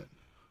offensive linemen?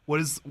 What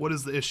is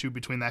the issue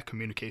between that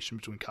communication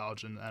between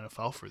college and the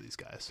NFL for these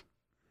guys?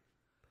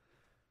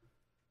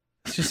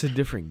 It's just a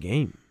different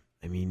game.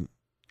 I mean,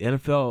 the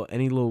NFL,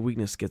 any little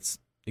weakness gets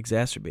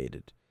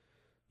exacerbated.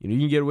 You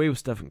can get away with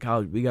stuff in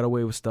college. We got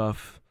away with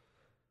stuff.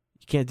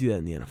 You can't do that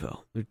in the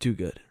NFL. They're too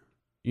good.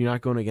 You're not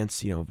going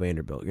against,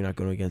 Vanderbilt. You're not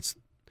going against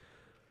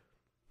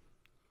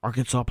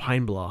Arkansas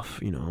Pine Bluff.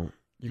 You're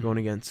going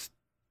against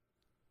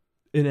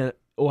in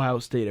Ohio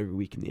State every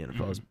week in the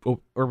NFL. Mm-hmm. As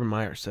Urban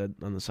Meyer said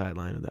on the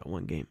sideline of that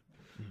one game.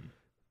 Mm-hmm.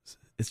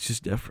 It's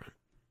just different.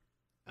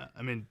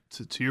 I mean,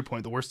 to your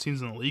point, the worst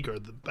teams in the league are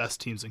the best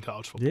teams in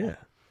college football. Yeah.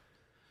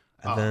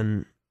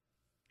 And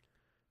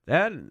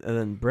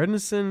then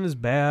Brednison is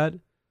bad.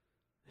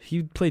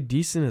 He played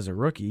decent as a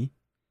rookie.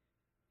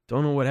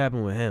 Don't know what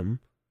happened with him.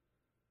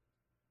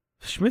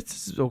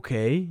 Schmitz is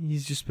okay.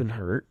 He's just been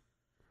hurt.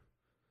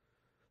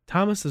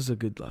 Thomas is a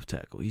good left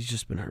tackle. He's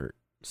just been hurt.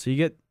 So you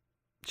get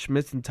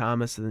Schmitz and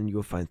Thomas, and then you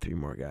go find 3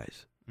 more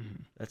guys.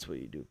 Mm-hmm. That's what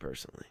you do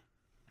personally.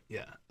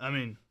 Yeah, I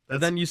mean...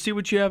 And then you see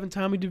what you have in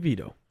Tommy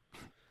DeVito.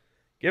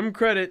 Give him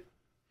credit.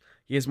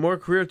 He has more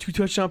career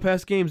 2-touchdown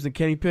pass games than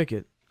Kenny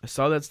Pickett. I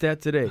saw that stat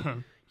today.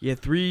 He had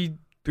three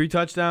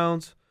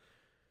touchdowns,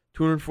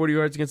 240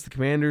 yards against the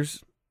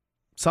Commanders.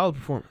 Solid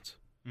performance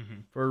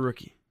for a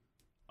rookie.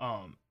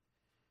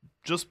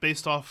 Just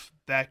based off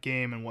that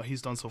game and what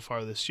he's done so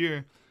far this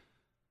year,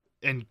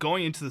 and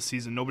going into the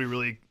season, nobody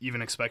really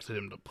even expected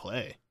him to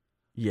play.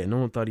 Yeah, no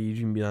one thought he'd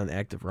even be on the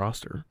active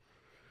roster.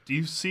 Do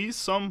you see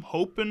some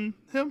hope in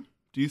him?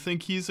 Do you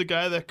think he's a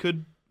guy that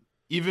could,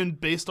 even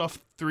based off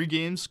 3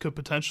 games, could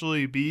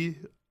potentially be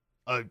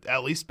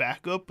at least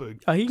backup?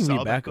 He can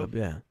be backup,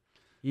 yeah.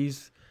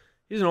 He's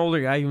an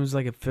older guy. He was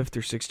like a 5th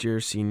or 6th year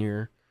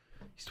senior.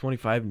 He's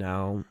 25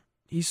 now.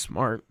 He's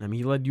smart. I mean,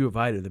 he led U of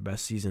I to the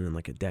best season in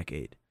like a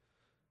decade.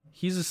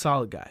 He's a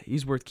solid guy.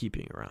 He's worth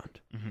keeping around.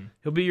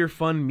 He'll be your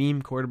fun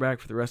meme quarterback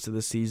for the rest of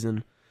the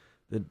season.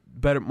 The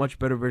much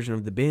better version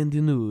of the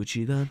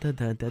Bandinucci.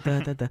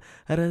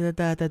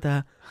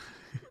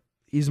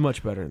 He's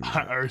much better than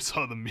that. I already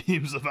saw the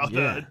memes about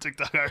that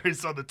TikTok. I already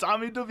saw the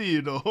Tommy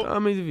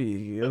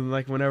DeVito. And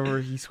like whenever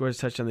he scores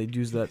a touchdown, they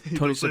use that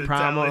Tony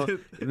Soprano.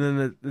 And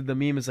then the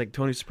meme is like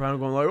Tony Soprano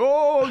going like,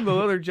 "Oh," in the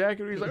leather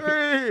jacket. He's like,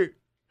 "Hey!"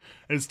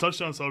 And his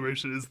touchdown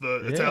celebration is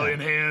the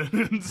Italian hand.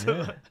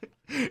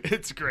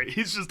 It's great.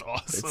 He's just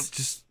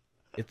awesome.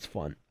 It's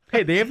fun.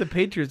 Hey, they have the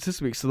Patriots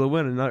this week, so they'll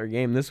win another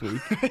game this week.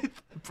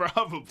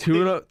 Probably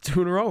 2 in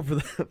a row for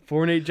the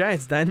 4-8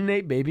 Giants,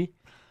 9-8, baby.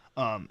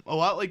 A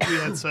lot like we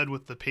had said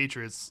with the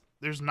Patriots,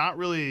 there's not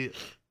really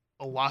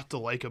a lot to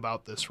like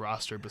about this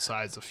roster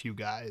besides a few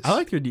guys. I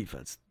like their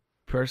defense.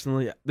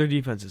 Personally, their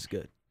defense is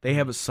good. They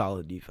have a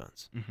solid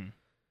defense.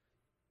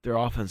 Their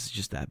offense is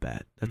just that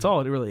bad. That's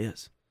all it really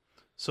is.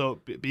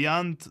 So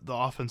beyond the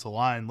offensive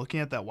line,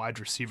 looking at that wide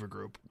receiver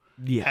group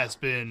has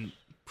been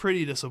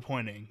pretty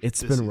disappointing.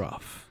 It's been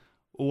rough.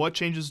 What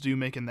changes do you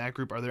make in that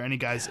group? Are there any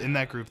guys in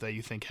that group that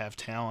you think have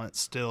talent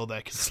still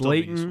that can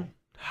Slayton, still be useful?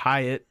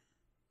 Hyatt.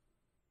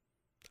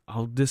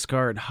 I'll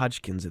discard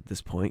Hodgkins at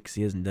this point because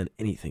he hasn't done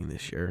anything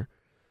this year.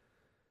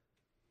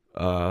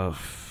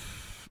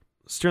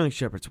 Sterling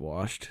Shepard's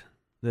washed.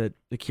 That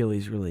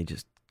Achilles really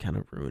just kind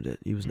of ruined it.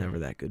 He was never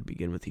that good to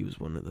begin with. He was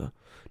one of the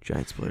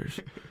Giants players.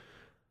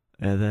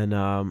 And then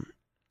I'll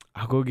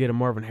go get a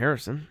Marvin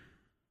Harrison.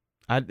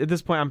 At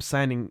this point, I'm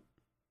signing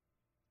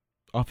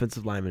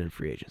offensive linemen in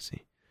free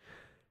agency.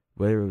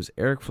 Whether it was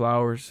Eric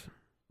Flowers,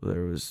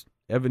 whether it was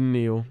Evan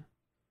Neal,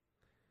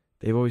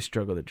 they've always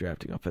struggled at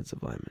drafting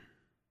offensive linemen.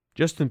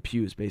 Justin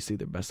Pugh is basically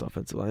their best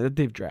offensive line that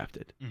they've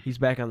drafted. He's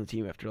back on the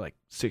team after like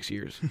 6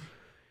 years.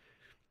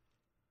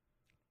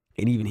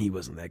 And even he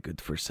wasn't that good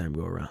the first time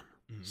go around.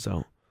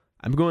 So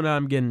I'm going out,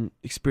 I'm getting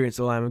experienced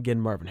lineman, I'm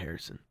getting Marvin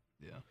Harrison.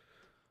 Yeah.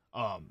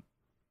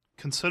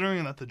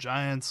 Considering that the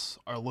Giants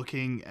are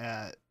looking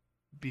at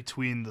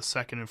between the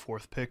 2nd and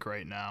 4th pick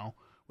right now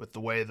with the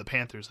way the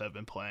Panthers have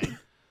been playing,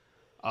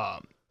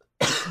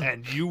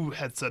 and you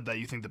had said that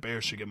you think the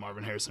Bears should get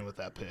Marvin Harrison with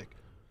that pick.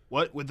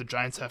 What would the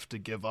Giants have to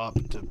give up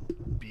to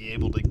be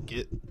able to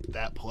get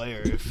that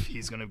player if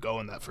he's going to go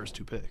in that first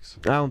 2 picks?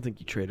 I don't think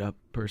you trade up,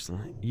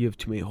 personally. You have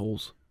too many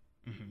holes.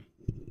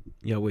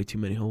 You got way too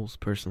many holes,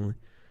 personally.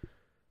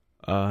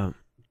 I'd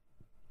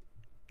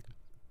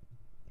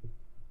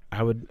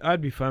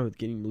be fine with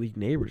getting Malik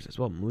Neighbors as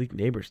well. Malik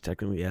Neighbors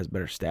technically has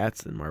better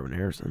stats than Marvin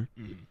Harrison.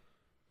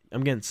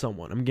 I'm getting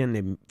someone. I'm getting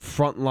a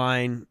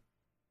frontline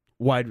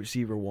wide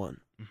receiver 1.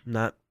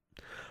 Not.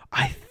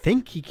 I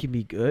think he can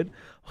be good.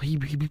 He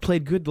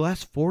played good the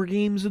last 4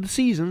 games of the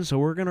season, so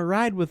we're gonna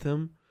ride with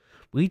him.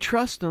 We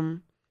trust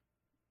him.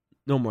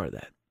 No more of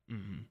that.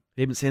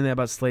 They've been saying that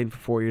about Slayton for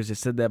 4 years. They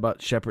said that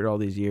about Shepard all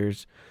these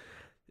years.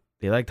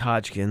 They liked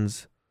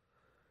Hodgkins.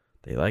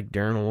 They liked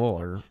Darren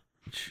Waller,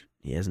 which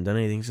he hasn't done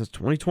anything since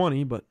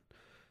 2020, but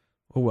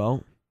oh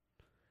well.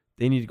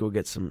 They need to go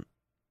get some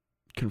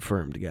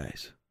confirmed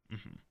guys.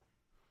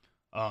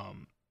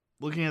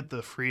 Looking at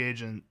the free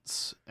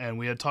agents, and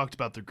we had talked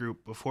about the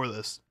group before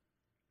this,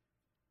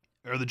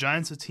 are the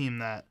Giants a team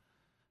that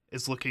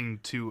is looking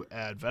to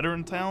add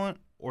veteran talent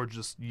or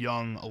just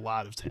young, a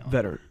lot of talent?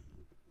 Veteran.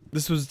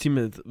 This was a team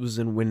that was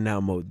in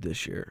win-now mode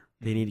this year.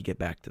 They need to get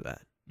back to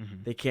that.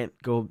 They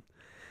can't go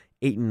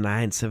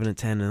 8-9,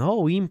 7-10,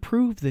 and we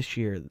improved this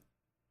year.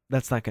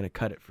 That's not going to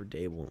cut it for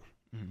Dable.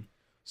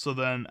 So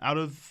then, out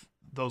of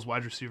those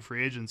wide receiver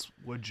free agents,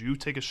 would you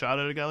take a shot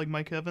at a guy like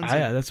Mike Evans?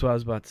 Yeah, that's what I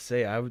was about to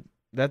say.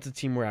 That's a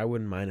team where I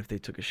wouldn't mind if they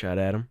took a shot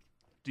at him.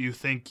 Do you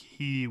think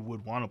he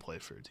would want to play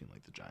for a team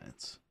like the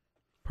Giants?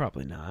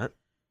 Probably not.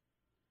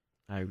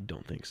 I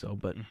don't think so,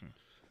 but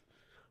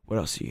what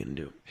else are you going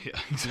to do? Yeah,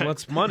 If exactly. he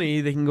wants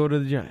money, they can go to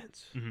the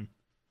Giants.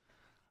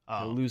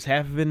 He'll lose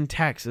half of it in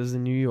taxes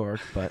in New York,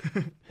 but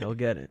he'll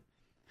get it.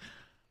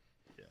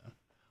 Yeah.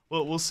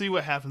 Well, we'll see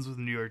what happens with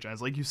the New York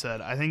Giants. Like you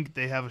said, I think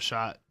they have a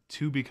shot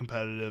to be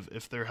competitive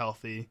if they're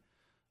healthy,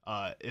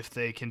 if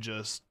they can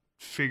just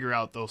figure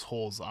out those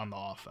holes on the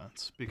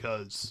offense,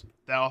 because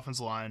that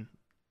offensive line,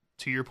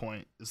 to your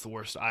point, is the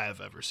worst I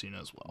have ever seen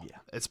as well. Yeah.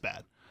 It's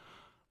bad.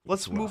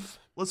 Let's move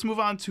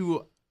on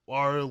to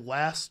our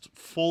last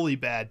fully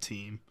bad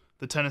team,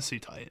 the Tennessee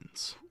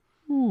Titans.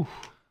 Ooh.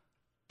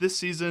 this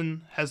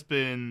season has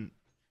been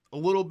a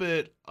little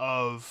bit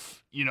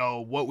of,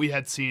 what we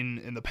had seen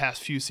in the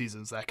past few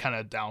seasons, that kind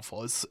of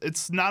downfall.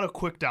 It's not a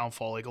quick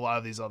downfall like a lot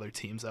of these other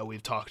teams that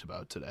we've talked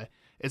about today.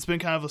 It's been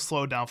kind of a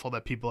slow downfall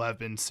that people have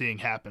been seeing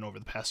happen over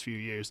the past few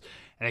years,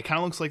 and it kind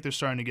of looks like they're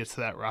starting to get to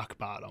that rock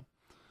bottom.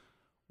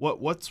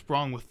 What's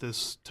wrong with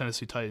this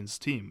Tennessee Titans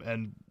team,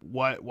 and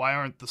why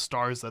aren't the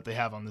stars that they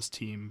have on this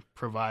team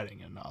providing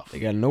enough? They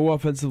got no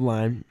offensive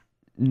line,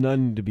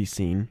 none to be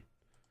seen.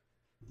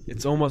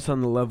 It's almost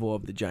on the level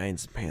of the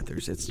Giants and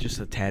Panthers. It's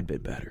just a tad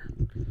bit better.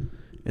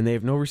 And they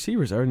have no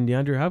receivers other than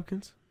DeAndre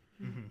Hopkins.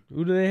 Mm-hmm.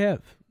 Who do they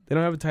have? They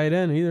don't have a tight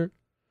end either.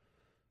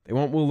 They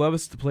want Will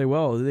Levis to play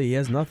well. He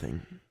has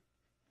nothing.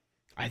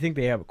 I think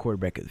they have a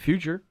quarterback of the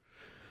future.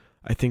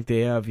 I think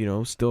they have,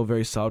 still a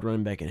very solid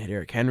running back in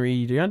Derrick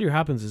Henry. DeAndre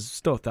Hopkins is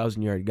still a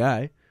 1,000-yard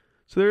guy.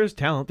 So there is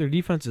talent. Their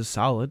defense is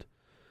solid.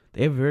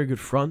 They have a very good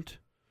front.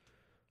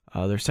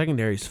 Their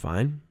secondary is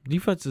fine.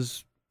 Defense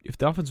is, if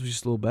the offense was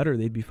just a little better,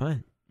 they'd be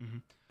fine. Mm-hmm.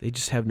 They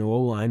just have no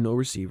O-line, no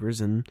receivers,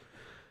 and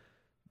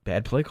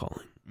bad play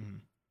calling. Mm-hmm.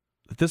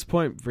 At this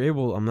point,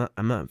 Vrabel,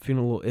 I'm not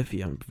feeling a little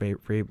iffy on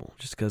Vrabel,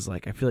 just because I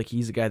feel like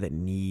he's a guy that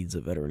needs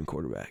a veteran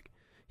quarterback.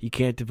 He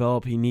can't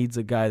develop. He needs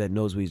a guy that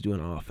knows what he's doing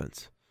on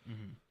offense.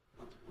 Mm-hmm.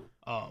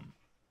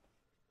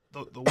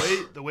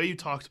 The way you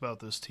talked about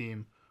this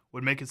team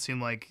would make it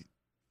seem like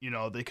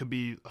they could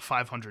be a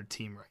 500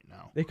 team right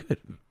now. They could.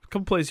 A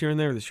couple plays here and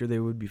there this year, they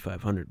would be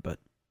 500. But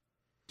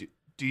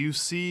do you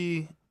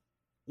see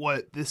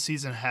what this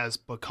season has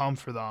become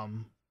for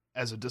them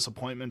as a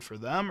disappointment for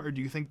them, or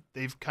do you think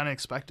they've kind of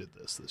expected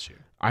this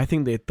year? I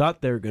think they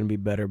thought they were going to be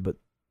better, but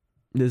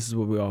this is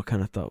what we all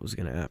kind of thought was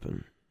going to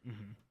happen.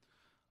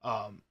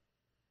 Mm-hmm.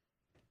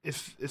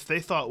 If they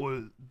thought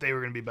they were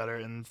going to be better,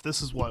 and if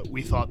this is what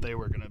we thought they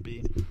were going to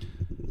be,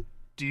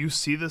 do you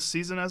see this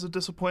season as a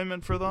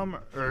disappointment for them,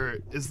 or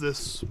is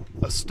this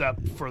a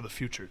step for the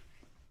future?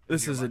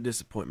 This is a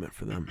disappointment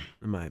for them,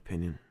 in my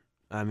opinion.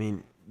 I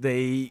mean,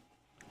 they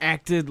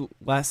acted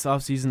last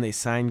offseason, they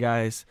signed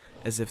guys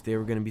as if they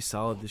were going to be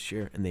solid this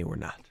year, and they were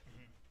not.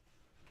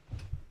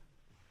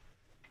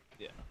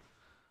 Yeah.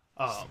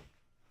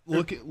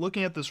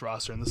 Looking at this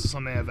roster, and this is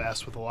something I've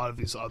asked with a lot of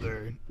these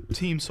other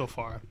teams so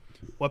far,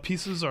 what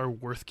pieces are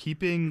worth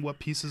keeping? What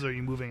pieces are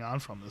you moving on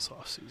from this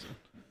offseason?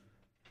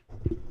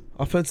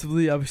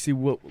 Offensively, obviously,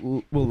 Will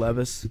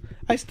Levis.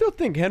 I still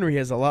think Henry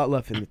has a lot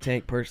left in the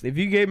tank, personally. If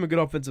you gave him a good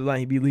offensive line,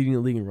 he'd be leading the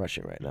league in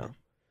rushing right now.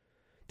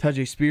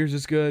 Tajay Spears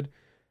is good.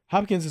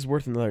 Hopkins is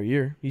worth another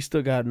year. He's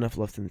still got enough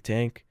left in the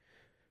tank.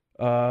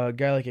 A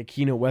guy like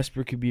Akino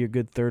Westbrook could be a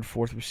good third,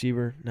 fourth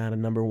receiver, not a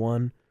number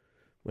one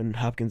when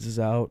Hopkins is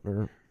out,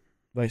 or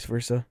vice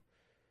versa.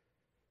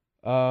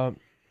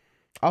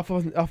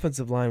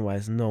 Offensive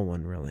line-wise, no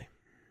one really.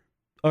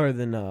 Other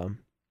than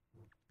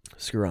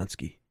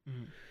Skoronski.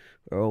 Mm-hmm.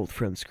 Our old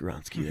friend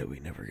Skoronski that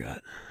we never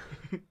got.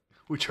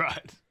 We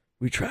tried.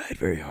 We tried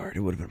very hard.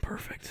 It would have been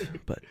perfect,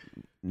 but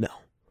no.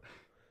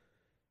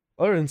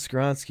 Other than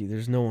Skoronski,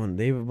 there's no one.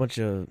 They have a bunch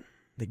of...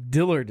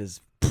 Dillard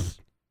is...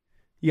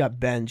 He got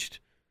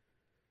benched.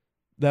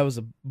 That was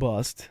a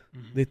bust.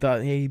 Mm-hmm. They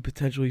thought, hey,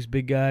 potentially he's a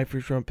big guy,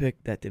 first-round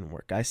pick. That didn't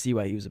work. I see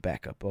why he was a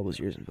backup all those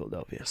years in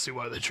Philadelphia. I see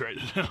why they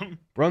traded him.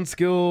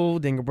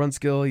 Daniel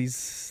Brunskill,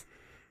 he's...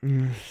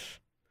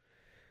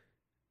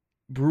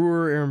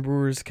 Aaron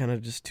Brewer's kind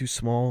of just too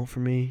small for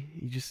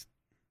me.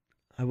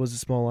 I was a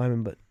small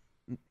lineman, but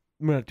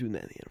we're not doing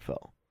that in the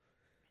NFL.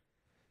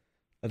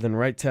 And then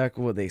right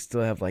tackle, they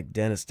still have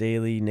Dennis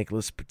Daly,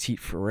 Nicholas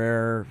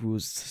Petit-Ferrer, who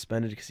was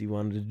suspended because he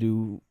wanted to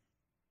do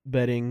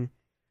betting.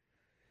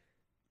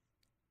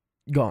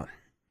 Gone.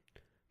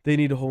 They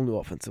need a whole new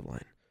offensive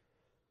line.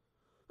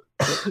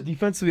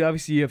 Defensively,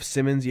 obviously, you have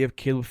Simmons, you have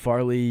Caleb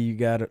Farley, you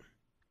got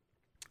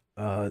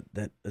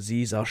that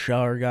Azeez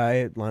Al-Shawar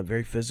guy,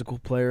 very physical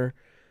player.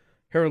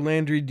 Harold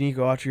Landry,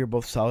 Nico Autry are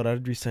both solid.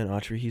 I'd re-sign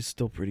Autry. He's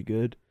still pretty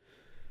good.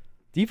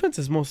 Defense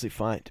is mostly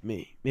fine to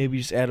me. Maybe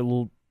just add a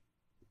little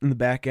in the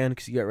back end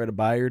because you got rid of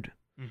Byard.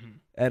 Mm-hmm.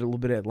 Add a little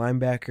bit at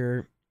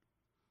linebacker.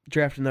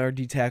 Draft another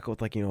D tackle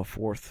with a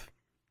fourth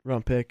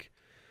round pick.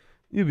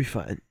 You'll be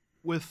fine.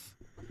 With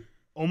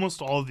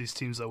almost all of these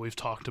teams that we've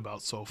talked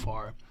about so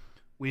far,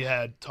 we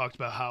had talked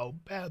about how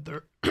bad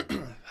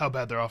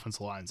their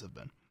offensive lines have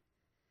been.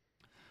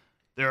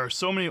 There are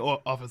so many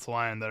offensive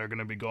line that are going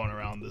to be going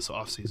around this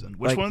offseason.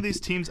 Which one of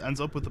these teams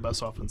ends up with the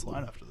best offensive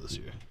line after this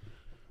year?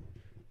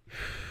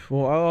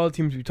 Well, all the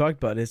teams we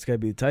talked about, it's got to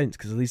be the Titans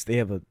because at least they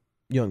have a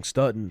young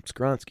stud in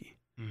Skoronski.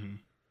 Mm-hmm.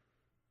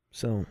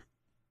 So,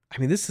 I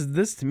mean, this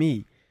to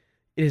me,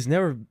 it has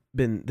never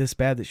been this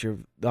bad this year,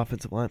 the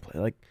offensive line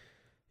play.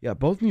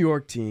 Both New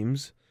York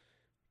teams,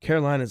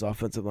 Carolina's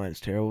offensive line is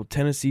terrible.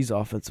 Tennessee's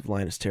offensive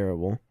line is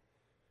terrible.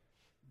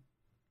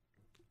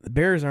 The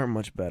Bears aren't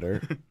much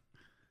better.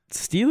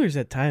 Steelers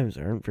at times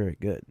aren't very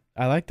good.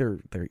 I like their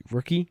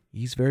rookie.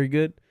 He's very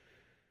good.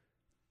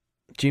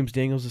 James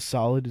Daniels is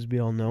solid, as we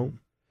all know.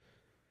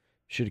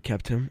 Should have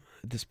kept him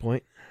at this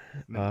point.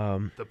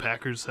 The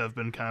Packers have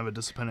been kind of a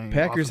disappointing.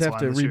 Packers have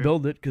to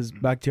rebuild it because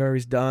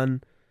Bakhtiari's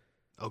done.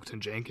 Oakton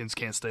Jenkins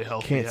can't stay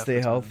healthy. Can't stay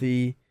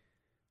healthy.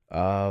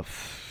 The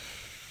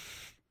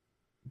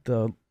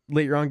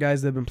late round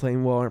guys that have been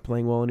playing well aren't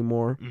playing well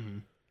anymore.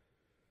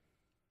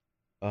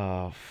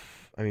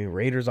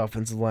 Raiders'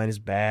 offensive line is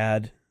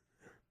bad.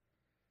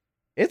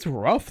 It's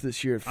rough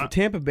this year.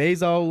 Tampa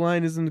Bay's all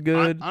line isn't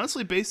good.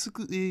 Honestly,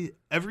 basically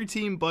every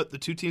team but the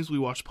two teams we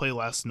watched play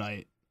last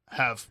night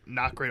have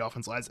not great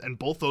offensive lines, and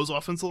both those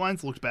offensive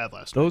lines looked bad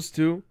last night. Those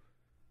two.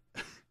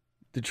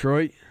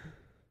 Detroit.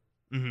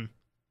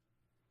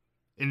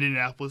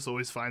 Indianapolis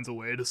always finds a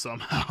way to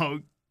somehow.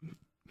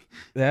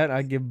 That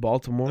I give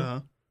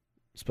Baltimore,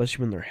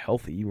 especially when they're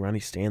healthy. Ronnie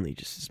Stanley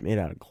just is made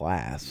out of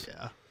glass.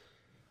 Yeah,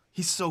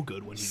 he's so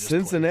good when he just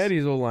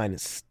Cincinnati's plays. O-line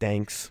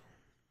stinks.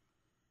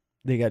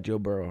 They got Joe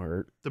Burrow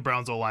hurt. The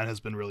Browns O-line has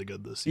been really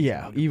good this season.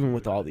 Yeah, even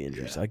with all the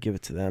injuries, I give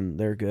it to them.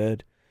 They're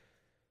good.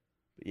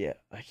 But yeah,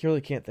 I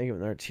really can't think of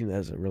another team that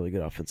has a really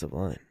good offensive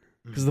line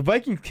because the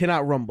Vikings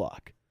cannot run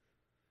block.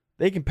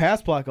 They can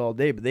pass block all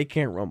day, but they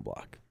can't run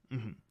block.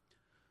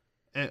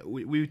 And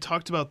we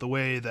talked about the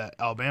way that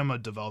Alabama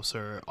develops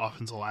their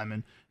offensive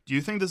linemen. Do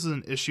you think this is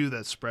an issue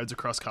that spreads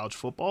across college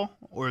football,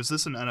 or is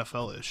this an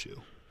NFL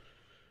issue?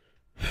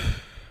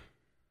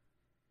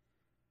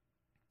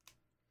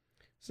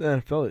 It's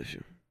an NFL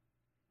issue.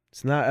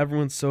 It's not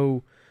everyone's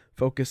so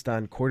focused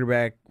on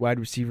quarterback, wide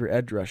receiver,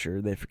 edge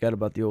rusher, they forget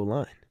about the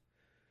O-line.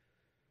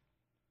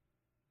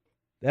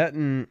 That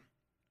in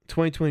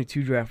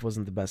 2022 draft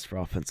wasn't the best for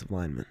offensive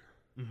linemen.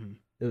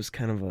 It was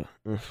kind of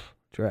a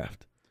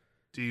draft.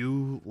 Do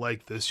you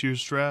like this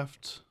year's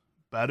draft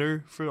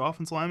better for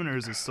offensive linemen, or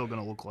is it still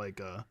going to look like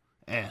Well,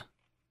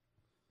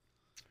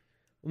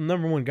 the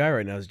number one guy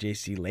right now is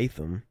J.C.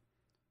 Latham,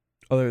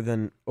 other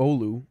than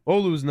Olu.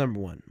 Olu's number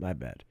one, my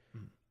bad.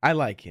 I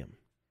like him.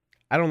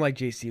 I don't like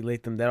J.C.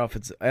 Latham.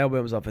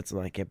 Alabama's offensive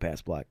line can't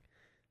pass block.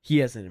 He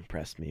hasn't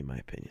impressed me, in my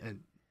opinion. And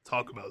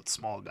talk about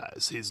small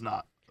guys. He's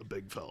not a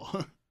big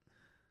fella.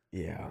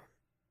 Yeah.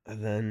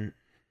 And then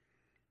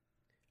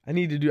I'm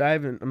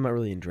not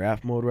really in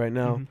draft mode right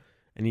now.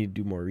 I need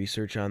to do more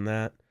research on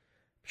that.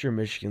 I'm sure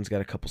Michigan's got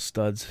a couple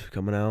studs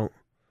coming out.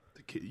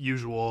 The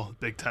usual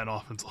Big Ten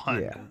offensive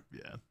line.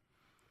 Yeah.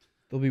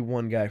 There'll be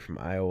one guy from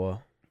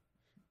Iowa.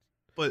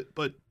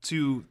 But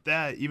to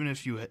that, even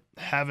if you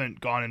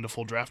haven't gone into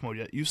full draft mode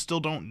yet, you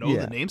still don't know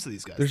the names of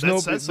these guys. There's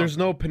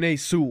no Penei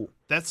Sewell.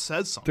 That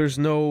says something. There's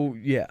no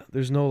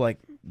like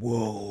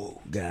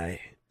whoa guy.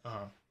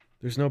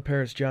 There's no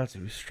Paris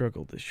Johnson who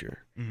struggled this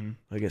year.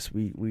 I guess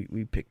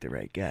we picked the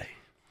right guy.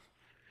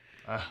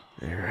 All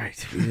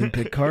right, we didn't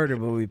pick Carter,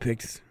 but we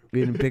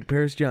didn't pick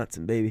Paris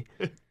Johnson, baby.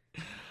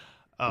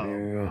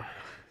 There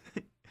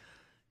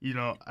you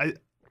go.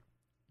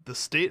 The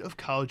state of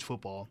college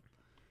football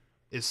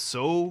is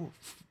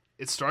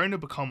it's starting to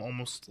become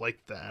almost like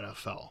the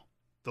NFL.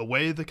 The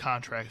way the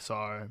contracts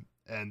are,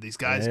 and these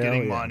guys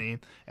getting money,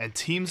 and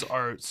teams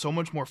are so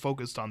much more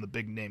focused on the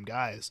big name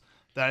guys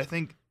that I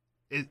think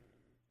it.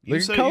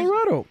 Look at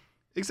Colorado.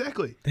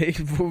 Exactly.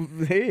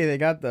 They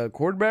got the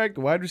quarterback,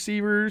 the wide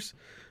receivers.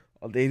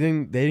 They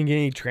didn't get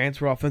any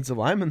transfer offensive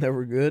linemen that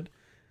were good.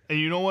 And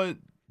you know what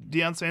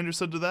Deion Sanders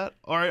said to that?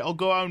 All right, I'll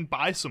go out and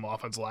buy some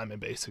offensive linemen,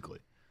 basically.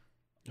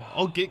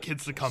 I'll get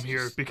kids to come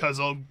here because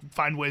I'll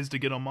find ways to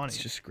get them money.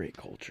 It's just great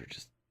culture.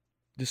 Just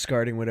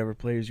discarding whatever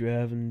players you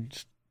have and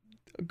just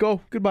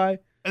go. Goodbye.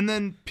 And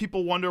then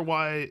people wonder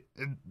why,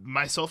 and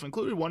myself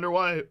included,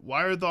 why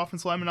are the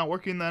offensive linemen not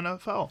working in the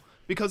NFL?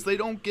 Because they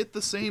don't get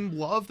the same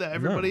love that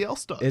everybody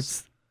else does.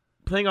 It's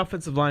playing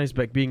offensive line is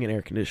like being an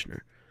air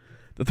conditioner.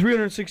 The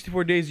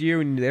 364 days a year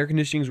when the air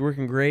conditioning is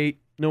working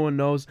great, no one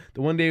knows.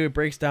 The one day it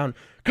breaks down,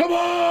 come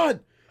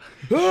on!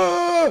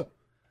 Ah!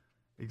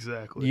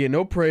 Exactly. You get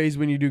no praise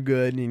when you do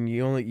good, and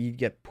you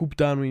get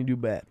pooped on when you do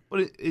bad.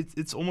 But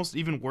it's almost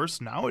even worse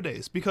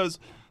nowadays because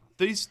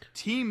these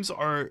teams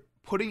are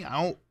putting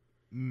out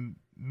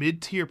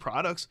mid-tier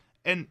products,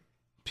 and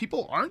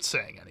people aren't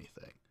saying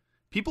anything.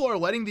 People are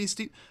letting these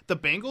teams. The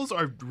Bengals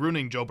are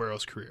ruining Joe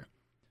Burrow's career,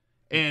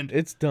 and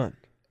it's done.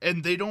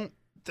 And they don't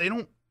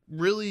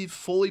really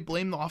fully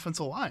blame the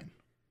offensive line.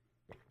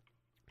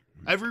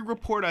 Every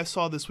report I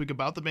saw this week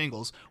about the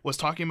Bengals was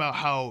talking about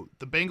how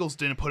the Bengals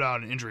didn't put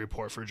out an injury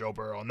report for Joe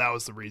Burrow, and that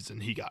was the reason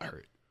he got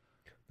hurt.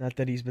 Not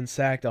that he's been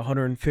sacked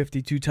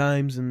 152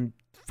 times in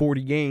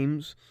 40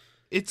 games.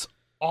 It's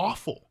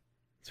awful.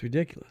 It's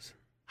ridiculous.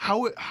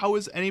 How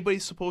is anybody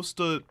supposed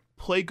to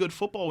play good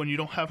football when you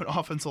don't have an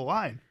offensive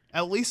line?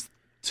 At least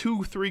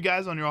 2-3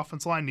 guys on your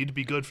offensive line need to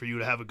be good for you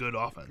to have a good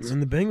offense.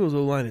 And the Bengals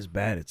O-line is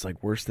bad. It's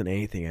like worse than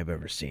anything I've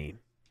ever seen.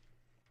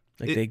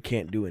 They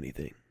can't do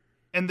anything.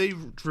 And they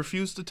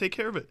refuse to take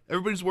care of it.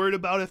 Everybody's worried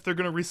about if they're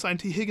going to re-sign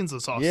T. Higgins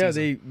this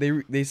offseason.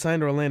 Yeah, they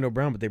signed Orlando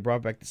Brown, but they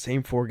brought back the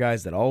same 4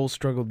 guys that all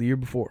struggled the year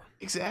before.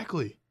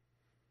 Exactly.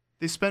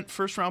 They spent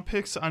first-round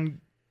picks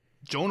on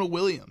Jonah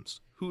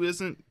Williams, who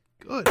isn't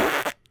good.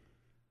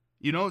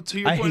 To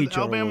your point, the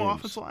Alabama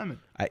offensive lineman.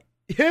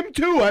 Him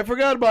too. I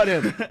forgot about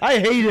him. I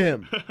hate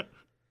him.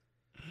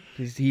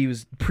 He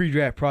was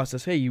pre-draft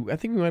process. Hey, I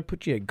think we might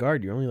put you at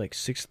guard. You're only like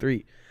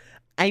 6'3".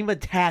 I'm a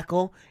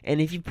tackle, and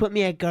if you put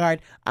me at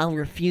guard, I'll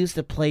refuse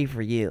to play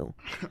for you.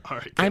 All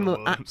right, I'm Caleb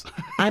a, Williams.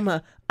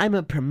 I'm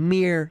a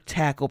premier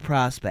tackle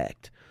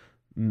prospect.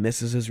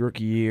 Misses his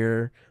rookie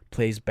year,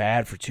 plays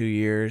bad for 2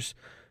 years.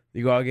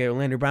 You go out and get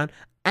Orlando Brown.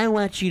 I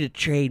want you to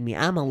trade me.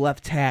 I'm a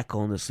left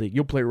tackle in this league.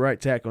 You'll play right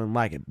tackle and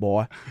like it,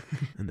 boy.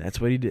 And that's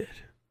what he did.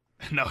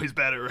 Now he's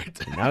bad at right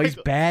tackle. Now he's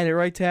bad at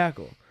right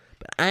tackle.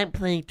 But I'm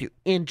playing through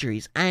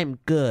injuries. I'm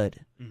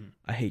good.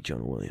 I hate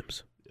Jonah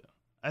Williams.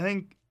 I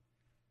think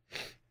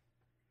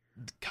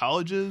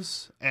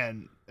colleges,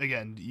 and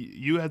again,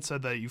 you had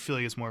said that you feel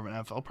like it's more of an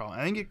NFL problem.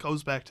 I think it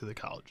goes back to the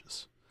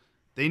colleges.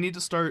 They need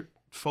to start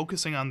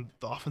focusing on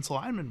the offensive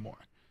linemen more.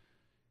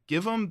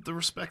 Give them the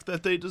respect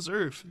that they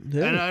deserve.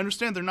 Yeah. And I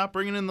understand they're not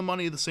bringing in the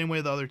money the same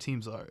way the other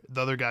teams are,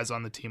 the other guys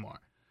on the team are.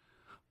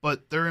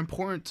 But they're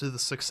important to the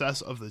success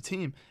of the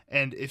team.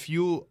 And if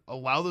you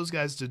allow those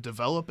guys to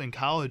develop in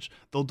college,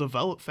 they'll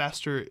develop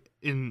faster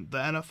in the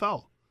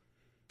NFL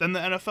than the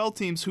NFL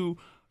teams who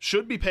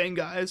should be paying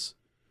guys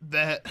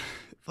that,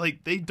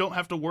 like, they don't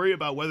have to worry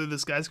about whether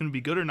this guy's going to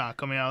be good or not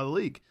coming out of the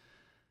league.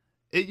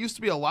 It used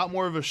to be a lot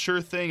more of a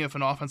sure thing if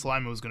an offensive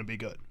lineman was going to be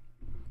good.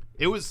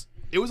 It was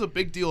a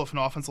big deal if an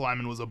offensive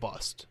lineman was a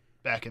bust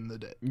back in the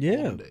day.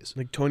 Yeah, days.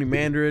 like Tony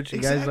Mandrich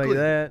and guys Exactly. like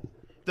that.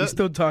 We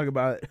still talk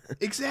about it.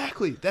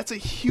 Exactly. That's a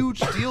huge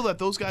deal that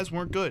those guys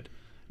weren't good.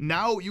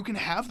 Now you can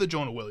have the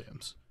Jonah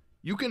Williams.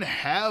 You can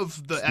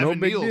have the Evan No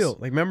big Neals. deal.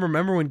 Like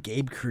remember when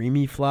Gabe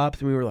Creamy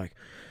flopped and we were like,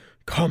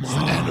 "Come It's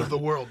the end of on, the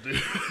world,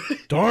 dude."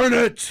 darn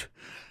it!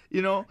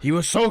 You know, He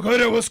was so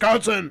good at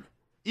Wisconsin."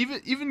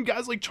 even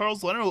guys like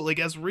Charles Leno, like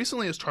as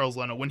recently as Charles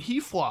Leno, when he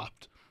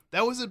flopped,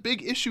 that was a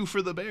big issue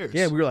for the Bears.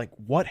 Yeah, we were like,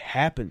 "What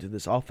happened to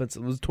this offense?"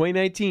 It was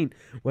 2019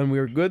 when we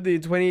were good. The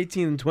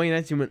 2018 and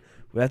 2019 went.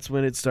 That's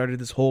when it started.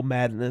 This whole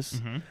madness.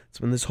 Mm-hmm.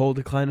 It's when this whole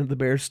decline of the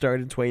Bears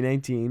started in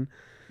 2019.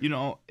 You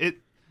know,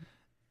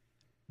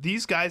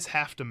 these guys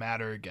have to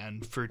matter again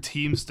for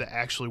teams to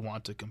actually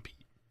want to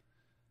compete.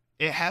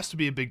 It has to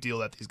be a big deal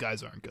that these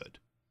guys aren't good.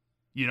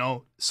 You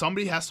know,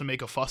 somebody has to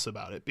make a fuss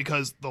about it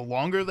because the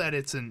longer that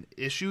it's an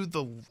issue,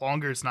 the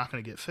longer it's not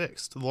going to get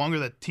fixed. The longer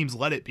that teams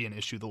let it be an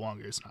issue, the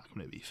longer it's not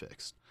going to be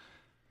fixed.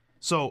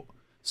 So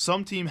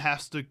some team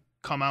has to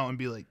come out and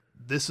be like,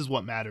 this is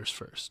what matters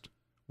first.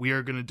 We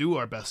are going to do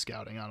our best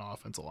scouting on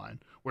offensive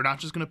line. We're not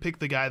just going to pick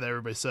the guy that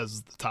everybody says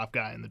is the top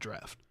guy in the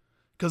draft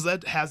because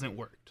that hasn't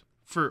worked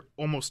for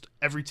almost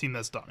every team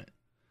that's done it.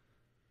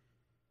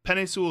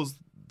 Penei Sewell's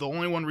the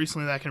only one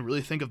recently that I can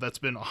really think of that's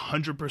been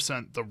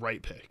 100% the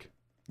right pick.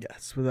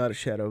 Yes, without a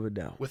shadow of a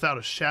doubt. Without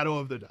a shadow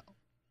of the doubt.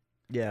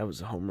 Yeah, it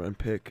was a home run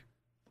pick.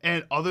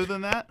 And other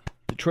than that,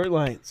 Detroit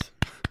Lions.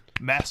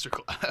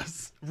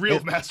 masterclass. Real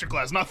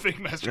masterclass, not fake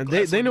And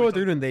masterclass. they know what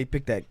they're doing. They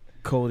picked that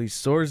Cody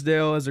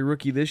Sorsdale as a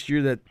rookie this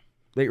year. That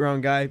late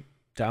round guy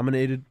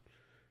dominated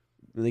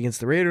against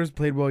the Raiders,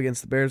 played well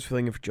against the Bears,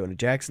 filling in for Jonah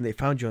Jackson. They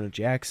found Jonah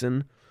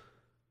Jackson.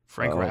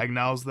 Frank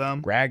Ragnow's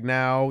them.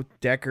 Ragnow,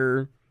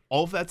 Decker.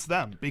 All of that's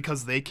them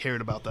because they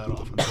cared about that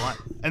offensive line.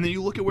 And then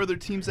you look at where their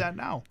team's at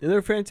now. And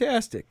they're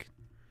fantastic.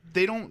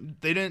 They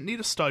didn't need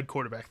a stud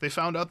quarterback. They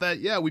found out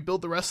that, we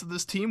built the rest of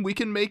this team. We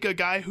can make a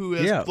guy who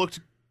has looked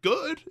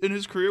good in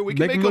his career. We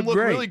can make him look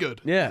great. really good.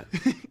 Yeah.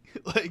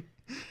 Like,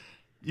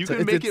 you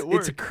can make it work.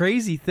 It's a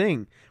crazy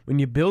thing. When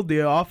you build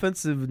the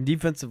offensive and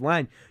defensive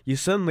line, you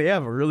suddenly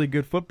have a really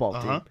good football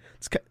team.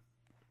 It's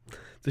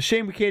a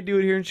shame we can't do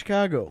it here in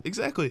Chicago.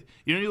 Exactly.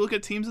 You know, you look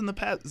at teams in the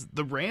past,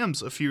 the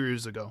Rams a few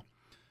years ago.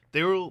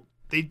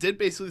 They did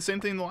basically the same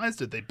thing the Lions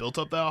did. They built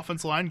up that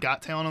offensive line,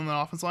 got talent on the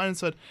offensive line, and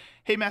said,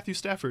 "Hey, Matthew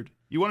Stafford,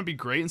 you want to be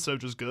great instead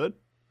of just good?"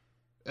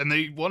 And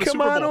they won a Super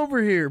Bowl. Come on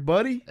over here,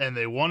 buddy. And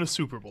they won a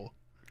Super Bowl.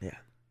 Yeah.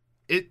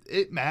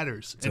 It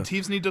matters. And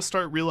teams need to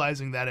start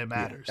realizing that it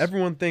matters. Yeah.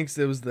 Everyone thinks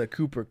it was the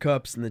Cooper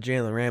Kupps and the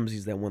Jalen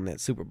Ramseys that won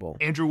that Super Bowl.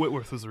 Andrew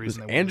Whitworth was the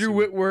reason they won. Andrew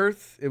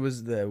Whitworth. It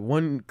was the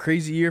one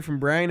crazy year from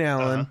Brian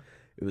Allen.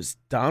 It was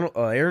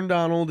Aaron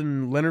Donald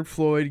and Leonard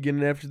Floyd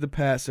getting after the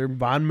passer.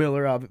 Von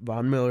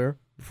Miller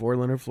before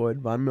Leonard Floyd.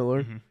 Von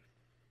Miller. Mm-hmm.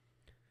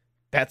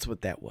 That's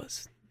what that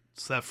was.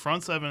 It's that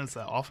front seven. It's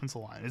that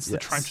offensive line. It's the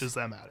trenches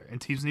that matter.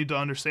 And teams need to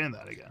understand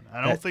that again.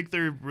 I don't think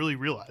they're really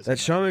realizing that.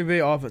 Sean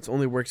McVay offense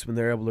only works when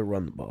they're able to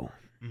run the ball.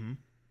 Mm-hmm.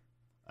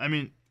 I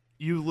mean,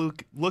 you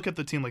look at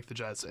the team like the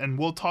Jets, and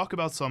we'll talk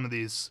about some of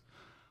these.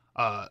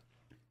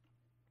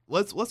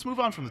 Let's move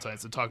on from the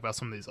Titans and talk about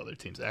some of these other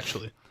teams,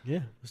 actually.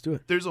 Yeah, let's do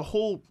it. There's a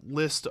whole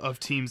list of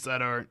teams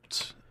that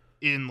aren't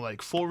in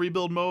like full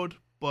rebuild mode,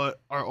 but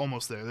are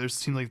almost there.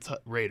 There's teams like the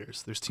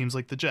Raiders. There's teams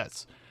like the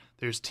Jets.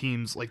 There's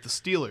teams like the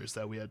Steelers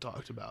that we had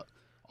talked about.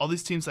 All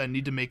these teams that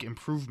need to make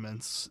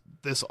improvements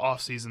this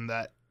offseason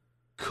that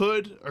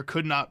could or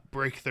could not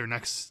break their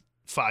next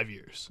 5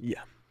 years.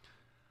 Yeah.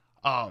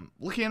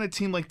 Looking at a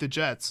team like the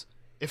Jets,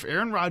 if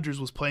Aaron Rodgers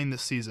was playing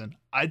this season,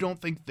 I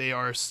don't think they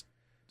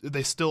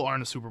still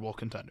aren't a Super Bowl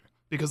contender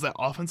because that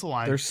offensive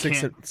line. They're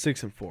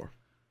 6-4.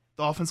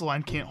 The offensive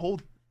line can't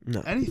hold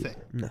anything.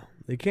 No,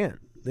 they can't.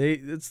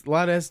 It's a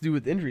lot has to do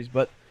with injuries,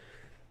 but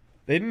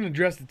They didn't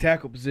address the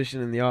tackle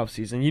position in the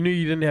offseason. You knew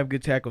you didn't have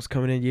good tackles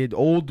coming in. You had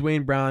old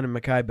Dwayne Brown and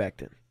Mekhi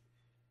Becton.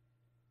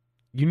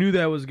 You knew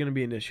that was going to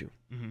be an issue.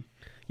 Mm-hmm.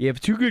 You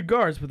have two good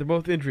guards, but they're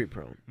both injury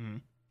prone.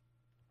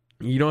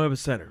 Mm-hmm. You don't have a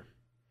center.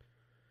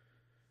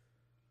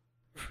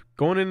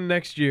 Going into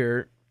next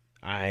year,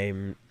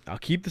 I'll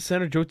keep the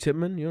center, Joe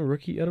Tippmann,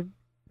 rookie out of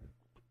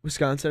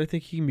Wisconsin. I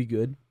think he can be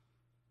good.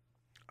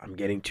 I'm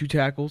getting 2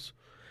 tackles.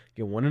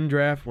 Get one in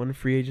draft, one in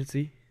free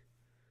agency.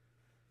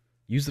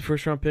 Use the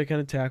first-round pick on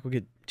a tackle.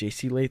 Get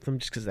J.C. Latham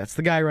just because that's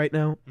the guy right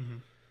now. Mm-hmm.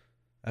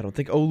 I don't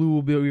think Olu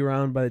will be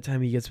around by the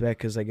time he gets back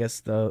because I guess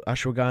the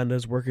ashwagandha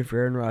is working for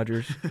Aaron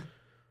Rodgers.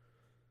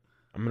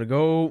 I'm going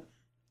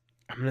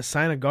to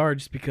sign a guard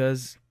just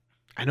because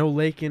I know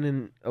Lakin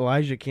and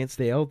Elijah can't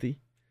stay healthy.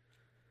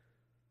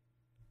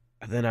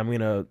 And then I'm going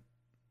to,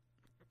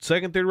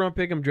 second, third round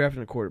pick, I'm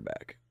drafting a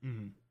quarterback.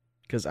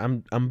 Because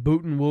I'm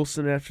booting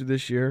Wilson after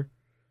this year.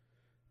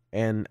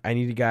 And I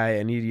need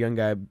a young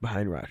guy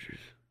behind Rodgers.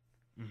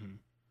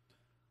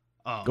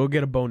 Go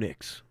get a Bo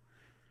Nix.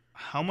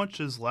 How much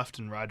is left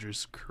in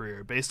Rodgers'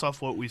 career based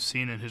off what we've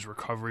seen in his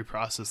recovery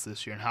process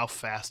this year and how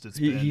fast it's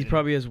been? He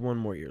probably has one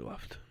more year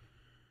left.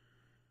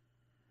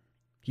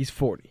 He's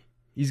 40.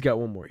 He's got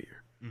one more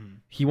year.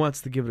 He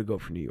wants to give it a go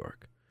for New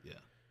York. Yeah.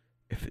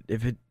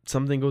 If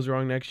something goes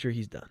wrong next year,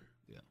 he's done.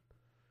 Yeah.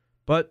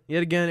 But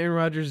yet again, Aaron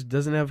Rodgers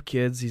doesn't have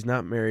kids. He's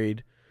not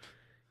married.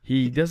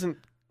 He doesn't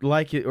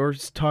like it or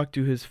talk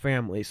to his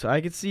family. So I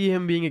could see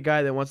him being a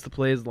guy that wants to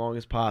play as long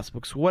as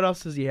possible. So what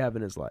else does he have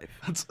in his life?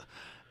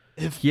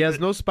 He has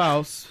no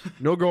spouse,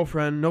 no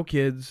girlfriend, no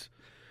kids,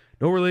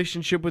 no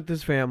relationship with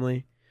his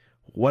family.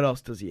 What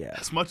else does he have?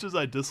 As much as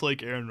I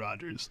dislike Aaron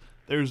Rodgers,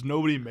 there's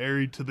nobody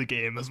married to the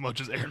game as much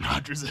as Aaron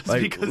Rodgers is.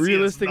 Like, because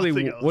realistically, he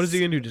has nothing what is he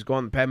else. going to do? Just go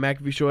on the Pat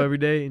McAfee show every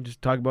day and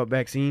just talk about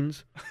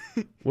vaccines?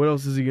 What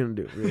else is he going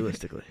to do,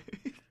 realistically?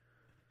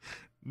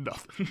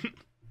 Nothing.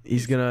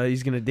 He's gonna date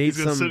He's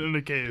gonna sit some. in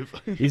a cave.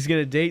 He's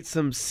gonna date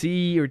some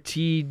C or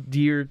T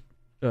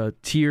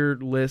tier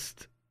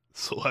list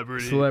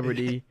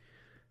celebrity,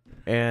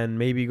 and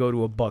maybe go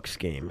to a Bucks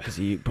game because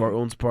he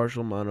owns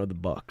partial amount of the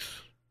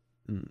Bucks,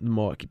 the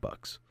Milwaukee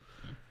Bucks.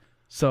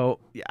 So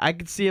yeah, I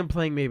could see him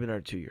playing maybe another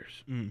 2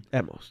 years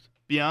at most.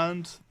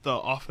 Beyond the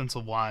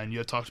offensive line, you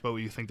had talked about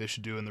what you think they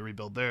should do in the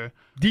rebuild there.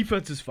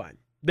 Defense is fine.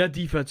 That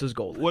defense is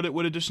golden.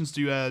 What additions do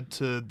you add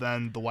to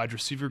then the wide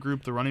receiver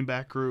group, the running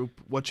back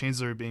group? What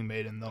changes are being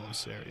made in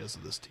those areas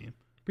of this team?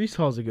 Breece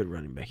Hall's a good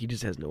running back. He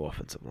just has no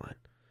offensive line.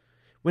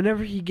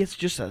 Whenever he gets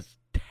just a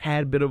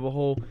tad bit of a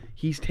hole,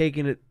 he's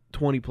taking it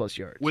 20-plus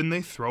yards. When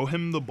they throw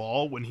him the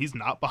ball, when he's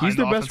not behind He's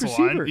their the best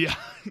offensive receiver.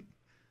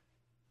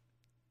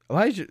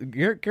 line,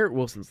 Garrett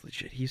Wilson's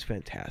legit. He's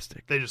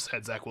fantastic. they just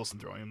had Zach Wilson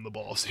throwing him the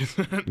ball.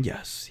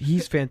 Yes,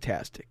 he's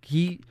fantastic.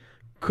 He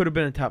could have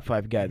been a top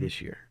 5 guy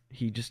this year.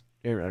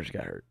 Aaron Rodgers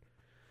got hurt.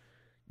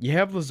 You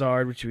have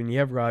Lazard, which when you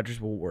have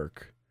Rodgers will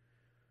work.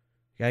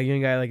 You got a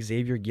young guy like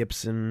Xavier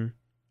Gibson.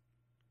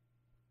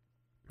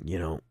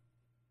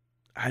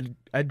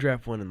 I'd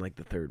draft one in like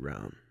the 3rd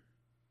round.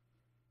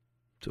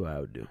 That's what I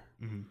would do.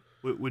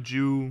 Would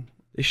you?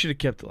 They should have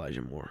kept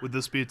Elijah Moore. Would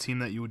this be a team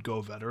that you would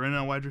go veteran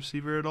at wide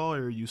receiver at all,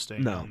 or are you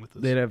staying young with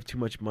this? They'd have too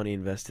much money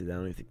invested. I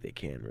don't even think they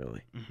can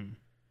really.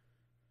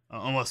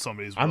 Unless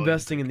somebody's. I'm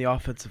investing in the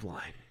offensive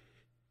line.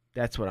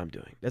 That's what I'm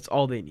doing. That's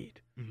all they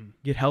need.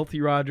 Get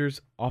healthy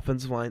Rodgers,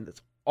 offensive line.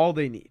 That's all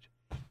they need.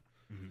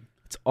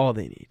 That's all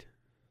they need.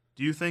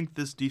 Do you think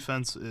this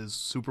defense is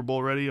Super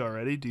Bowl ready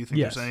already? Do you think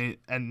Yes. there's any?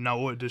 And now,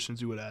 what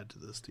additions you would add to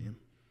this team?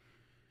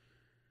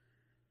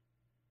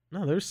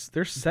 No, they're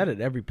set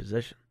at every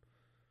position.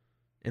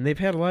 And they've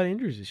had a lot of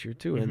injuries this year,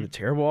 too. And the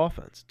terrible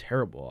offense.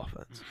 Terrible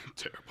offense.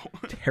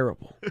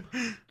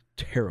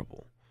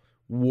 Terrible.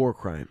 War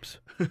crimes.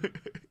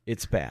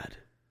 It's bad.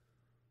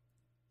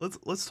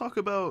 Let's talk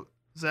about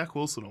Zach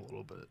Wilson a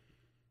little bit.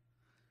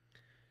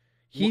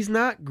 He's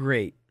not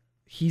great.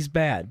 He's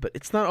bad, but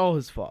it's not all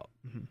his fault.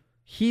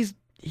 He's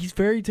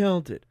very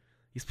talented.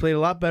 He's played a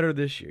lot better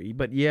this year.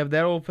 But you have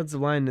that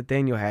offensive line,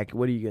 Nathaniel Hackett.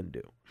 What are you going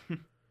to do?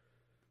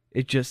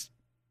 It just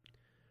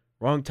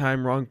wrong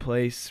time, wrong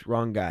place,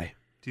 wrong guy.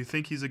 Do you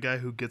think he's a guy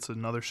who gets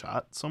another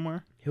shot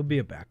somewhere? He'll be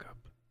a backup.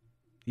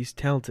 He's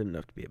talented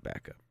enough to be a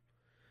backup.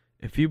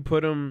 If you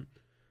put him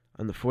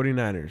on the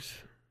 49ers,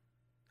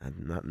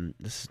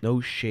 this is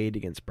no shade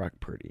against Brock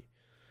Purdy,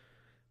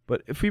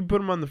 but if we put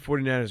him on the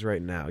 49ers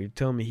right now, you're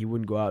telling me he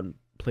wouldn't go out and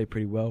play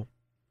pretty well?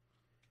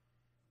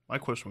 My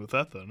question with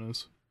that then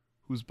is,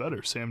 who's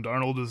better, Sam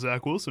Darnold or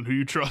Zach Wilson? Who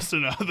you trust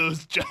in out of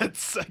those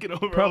Jets second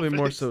overall? Probably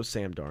more picks? so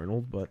Sam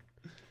Darnold, but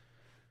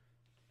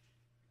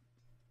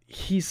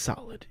he's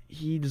solid.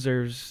 He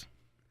deserves.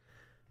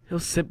 He'll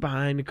sit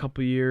behind a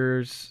couple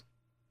years,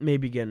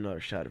 maybe get another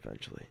shot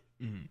eventually.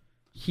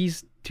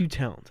 He's too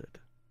talented.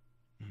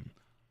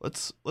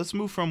 Let's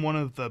move from one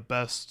of the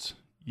best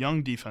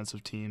young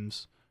defensive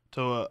teams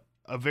to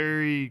a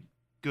very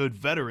good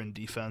veteran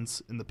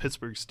defense in the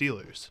Pittsburgh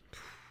Steelers.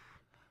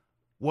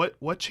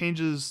 What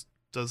changes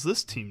does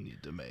this team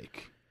need to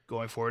make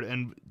going forward?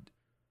 And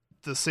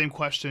the same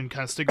question,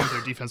 kind of sticking with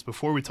their defense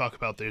before we talk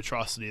about the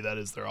atrocity that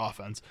is their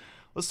offense.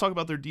 Let's talk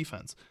about their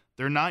defense.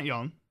 They're not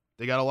young.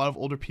 They got a lot of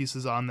older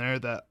pieces on there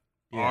that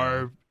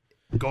are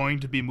going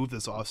to be moved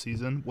this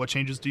offseason. What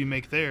changes do you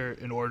make there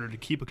in order to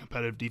keep a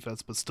competitive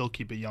defense but still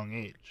keep a young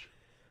age?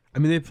 I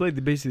mean, they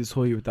played basically this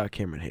whole year without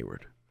Cameron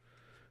Hayward.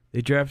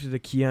 They drafted a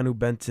Keanu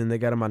Benton. They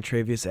got him on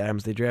Travius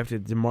Adams. They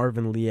drafted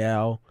DeMarvin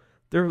Leal.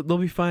 They'll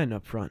be fine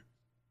up front.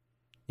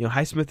 You know,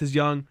 Highsmith is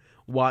young.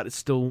 Watt is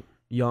still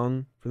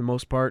young for the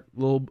most part. A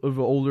little of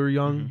an older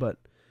young, but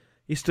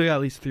he's still got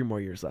at least 3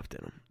 more years left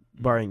in him,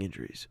 barring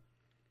injuries.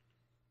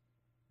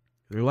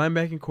 Their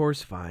linebacking core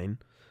is fine.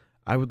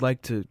 I would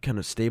like to kind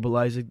of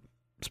stabilize it,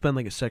 spend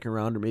like a second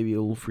round or maybe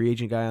a little free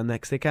agent guy on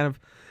that, because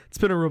it's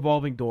been a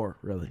revolving door,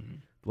 really,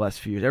 the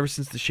last few years. Ever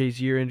since the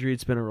Shazier injury,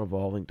 it's been a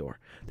revolving door.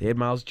 They had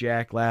Miles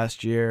Jack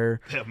last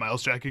year. They have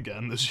Miles Jack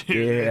again this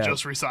year. Yeah. They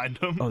just re-signed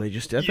him. Oh, I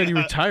thought he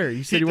retired.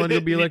 He said he wanted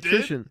to be an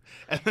electrician.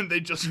 And then they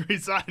just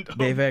re-signed him.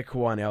 They've had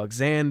Kwan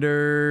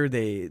Alexander.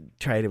 They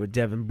tried it with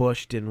Devin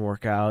Bush. Didn't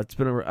work out.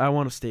 I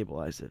want to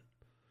stabilize it.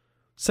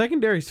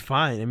 Secondary's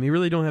fine. I mean, you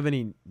really don't have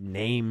any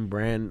name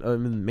brand. I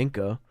mean,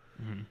 Minka.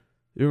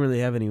 They don't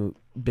really have any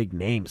big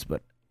names,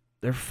 but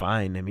they're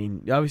fine. I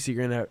mean, obviously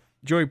you're going to have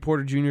Joey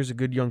Porter Jr. is a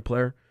good young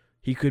player.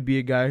 He could be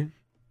a guy.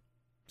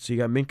 So you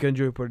got Minka and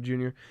Joey Porter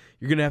Jr.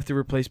 You're going to have to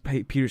replace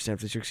Peter Stamkos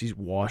this year because he's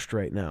washed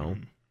right now.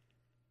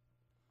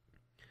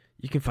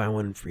 You can find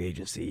one in free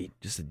agency,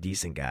 just a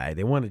decent guy.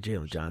 They wanted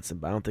Jalen Johnson,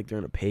 but I don't think they're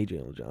going to pay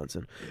Jalen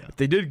Johnson. Yeah. If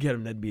they did get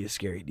him, that'd be a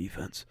scary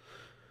defense.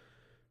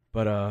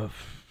 But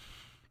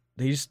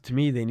to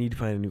me, they need to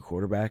find a new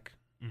quarterback.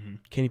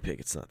 Kenny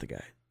Pickett's not the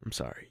guy. I'm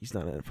sorry. He's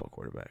not an NFL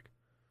quarterback.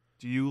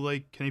 Do you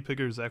like Kenny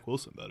Pickett or Zach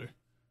Wilson better?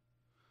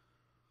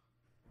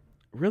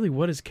 Really,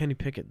 what has Kenny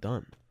Pickett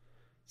done?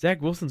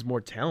 Zach Wilson's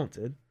more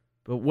talented,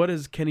 but what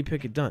has Kenny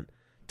Pickett done?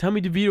 Tommy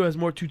DeVito has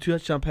more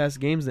 2-touchdown pass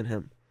games than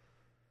him.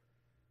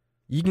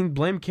 You can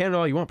blame Canada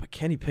all you want, but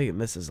Kenny Pickett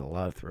misses a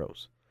lot of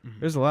throws.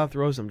 There's a lot of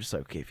throws I'm just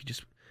like, okay,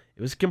 it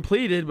was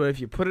completed, but if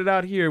you put it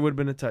out here, it would have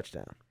been a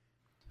touchdown.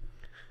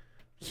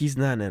 He's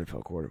not an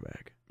NFL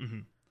quarterback.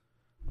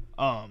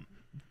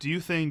 Do you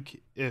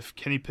think if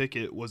Kenny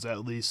Pickett was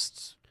at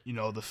least, the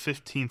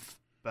 15th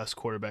best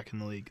quarterback in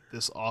the league,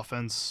 this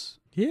offense...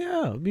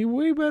 Yeah, it'd be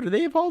way better.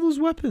 They have all those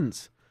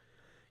weapons.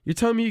 You're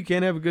telling me you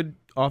can't have a good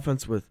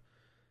offense with...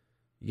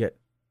 You got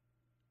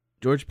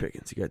George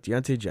Pickens, you got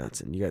Deontay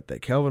Johnson, you got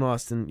that Calvin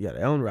Austin, you got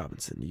Allen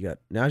Robinson, you got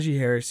Najee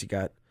Harris, you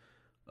got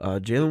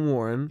Jalen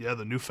Warren. Yeah,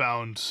 the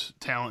newfound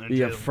talent. You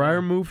got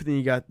Freiermuth, then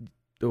you got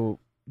the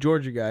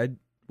Georgia guy,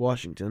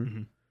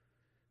 Washington.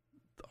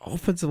 The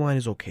offensive line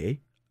is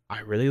okay. I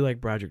really like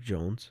Broderick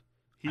Jones.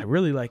 I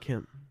really like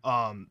him.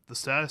 The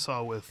stat I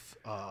saw with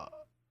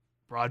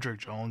Broderick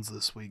Jones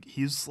this week,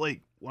 he's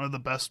like one of the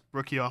best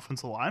rookie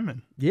offensive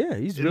linemen. Yeah,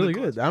 he's really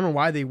good. I don't know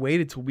why they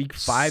waited till week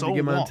 5 to get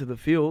him onto the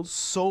field.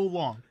 So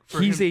long.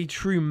 He's a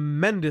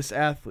tremendous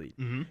athlete.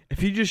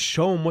 If you just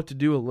show him what to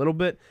do a little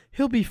bit,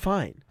 he'll be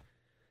fine.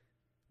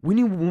 When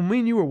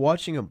you were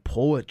watching him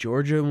pull at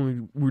Georgia,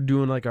 when we were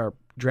doing like our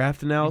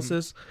draft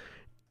analysis,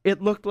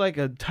 it looked like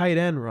a tight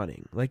end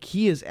running. Like,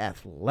 he is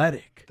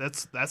athletic.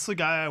 That's the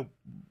guy I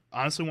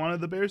honestly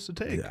wanted the Bears to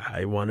take. Yeah,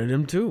 I wanted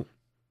him too.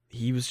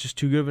 He was just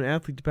too good of an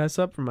athlete to pass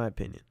up, in my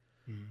opinion.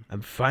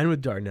 I'm fine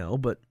with Darnell,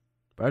 but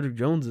Broderick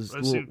Jones is a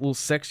little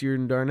sexier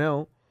than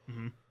Darnell.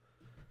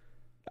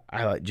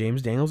 I like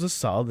James Daniels is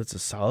solid. That's a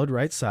solid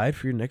right side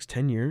for your next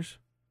 10 years.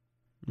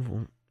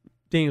 Well,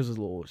 Daniels is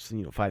a little,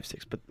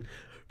 5'6", but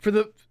for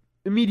the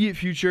immediate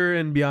future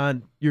and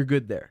beyond, you're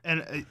good there.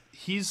 And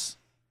he's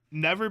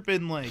never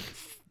been like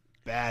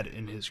bad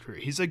in his career.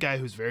 He's a guy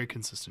who's very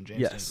consistent.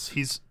 James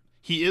Daniels.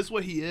 He is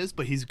what he is,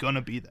 but he's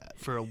gonna be that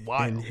for a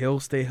while, and he'll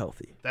stay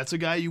healthy. That's a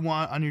guy you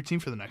want on your team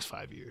for the next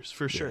 5 years,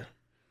 for sure.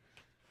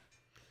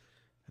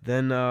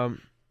 Then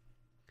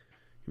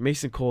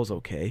Mason Cole's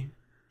okay.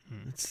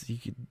 You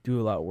could do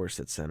a lot worse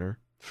at center,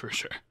 for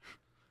sure.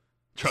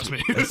 Trust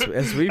me.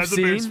 As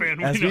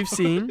we've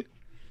seen,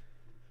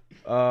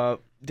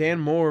 Dan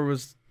Moore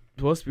was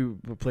supposed to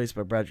be replaced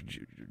by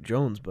Broderick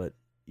Jones, but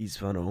he's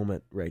found a home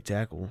at right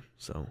tackle.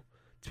 So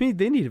to me,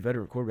 they need a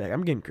veteran quarterback.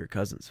 I'm getting Kirk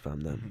Cousins if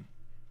I'm them.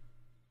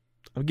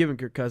 I'm giving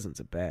Kirk Cousins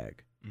a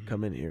bag.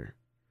 Come in here.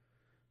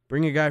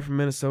 Bring a guy from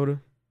Minnesota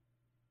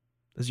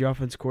as your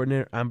offensive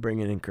coordinator. I'm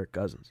bringing in Kirk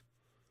Cousins.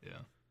 Yeah.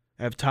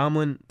 I have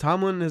Tomlin.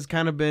 Tomlin has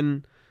kind of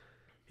been...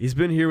 He's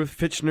been here with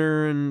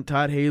Fitchner and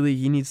Todd Haley.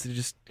 He needs to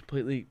just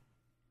completely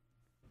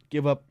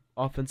give up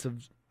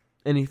offensive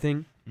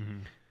anything.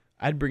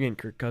 I'd bring in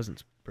Kirk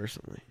Cousins,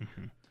 personally.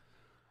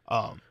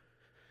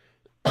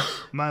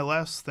 My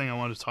last thing I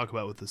wanted to talk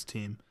about with this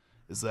team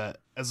is that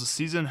as the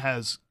season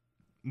has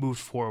moved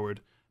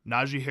forward,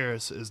 Najee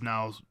Harris is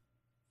now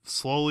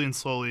slowly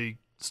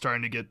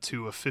starting to get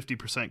to a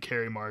 50%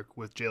 carry mark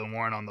with Jalen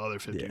Warren on the other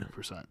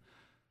 50%. Yeah.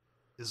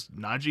 Is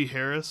Najee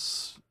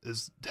Harris,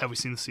 have we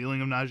seen the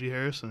ceiling of Najee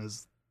Harris and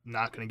is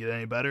not going to get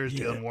any better? Is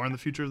Jalen Warren the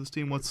future of this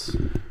team? What's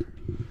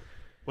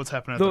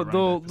happening at the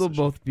running back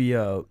position?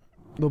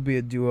 They'll be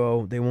a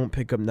duo. They won't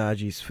pick up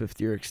Najee's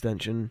 5th-year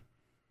extension.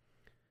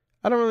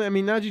 I don't really. I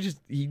mean, Najee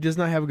he does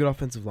not have a good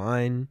offensive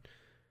line.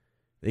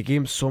 They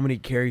gave him so many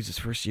carries his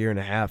first year and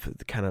a half.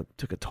 It kind of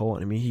took a toll on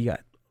him. I mean, he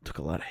took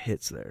a lot of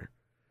hits there.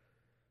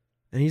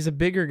 And he's a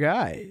bigger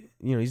guy.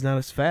 You know, he's not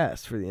as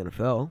fast for the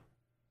NFL.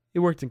 He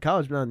worked in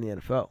college, but not in the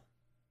NFL.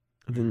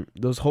 And then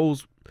those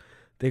holes,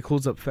 they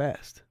close up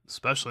fast.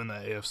 Especially in the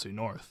AFC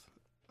North.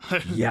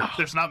 Yeah.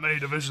 There's not many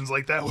divisions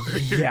like that.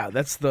 Yeah,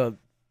 that's the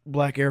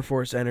Black Air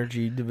Force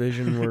Energy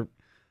division where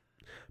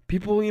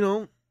people,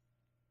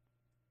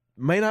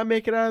 might not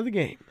make it out of the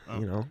game,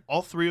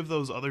 All three of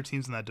those other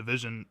teams in that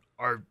division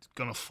are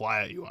going to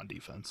fly at you on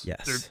defense.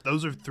 Yes.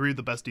 Those are three of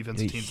the best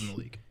defensive teams in the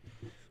league.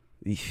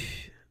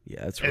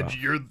 Yeah, that's rough.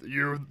 And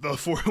you're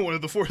one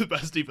of the four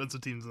best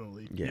defensive teams in the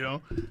league. Yeah.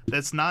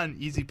 That's not an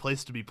easy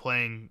place to be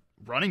playing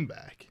running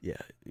back. Yeah,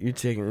 you're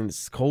taking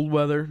it's cold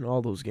weather in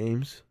all those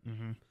games.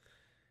 Mm-hmm.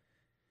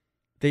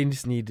 They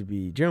just need to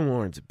be. Jalen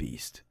Warren's a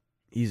beast.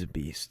 He's a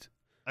beast.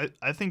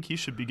 I think he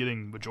should be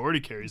getting majority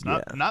carries,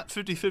 not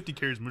 50-50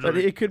 carries. But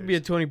Majority it could carries. be a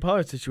Tony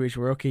Pollard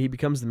situation where he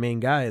becomes the main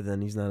guy,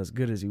 then he's not as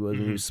good as he was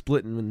when he was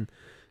splitting when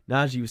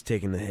Najee was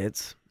taking the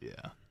hits.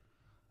 Yeah.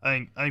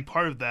 I think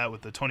part of that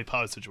with the Tony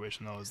Pollard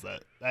situation though is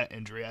that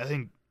injury. I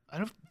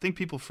don't think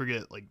people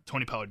forget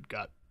Tony Pollard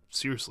got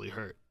seriously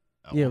hurt.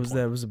 Yeah,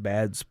 that was a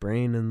bad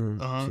sprain and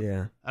then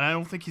yeah. And I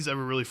don't think he's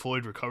ever really fully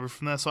recovered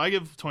from that. So I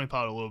give Tony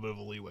Pollard a little bit of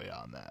a leeway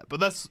on that. But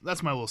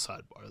that's my little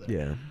sidebar there.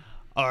 Yeah.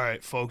 All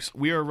right, folks.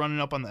 We are running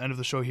up on the end of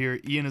the show here.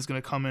 Ian is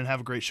going to come in and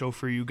have a great show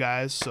for you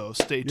guys. So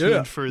stay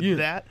tuned for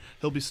that.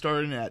 He'll be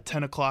starting at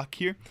 10 o'clock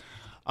here.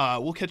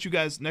 We'll catch you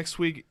guys next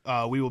week.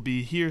 We will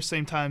be here,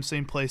 same time,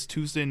 same place,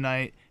 Tuesday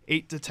night,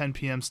 8 to 10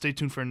 p.m. Stay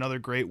tuned for another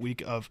great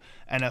week of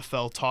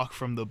NFL talk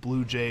from the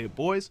Blue Jay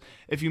Boys.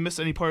 If you missed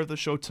any part of the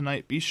show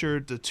tonight, be sure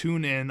to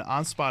tune in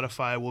on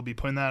Spotify. We'll be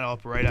putting that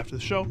up right after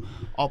the show.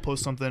 I'll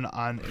post something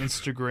on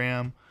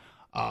Instagram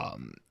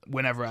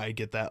whenever I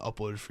get that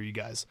uploaded for you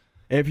guys.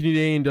 And if you need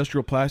any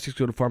industrial plastics,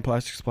 go to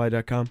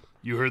farmplasticsupply.com.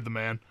 You heard the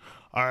man.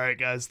 All right,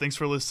 guys. Thanks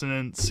for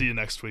listening. See you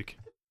next week.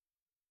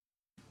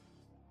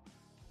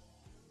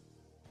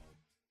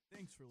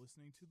 Thanks for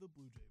listening to the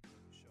Blue Jay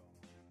Boys Show.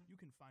 You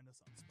can find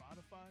us on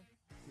Spotify,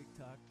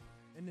 TikTok,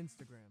 and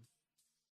Instagram.